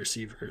wide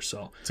receiver.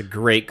 So it's a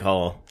great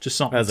call. Just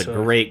something. That's a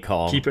great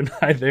call. Keep an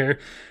eye there.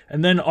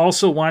 And then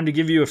also wanted to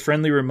give you a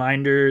friendly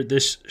reminder.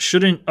 This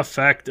shouldn't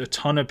affect a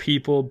ton of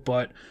people,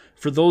 but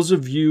for those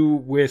of you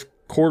with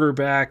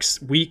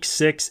quarterbacks, week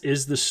 6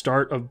 is the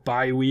start of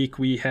bye week.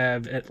 We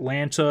have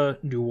Atlanta,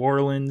 New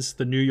Orleans,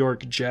 the New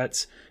York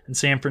Jets, and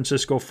San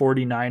Francisco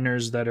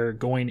 49ers that are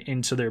going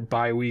into their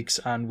bye weeks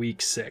on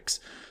week 6.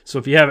 So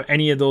if you have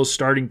any of those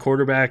starting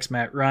quarterbacks,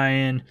 Matt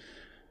Ryan,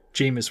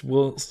 Jameis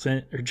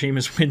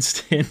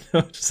Winston,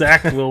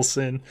 Zach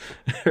Wilson,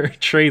 or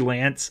Trey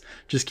Lance,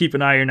 just keep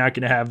an eye. You're not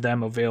going to have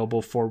them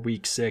available for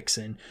week 6.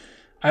 And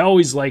I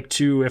always like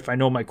to, if I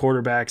know my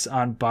quarterback's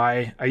on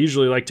bye, I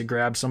usually like to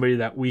grab somebody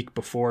that week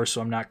before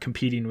so I'm not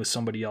competing with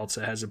somebody else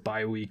that has a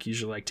bye week.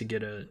 Usually like to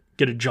get a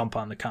jump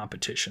on the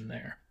competition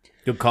there.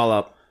 Good call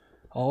up.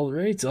 All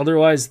right.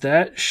 Otherwise,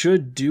 that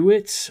should do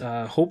it.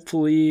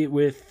 Hopefully,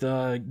 with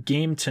the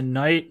game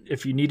tonight,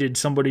 if you needed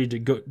somebody to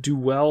go do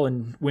well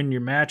and win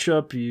your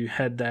matchup, you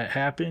had that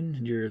happen.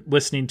 You're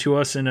listening to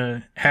us in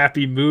a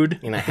happy mood.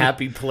 In a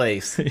happy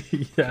place.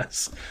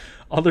 Yes.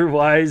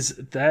 Otherwise,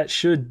 that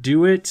should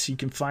do it. You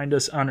can find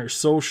us on our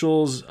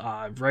socials.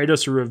 Write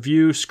us a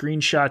review.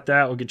 Screenshot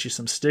that. We'll get you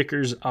some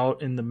stickers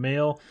out in the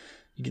mail.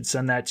 You can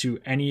send that to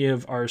any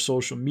of our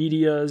social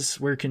medias.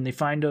 Where can they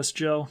find us,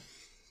 Joe?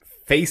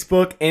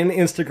 Facebook and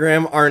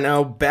Instagram are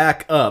now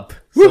back up.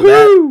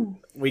 So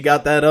we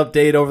got that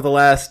update over the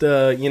last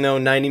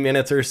 90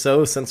 minutes or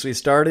so since we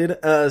started.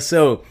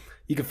 So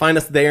you can find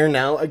us there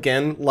now,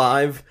 again,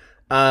 live.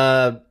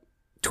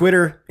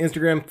 Twitter,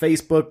 Instagram,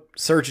 Facebook,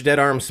 search Dead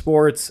Arm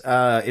Sports.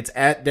 It's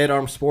at Dead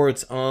Arm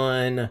Sports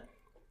on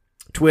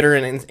Twitter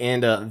and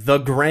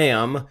the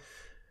Gram.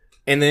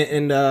 And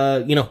then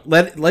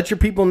let your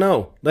people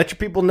know. Let your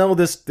people know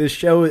this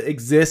show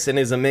exists and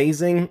is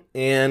amazing,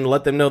 and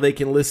let them know they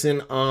can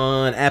listen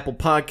on Apple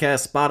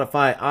Podcasts,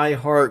 Spotify,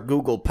 iHeart,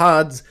 Google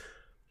Pods,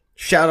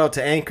 Shout out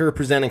to Anchor,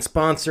 presenting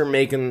sponsor,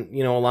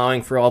 making,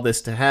 allowing for all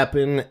this to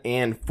happen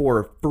and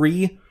for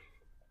free.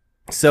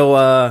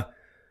 So,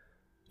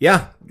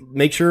 yeah,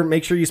 make sure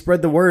you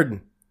spread the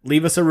word.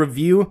 Leave us a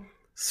review,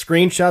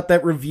 screenshot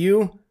that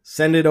review,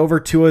 send it over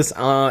to us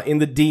in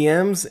the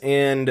DMs,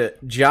 and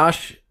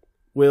Josh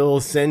will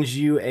send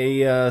you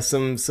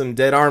some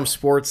Dead Arm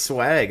Sports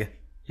swag.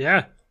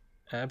 Yeah,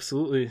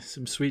 absolutely.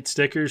 Some sweet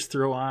stickers.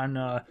 Throw on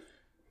a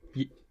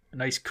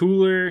nice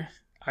cooler.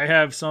 I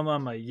have some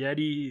on my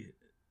Yeti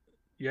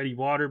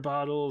water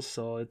bottles,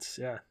 so it's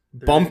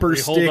bumper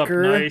they hold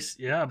sticker. Up nice.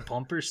 Yeah,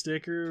 bumper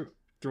sticker.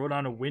 Throw it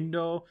on a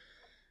window.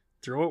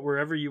 Throw it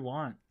wherever you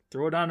want.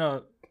 Throw it on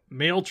a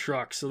mail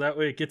truck so that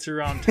way it gets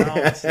around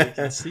town so you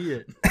can see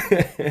it.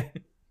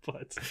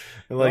 But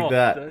I like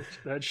that.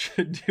 That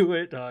should do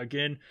it.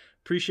 Again,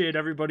 appreciate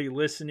everybody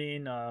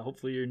listening.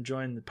 Hopefully you're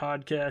enjoying the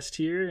podcast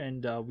here,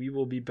 and we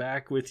will be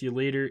back with you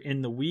later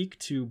in the week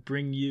to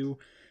bring you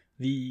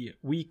the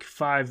Week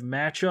 5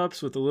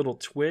 matchups with a little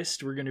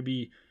twist. We're going to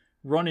be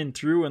running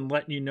through and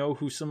letting you know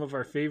who some of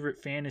our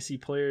favorite fantasy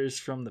players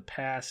from the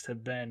past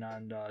have been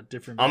on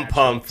different matchups. I'm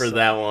pumped for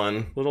that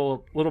one.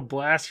 Little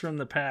blast from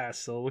the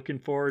past. So looking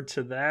forward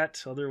to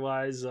that.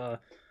 Otherwise,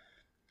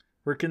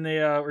 where can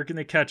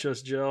they catch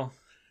us, Joe?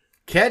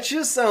 Catch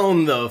us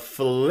on the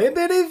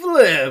Flippity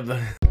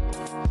Flip.